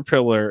Mike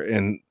Pillar,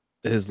 in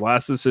his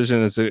last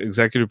decision as an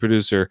executive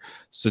producer,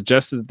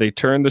 suggested that they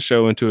turn the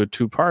show into a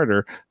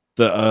two-parter.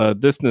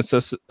 This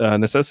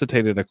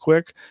necessitated a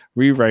quick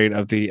rewrite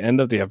of the end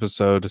of the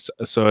episode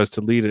so as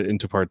to lead it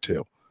into part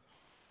 2.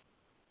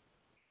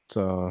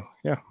 So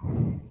yeah,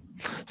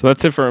 so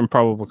that's it for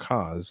Improbable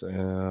Cause.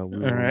 All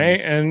right,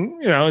 and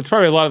it's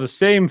probably a lot of the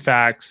same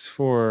facts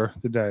for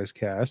the Dice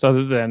Cast,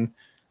 other than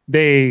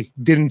they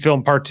didn't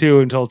film part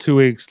 2 until 2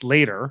 weeks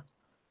later.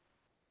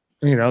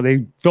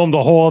 They filmed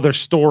a whole other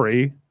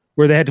story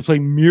where they had to play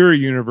mirror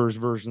universe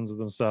versions of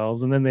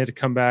themselves, and then they had to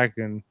come back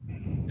and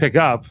pick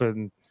up.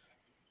 And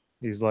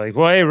he's like,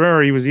 "Well, hey,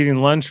 remember he was eating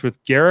lunch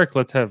with Garrick?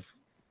 Let's have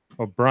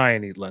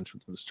Brian eat lunch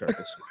with him to start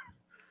this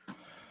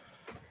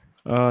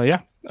one." Yeah.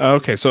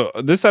 Okay, so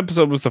this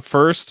episode was the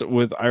first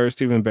with Ira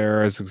Steven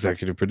Behr as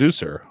executive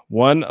producer.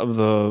 One of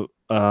the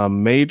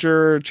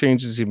major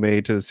changes he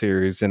made to the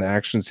series in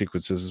action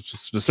sequences,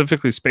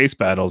 specifically space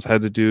battles,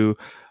 had to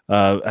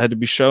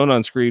be shown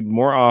on screen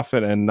more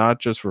often and not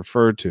just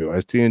referred to,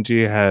 as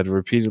TNG had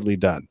repeatedly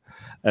done.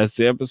 As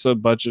the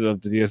episode budget of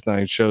the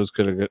DS9 shows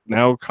could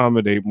now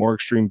accommodate more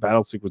extreme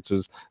battle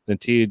sequences than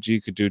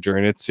TNG could do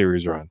during its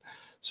series run.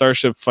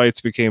 Starship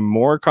fights became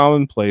more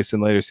commonplace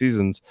in later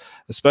seasons,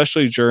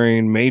 especially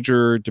during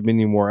major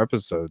Dominion War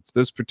episodes.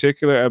 This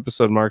particular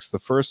episode marks the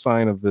first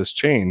sign of this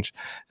change,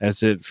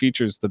 as it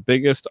features the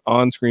biggest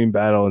on-screen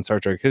battle in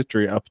Star Trek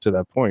history up to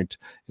that point,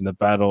 in the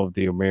Battle of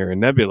the Omerian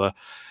Nebula.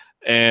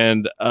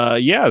 And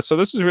so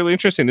this is really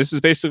interesting. This is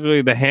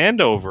basically the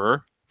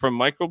handover from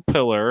Michael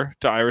Piller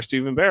to Ira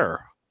Steven Behr.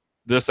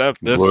 This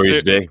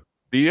glorious day.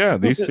 Yeah,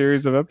 these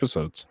series of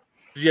episodes.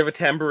 Did you have a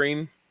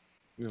tambourine?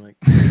 You're like,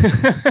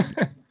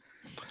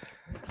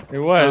 it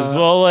was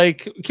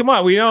come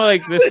on, we know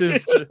this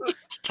is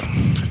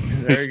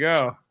there you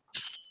go,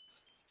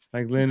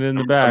 like Linda in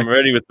the back. I'm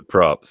ready with the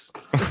props.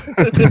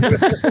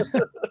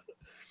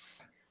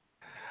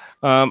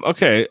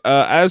 Okay,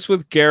 as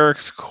with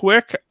Garrick's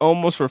quick,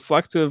 almost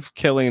reflective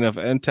killing of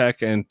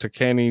Entek and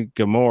Takani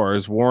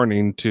Gamor's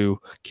warning to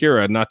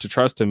Kira not to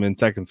trust him in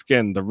Second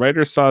Skin, the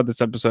writer saw this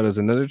episode as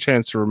another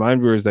chance to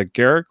remind viewers that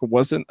Garrick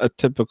wasn't a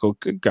typical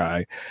good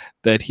guy,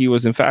 that he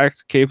was in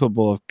fact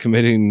capable of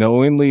committing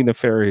knowingly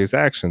nefarious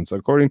actions.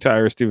 According to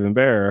Ira Steven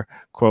Behr,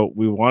 quote,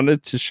 "We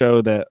wanted to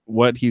show that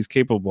what he's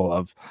capable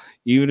of,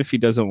 even if he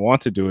doesn't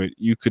want to do it,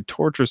 you could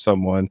torture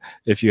someone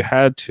if you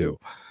had to.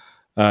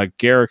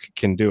 Garrick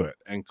can do it,"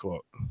 end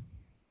quote.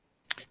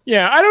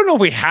 Yeah, I don't know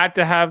if we had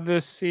to have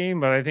this scene,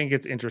 but I think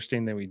it's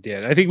interesting that we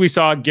did. I think we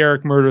saw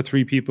Garrick murder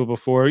 3 people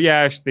before.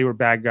 Yeah, they were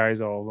bad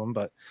guys, all of them,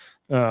 but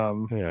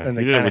and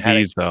they did it with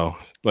ease though.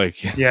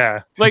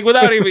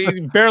 Without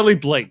even barely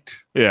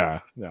blinked. Yeah,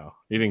 no,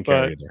 he didn't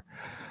care either.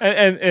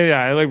 And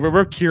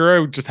remember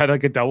Kira just had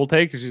a double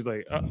take because she's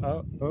like,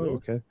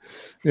 okay,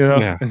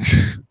 Yeah.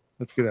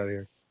 Let's get out of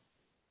here.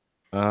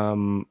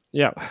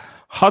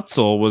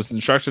 Hutzel was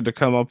instructed to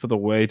come up with a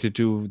way to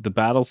do the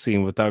battle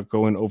scene without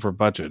going over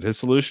budget. His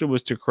solution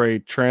was to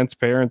create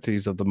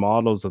transparencies of the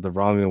models of the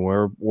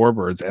Romulan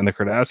warbirds and the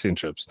Cardassian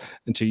ships,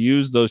 and to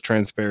use those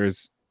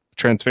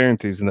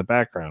transparencies in the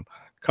background.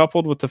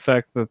 Coupled with the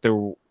fact that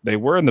they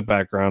were in the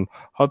background,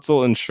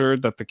 Hutzel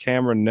ensured that the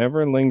camera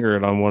never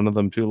lingered on one of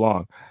them too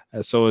long,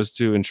 so as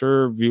to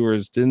ensure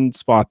viewers didn't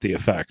spot the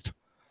effect.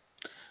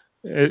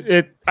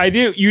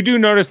 You do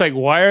notice,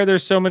 why are there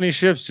so many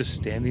ships just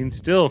standing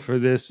still for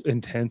this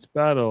intense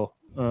battle?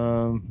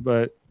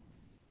 But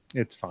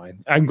it's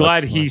fine. I'm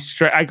glad he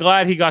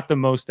got the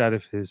most out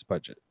of his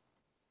budget.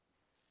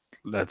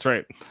 That's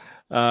right.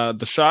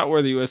 The shot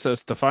where the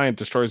USS Defiant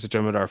destroys a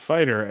Jem'Hadar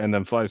fighter and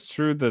then flies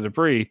through the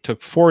debris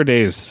took 4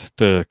 days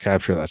to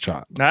capture that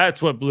shot.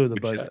 That's what blew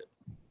the budget.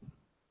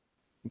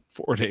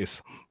 4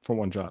 days for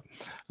one shot.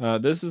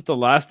 This is the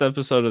last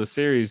episode of the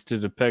series to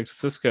depict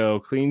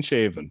Sisko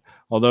clean-shaven,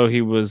 although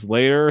he was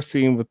later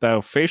seen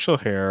without facial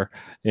hair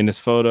in his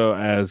photo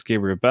as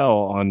Gabriel Bell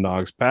on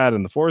Nog's pad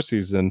in the 4th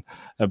season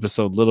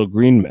episode Little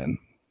Green Men.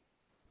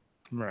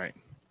 Right.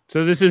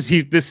 So this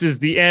is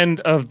the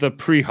end of the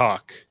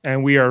pre-Hawk,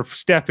 and we are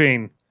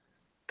stepping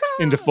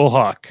into full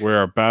Hawk.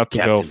 We're about to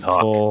go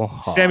full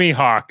Hawk.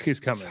 Semi-Hawk is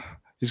coming.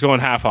 He's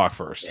going half Hawk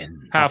first.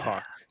 Half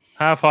Hawk.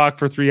 Half Hawk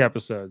for 4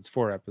 episodes.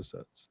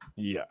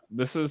 Yeah,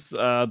 this is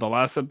the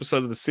last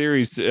episode of the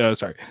series. In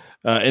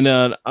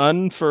an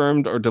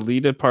unfirmed or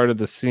deleted part of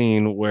the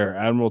scene where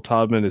Admiral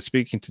Todman is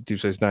speaking to Deep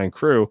Space Nine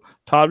crew,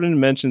 Todman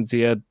mentions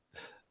he had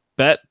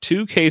bet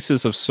 2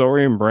 cases of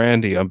Saurian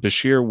brandy on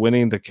Bashir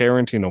winning the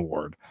Carrington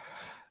Award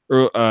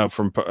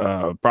from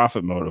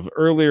Profit Motive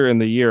earlier in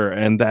the year,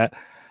 and that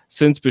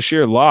since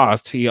Bashir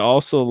lost, he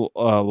also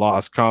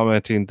lost,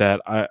 commenting that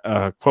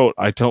quote,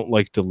 "I don't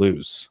like to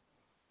lose."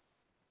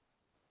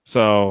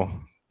 So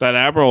that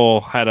Admiral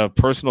had a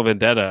personal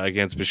vendetta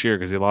against Bashir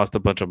because he lost a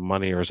bunch of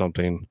money or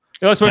something.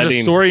 He lost a bunch of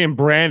Saurian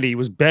brandy. He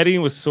was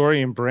betting with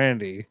Saurian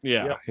brandy.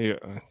 Yeah, he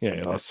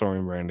lost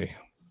Saurian brandy.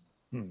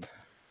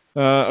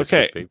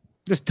 Okay.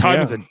 This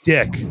time is a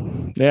dick.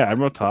 Yeah,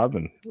 Admiral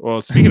Todman.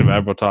 Well, speaking of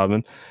Admiral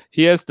Todman,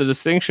 he has the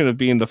distinction of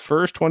being the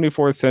first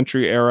 24th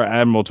century era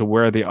admiral to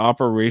wear the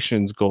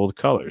operations gold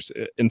colors.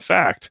 In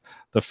fact,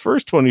 the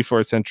first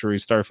 24th century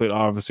Starfleet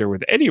officer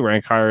with any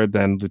rank higher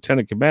than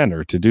lieutenant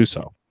commander to do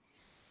so.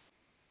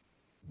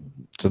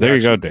 So there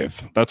you go,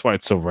 Dave. That's why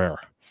it's so rare.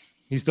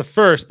 He's the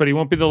first, but he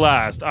won't be the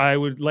last. I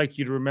would like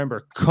you to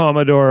remember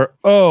Commodore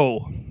O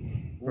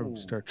from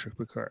Star Trek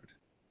Picard.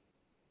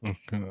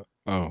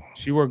 Oh,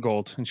 she wore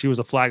gold, and she was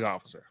a flag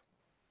officer.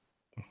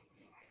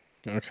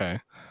 Okay.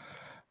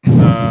 And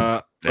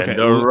a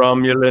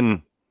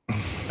Romulan.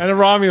 And a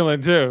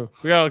Romulan, too.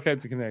 We got all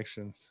kinds of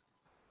connections.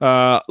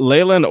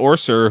 Leyland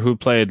Orser, who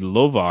played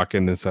Lovok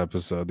in this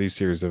episode, these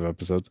series of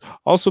episodes,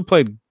 also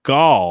played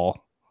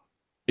Gall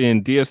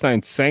in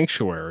DS9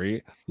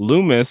 Sanctuary,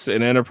 Loomis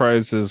in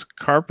Enterprise's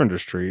Carpenter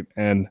Street,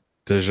 and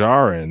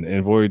Dejarin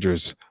in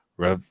Voyager's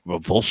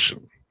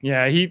Revulsion.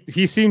 Yeah,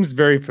 he seems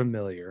very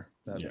familiar.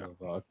 That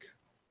Lovok.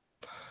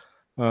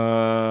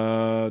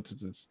 Oh,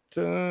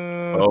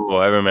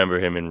 I remember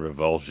him in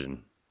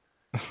Revulsion.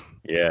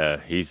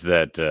 Yeah, he's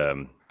that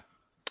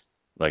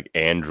like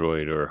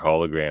android or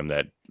hologram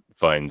that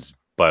finds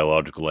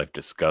biological life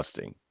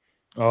disgusting.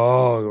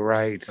 Oh,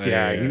 right.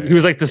 Yeah, he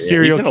was like the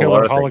serial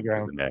killer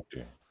hologram.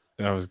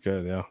 That was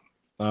good, yeah.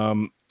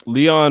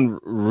 Leon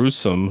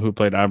Rusum, who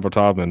played Admiral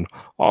Todman,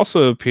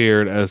 also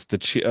appeared as the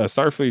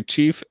Starfleet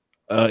chief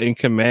in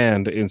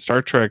command in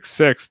Star Trek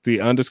VI,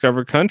 The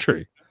Undiscovered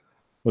Country,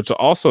 which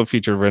also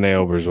featured Rene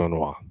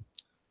Auberjonois.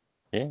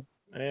 Yeah.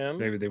 And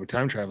maybe they were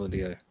time traveling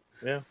together.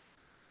 Yeah.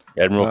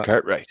 Admiral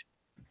Cartwright.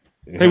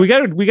 Yeah. Hey, we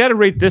gotta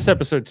rate this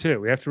episode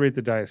too. We have to rate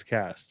the Dice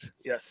cast.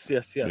 Yes,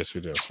 we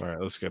do. All right,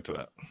 let's get to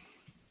that.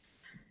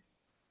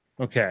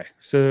 Okay,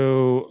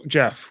 so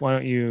Jeff, why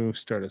don't you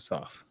start us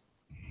off?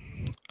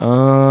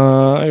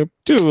 I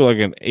do like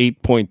an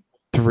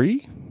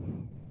 8.3.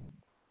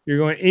 You're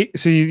going 8.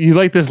 So you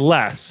like this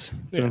less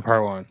than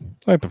part 1.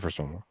 I like the first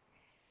one more.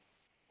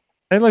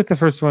 I like the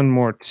first one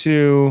more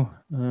too.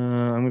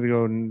 I'm gonna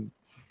go.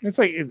 It's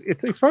like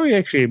it's probably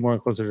actually more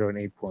closer to an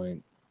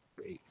 8.8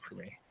 for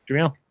me.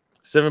 Jamil?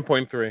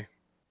 7.3.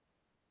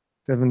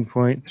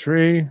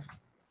 7.3.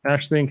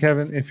 Ashley and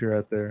Kevin, if you're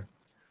out there.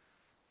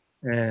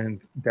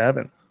 And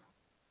Davin.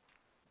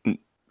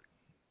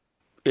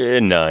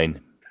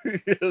 9.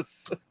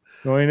 Yes.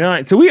 Going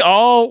 9. So we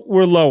all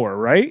were lower,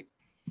 right?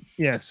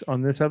 Yes,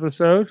 on this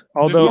episode.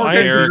 Although I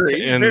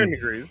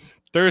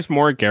there's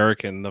more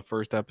Garrick in the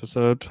first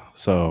episode,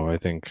 so I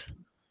think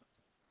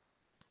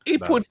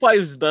 8.5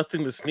 is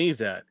nothing to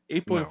sneeze at.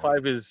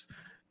 8.5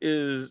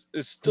 is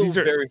still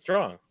very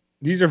strong.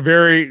 These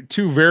are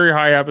two very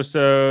high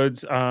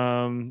episodes.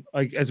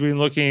 Like as we've been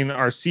looking,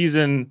 our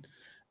season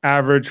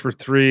average for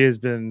 3 has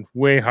been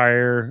way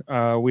higher.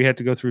 We had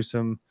to go through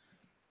some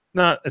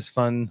not as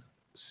fun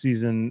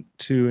season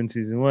 2 and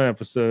season 1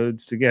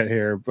 episodes to get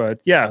here, but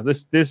yeah,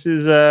 this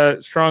is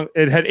strong.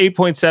 It had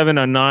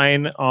 8.7 on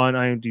 9 on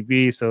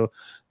IMDb, so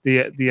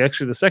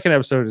the second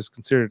episode is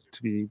considered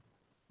to be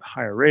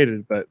higher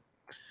rated, but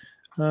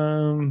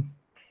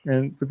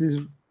these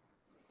are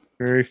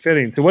very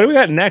fitting. So what do we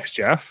got next,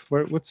 Jeff?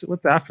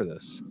 What's after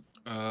this?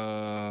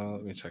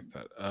 Let me check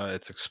that.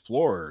 It's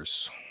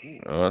Explorers.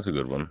 Oh, that's a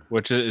good one.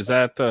 Which is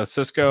that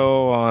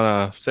Cisco on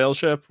a sail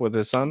ship with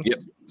his son? Yep.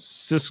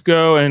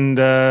 Cisco and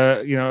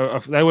that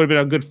would have been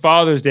a good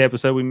Father's Day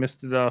episode. We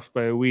missed it off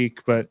by a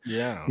week, but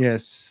yeah,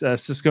 yes,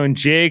 Cisco and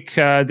Jake,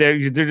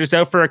 they're just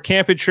out for a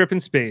camping trip in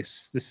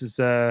space. This is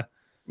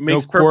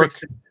makes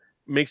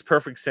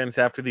perfect sense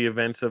after the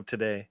events of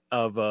today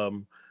of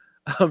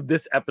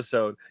this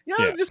episode. Yeah,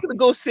 I'm just gonna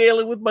go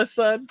sailing with my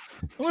son.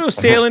 I'm gonna go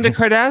sailing to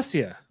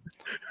Cardassia.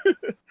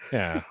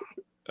 Yeah.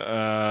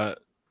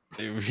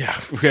 Yeah,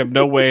 we have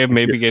no way of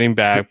maybe getting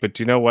back, but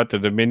you know what? The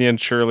Dominion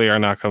surely are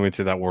not coming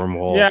through that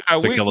wormhole. Yeah,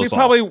 to kill us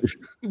all.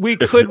 We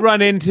could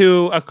run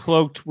into a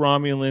cloaked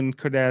Romulan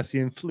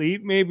Cardassian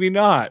fleet. Maybe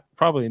not.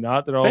 Probably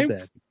not. They're all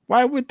dead.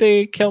 Why would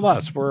they kill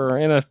us? We're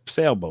in a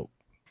sailboat.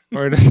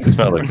 It's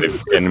not like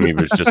the enemy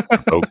was just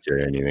provoked or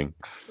anything.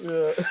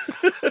 Yeah.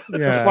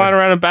 We're flying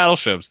around in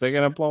battleships. They're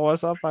gonna blow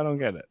us up. I don't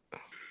get it.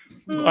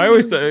 I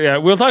always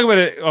thought, we'll talk about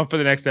it for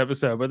the next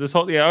episode. But this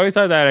whole I always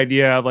thought that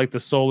idea of like the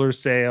solar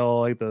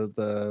sail, like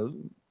the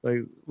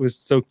was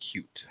so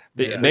cute.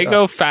 They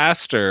go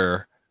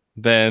faster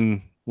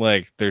than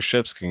like their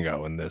ships can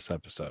go in this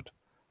episode.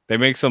 They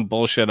make some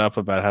bullshit up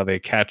about how they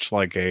catch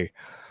like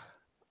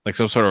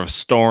some sort of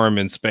storm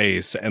in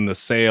space, and the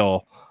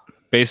sail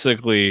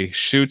basically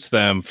shoots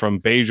them from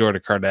Bajor to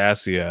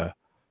Cardassia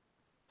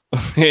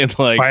in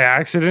by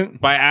accident.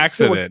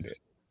 So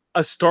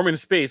a storm in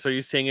space. Are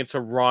you saying it's a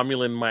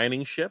Romulan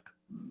mining ship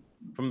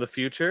from the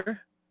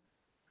future?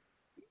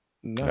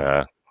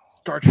 No.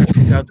 Star Trek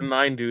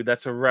 2009, dude.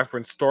 That's a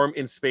reference. Storm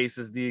in space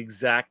is the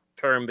exact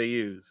term they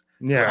use.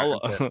 Yeah.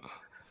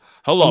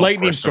 Hello,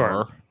 lightning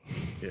storm.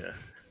 Yeah.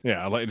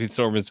 Yeah, a lightning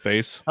storm in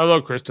space.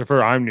 Hello,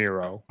 Christopher. I'm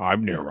Nero.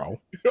 I'm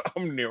Nero.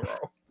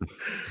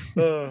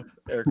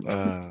 Eric.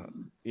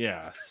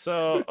 Yeah.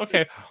 So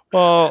okay.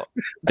 Well,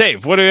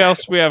 Dave, what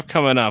else we have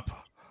coming up?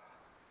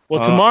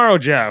 Well, tomorrow,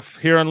 Jeff,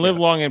 here on Live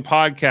Long and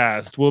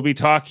Podcast, we'll be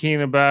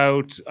talking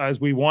about, as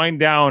we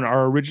wind down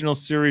our original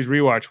series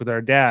rewatch with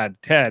our dad,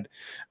 Ted.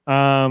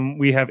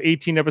 We have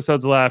 18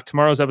 episodes left.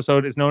 Tomorrow's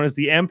episode is known as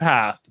The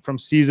Empath from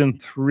season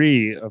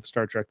 3 of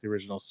Star Trek: The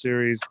Original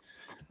Series.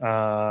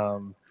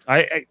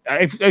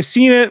 I've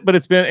seen it, but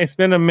it's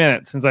been a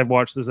minute since I've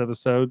watched this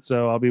episode,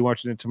 so I'll be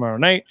watching it tomorrow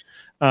night.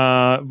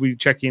 We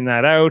checking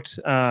that out,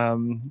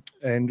 and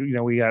we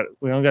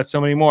only got so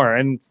many more.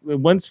 And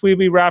once we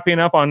be wrapping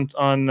up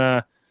on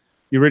the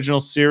original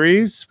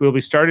series, we'll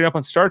be starting up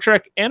on Star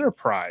Trek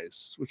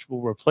Enterprise, which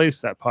will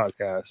replace that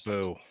podcast.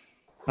 So,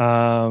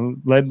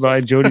 led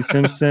by Jody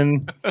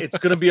Simpson. It's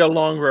gonna be a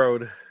long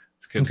road.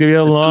 It's gonna be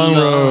a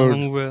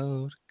long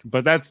road.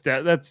 But that's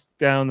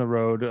down the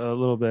road a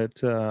little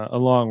bit, a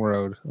long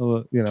road.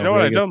 You know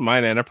what? I don't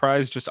mind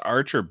Enterprise. Just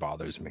Archer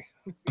bothers me.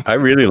 I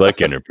really like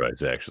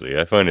Enterprise. Actually,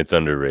 I find it's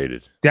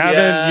underrated.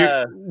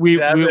 Davin, we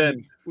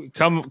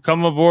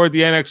come aboard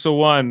the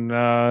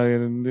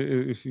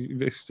NX-01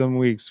 in some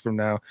weeks from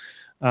now.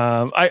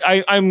 I'm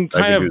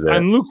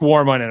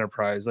lukewarm on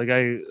Enterprise. Like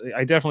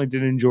I definitely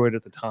did enjoy it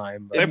at the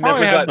time. But they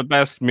probably have the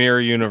best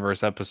Mirror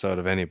Universe episode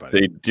of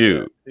anybody. They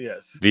do.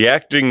 Yes. The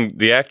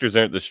actors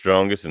aren't the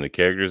strongest, and the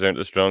characters aren't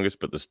the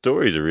strongest, but the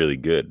stories are really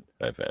good.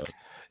 I found.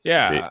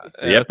 Yeah,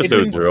 the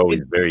episodes are always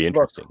very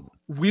interesting.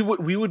 If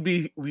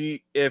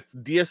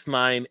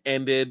DS9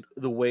 ended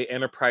the way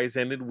Enterprise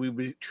ended, we would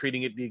be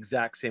treating it the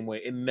exact same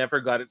way. It never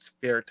got its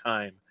fair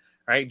time.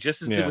 Right,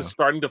 just as it was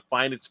starting to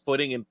find its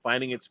footing and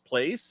finding its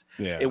place,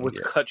 it was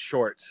cut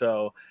short.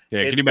 So,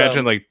 can you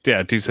imagine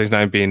Deep Space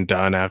Nine being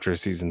done after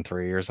season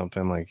 3 or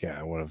something? Like,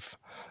 it would have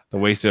the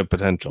wasted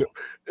potential.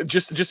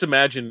 Just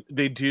imagine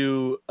they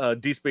do a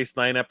Deep Space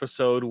Nine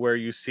episode where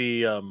you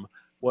see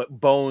what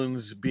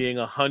Bones being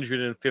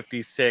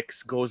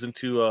 156 goes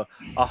into a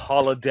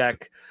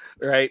holodeck,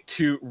 right,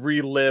 to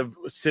relive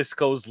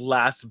Sisko's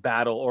last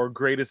battle or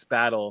greatest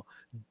battle,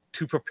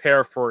 to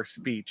prepare for a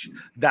speech.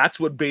 That's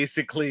what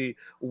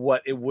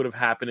it would have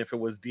happened if it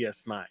was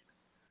DS9.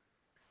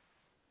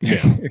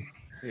 Yeah.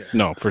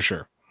 No, for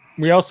sure.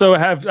 We also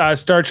have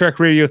Star Trek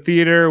Radio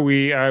Theater.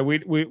 We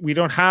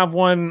don't have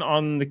one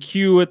on the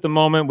queue at the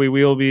moment. We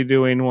will be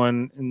doing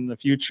one in the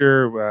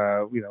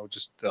future.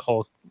 Just the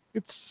whole,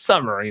 it's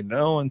summer,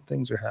 and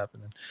things are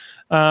happening.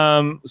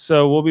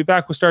 So we'll be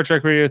back with Star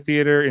Trek Radio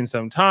Theater in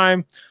some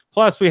time.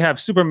 Plus, we have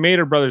Super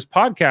Mater Brothers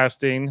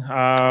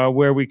Podcasting,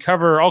 where we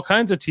cover all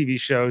kinds of TV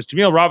shows.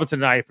 Jameel Robinson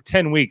and I, for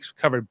 10 weeks,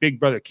 covered Big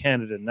Brother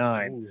Canada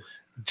 9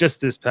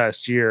 just this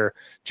past year.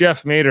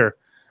 Jeff Mater,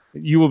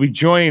 you will be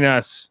joining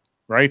us,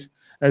 right,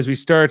 as we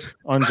start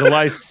on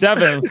July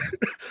 7th,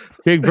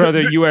 Big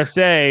Brother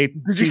USA.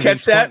 Did you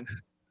catch that?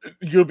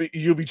 You'll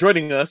be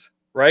joining us,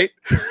 right?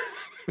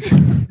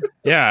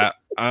 Yeah,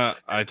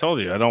 I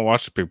told you, I don't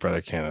watch Big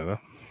Brother Canada.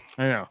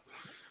 I know.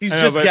 He's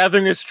just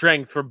gathering his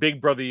strength for Big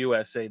Brother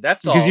USA.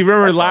 That's all. Because you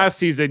remember last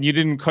season, you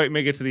didn't quite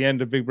make it to the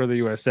end of Big Brother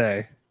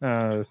USA.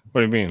 What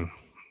do you mean?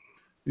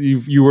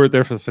 You weren't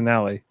there for the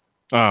finale.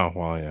 Oh,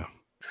 well, yeah.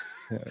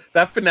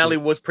 That finale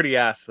was pretty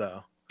ass,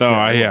 though. Oh,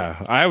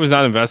 I was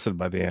not invested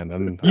by the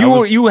end.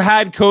 You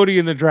had Cody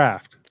in the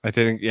draft. I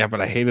didn't. Yeah,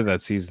 but I hated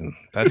that season.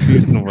 That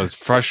season was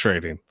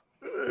frustrating.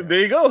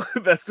 There you go.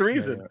 That's the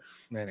reason.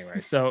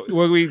 Anyway, so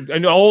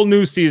an all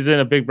new season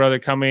of Big Brother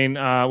coming.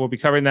 We'll be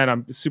covering that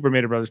on Super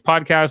Mater Brothers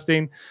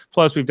Podcasting.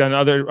 Plus, we've done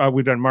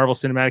Marvel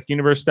Cinematic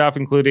Universe stuff,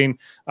 including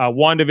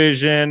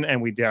WandaVision,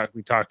 and we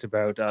talked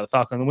about the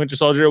Falcon and the Winter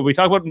Soldier. We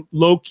talk about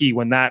Loki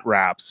when that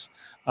wraps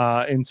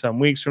in some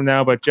weeks from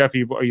now. But Jeff,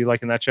 are you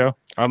liking that show?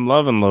 I'm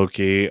loving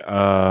Loki.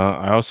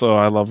 I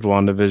loved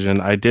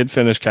WandaVision. I did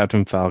finish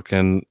Captain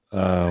Falcon.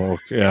 I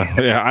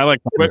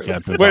like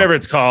Captain whatever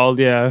it's called.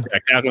 Yeah,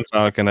 Captain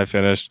Falcon. I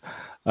finished.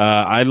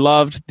 I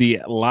loved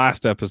the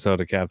last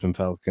episode of Captain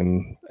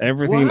Falcon.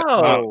 Everything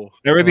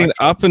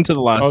up until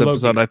the last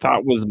episode, I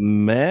thought was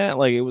meh.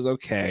 Like, it was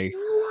okay.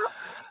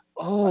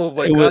 Oh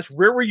my gosh,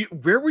 where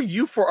were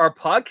you for our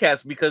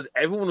podcast? Because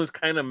everyone was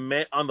kind of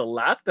met on the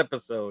last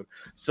episode.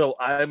 So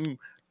I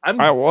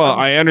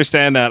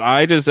understand that.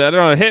 I don't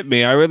know, it hit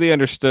me. I really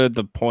understood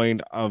the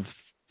point of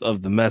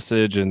the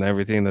message and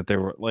everything that they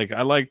were like.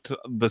 I liked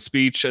the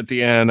speech at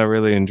the end. I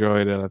really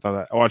enjoyed it.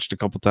 I watched it a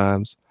couple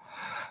times.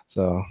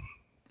 So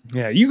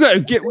yeah, we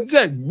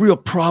got real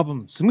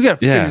problems and we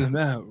got to figure them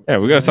out. Yeah,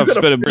 we got to stop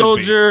spitting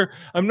soldier.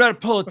 I'm not a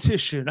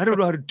politician. I don't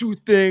know how to do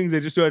things. I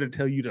just know how to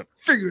tell you to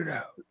figure it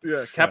out.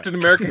 Yeah, Captain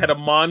America had a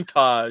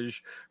montage,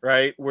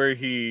 right, where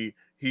he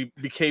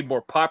became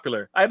more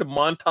popular. I had a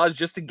montage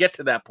just to get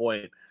to that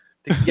point,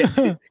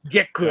 to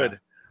get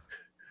good.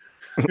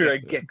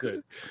 Right, get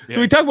good. So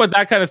we talk about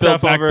that kind of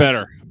stuff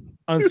over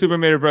on Super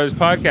Mater Brothers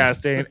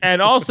Podcasting,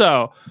 and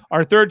also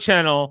our third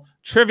channel,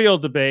 Trivial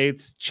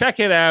Debates. Check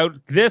it out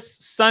this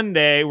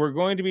Sunday. We're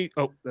going to be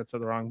that's the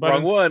wrong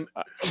button.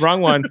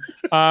 Wrong one.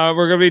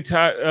 We're going to be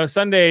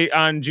Sunday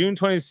on June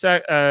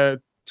 27th.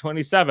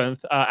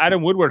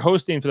 Adam Woodward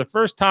hosting for the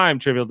first time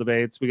Trivial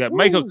Debates. We got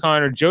Mike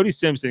O'Connor, Jody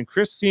Simpson,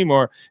 Chris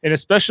Seymour in a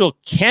special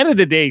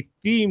Canada Day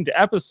themed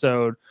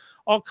episode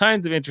all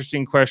kinds of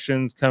interesting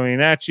questions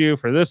coming at you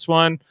for this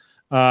one.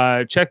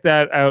 Check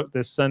that out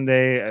this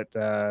Sunday at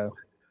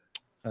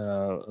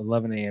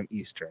 11 a.m.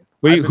 Eastern.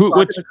 I've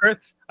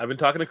been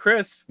talking to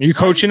Chris. Are you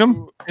coaching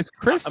him? Is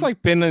Chris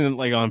been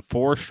in on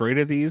 4 straight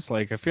of these?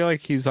 Like, I feel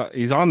like he's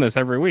on this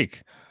every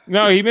week.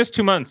 No, he missed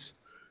 2 months.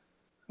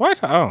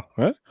 What? Oh,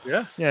 what?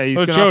 Yeah. He's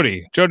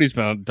Jody's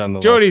been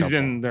done. Jody's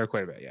been there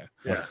quite a bit.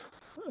 Yeah.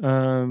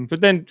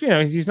 But then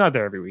he's not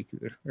there every week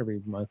either,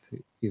 every month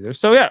either.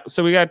 So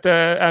so we got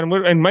Adam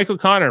Wood and Michael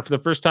Connor for the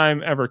first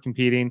time ever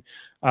competing,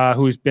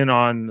 who's been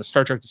on the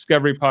Star Trek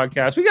Discovery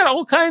podcast. We got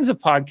all kinds of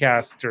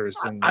podcasters.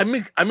 And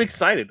I'm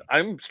excited.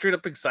 I'm straight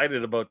up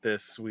excited about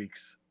this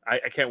week's. I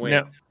can't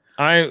wait.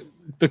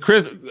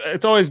 Chris.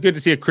 It's always good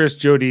to see a Chris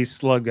Jody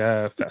slug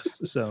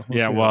fest. So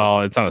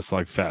well, it's not a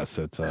slug fest.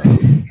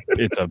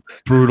 It's a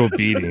brutal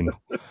beating.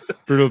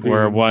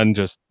 Where one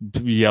just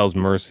yells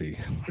mercy,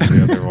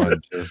 the other one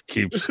just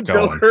keeps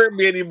going. Don't hurt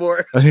me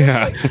anymore.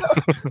 Yeah.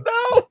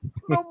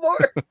 No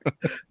more.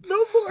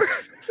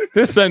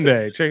 This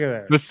Sunday, check it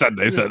out. This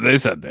Sunday.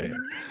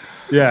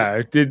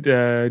 Yeah.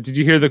 Did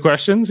you hear the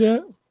questions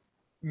yet?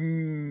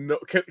 No.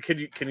 Can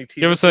you tease?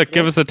 Give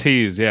us a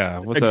tease. Yeah.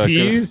 What's a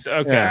tease?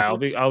 Okay. Yeah.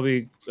 I'll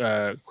be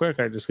quick.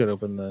 I just got to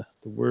open the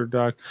Word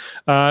doc.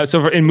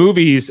 So in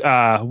movies,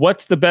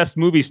 what's the best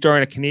movie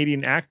starring a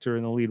Canadian actor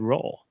in the lead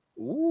role?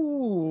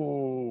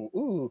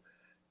 Ooh.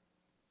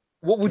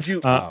 What would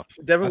you,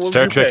 Devin?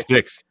 Star Trek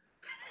 6.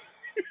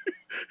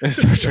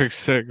 Star Trek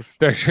 6.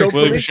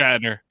 William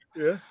Shatner.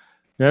 Yeah.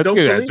 That's a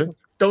good answer.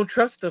 Don't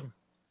trust him.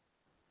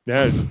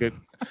 Yeah, that's good.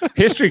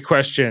 History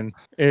question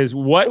is: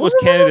 what was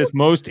Canada's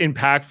most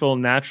impactful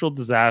natural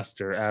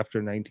disaster after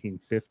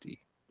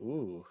 1950?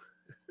 Ooh,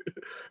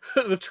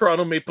 the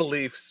Toronto Maple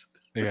Leafs.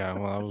 Yeah,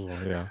 well, that was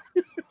one.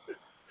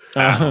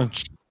 Yeah.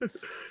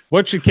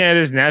 What should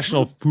Canada's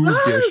national food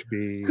dish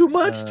be? Too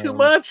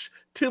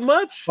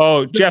much.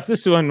 Oh, Jeff,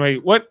 this is one.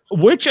 Wait,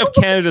 which of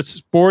Canada's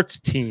sports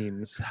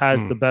teams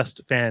has the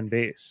best fan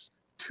base?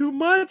 Too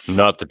much.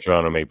 Not the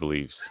Toronto Maple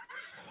Leafs.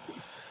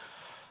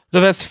 The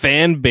best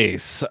fan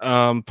base,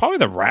 probably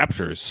the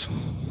Raptors.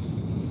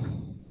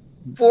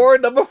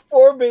 Number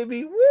 4,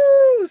 baby.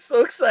 Woo!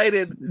 So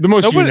excited. The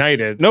most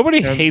united.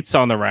 Nobody hates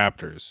on the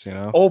Raptors,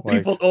 Oh,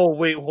 people. Oh,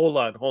 wait. Hold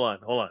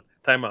on.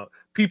 Time out.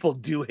 People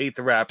do hate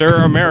the Raptors.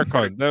 They're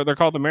American. They're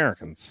called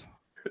Americans.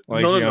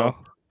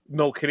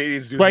 No,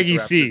 Canadians do. Swaggy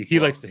C. He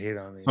likes to hate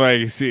on me.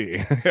 Swaggy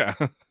C.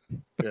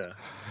 Yeah.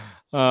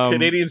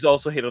 Canadians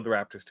also hate on the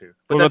Raptors too.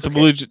 But what about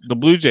the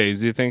Blue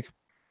Jays? Do you think?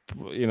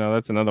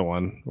 That's another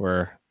one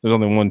where there's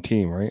only one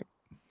team, right?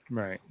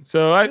 Right.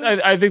 So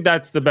I think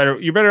that's the better.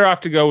 You're better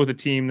off to go with a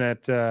team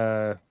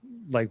that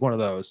like one of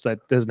those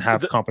that doesn't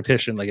have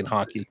competition like in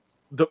hockey.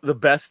 The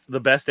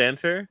best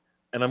answer,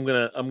 and I'm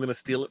gonna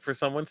steal it for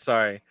someone.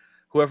 Sorry,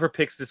 whoever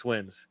picks this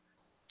wins.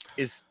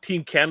 Is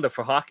Team Canada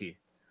for hockey.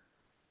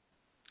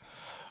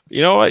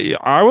 You know what?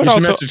 I would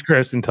also message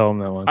Chris and tell him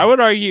that one. I would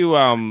argue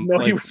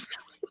he was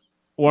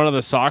one of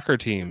the soccer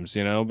teams,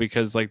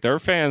 because like their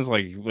fans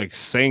like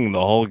sing the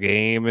whole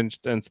game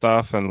and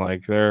stuff, and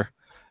like you're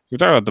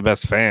talking about the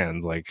best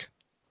fans, like.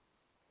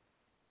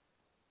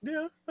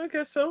 Yeah, I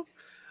guess so.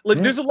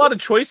 There's a lot of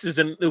choices,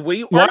 and the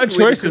way a lot of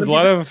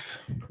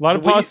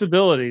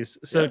possibilities.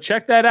 So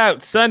check that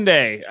out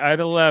Sunday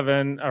at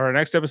 11, our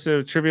next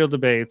episode of Trivial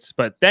Debates.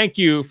 But thank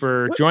you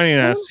for joining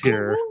us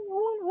here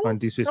on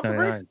Deep Space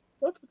 99.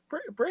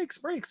 Breaks.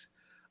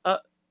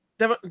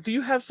 Devin, do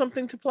you have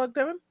something to plug,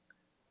 Devin?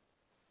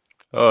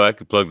 Oh, I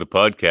could plug the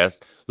podcast,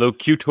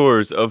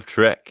 Locutors of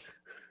Trek.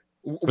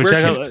 Where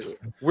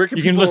can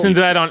you can listen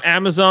to that on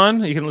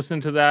Amazon? You can listen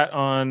to that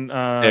on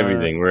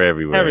everything. We're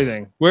everywhere.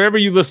 Everything, wherever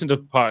you listen to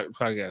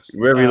podcasts.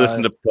 Wherever you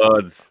listen to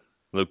pods,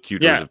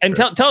 Locutors. Yeah, and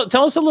tell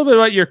us a little bit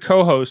about your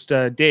co-host,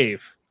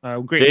 Dave.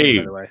 Great Dave,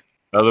 name, by the way.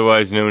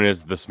 Otherwise known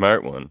as the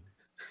smart one.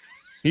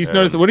 He's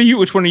noticed. What are you?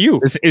 Which one are you?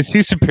 Is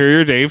he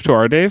superior Dave to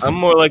our Dave? I'm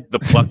more like the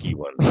plucky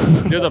one.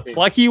 You're the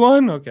plucky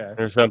one, okay,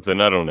 or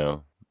something. I don't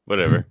know.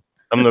 Whatever.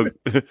 I'm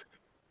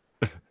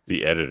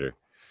the editor.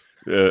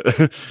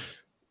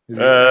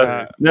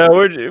 No,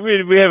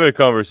 we have a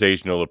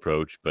conversational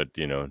approach, but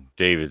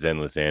Dave is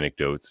endless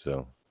anecdotes,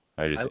 so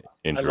I just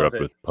interrupt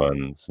with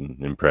puns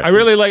and impressions. I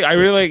really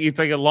like it's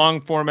like a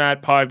long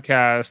format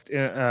podcast,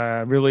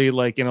 really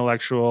like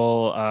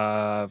intellectual.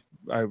 I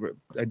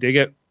dig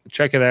it.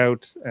 Check it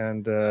out,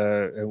 and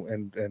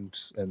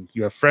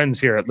you have friends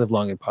here at Live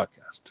Long and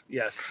Podcast.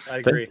 Yes, I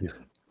agree.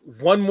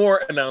 One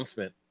more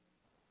announcement,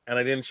 and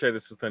I didn't share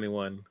this with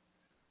anyone.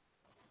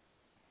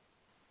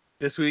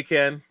 This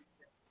weekend,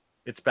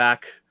 it's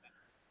back.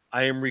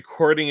 I am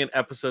recording an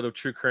episode of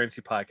True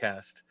Currency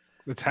Podcast.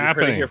 It's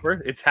happening.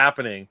 It's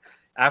happening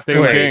after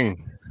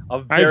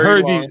a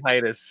very long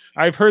hiatus.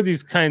 I've heard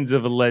these kinds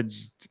of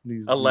alleged.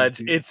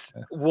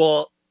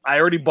 I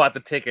already bought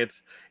the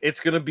tickets. It's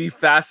going to be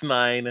Fast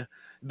 9,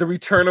 The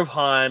Return of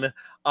Han.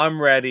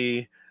 I'm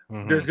ready.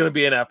 Mm-hmm. There's going to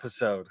be an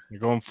episode. You're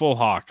going full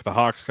Hawk. The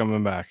Hawk's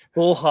coming back.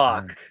 Full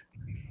Hawk.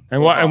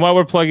 And while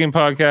we're plugging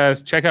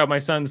podcasts, check out my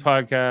son's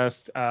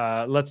podcast.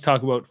 Let's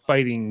talk about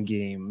fighting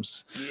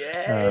games.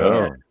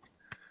 Yeah.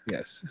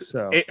 Yes.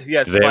 So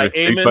yes, do they have a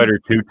Street Fighter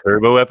 2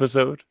 Turbo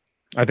episode?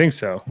 I think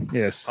so.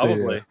 Yes,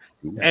 probably.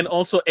 And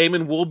also,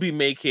 Eamon will be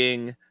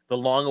making the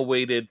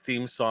long-awaited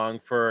theme song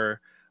for,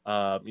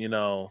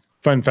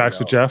 Fun Facts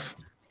with Jeff.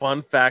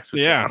 Fun Facts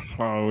with Jeff.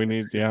 Oh,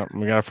 we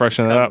gotta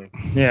freshen that up.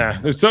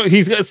 Yeah. So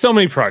he's got so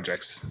many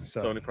projects.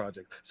 So many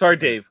projects. Sorry,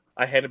 Dave.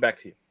 I hand it back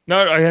to you.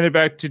 No, I hand it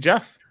back to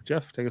Jeff.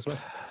 Jeff, take us away.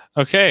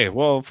 Okay.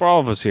 Well, for all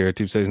of us here at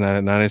Deep Space Nine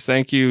at Nine,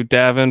 thank you,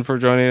 Davin, for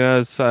joining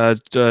us.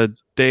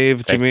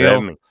 Dave,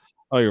 Jamil.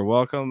 Oh, you're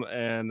welcome.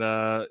 And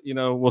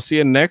we'll see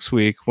you next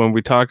week when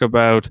we talk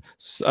about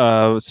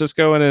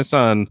Cisco and his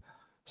son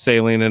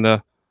sailing in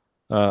a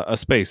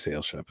space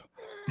sail ship.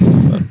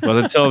 But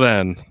until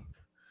then,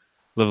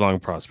 live long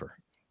and prosper.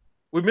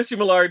 We miss you,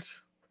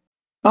 Millards.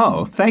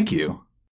 Oh, thank you.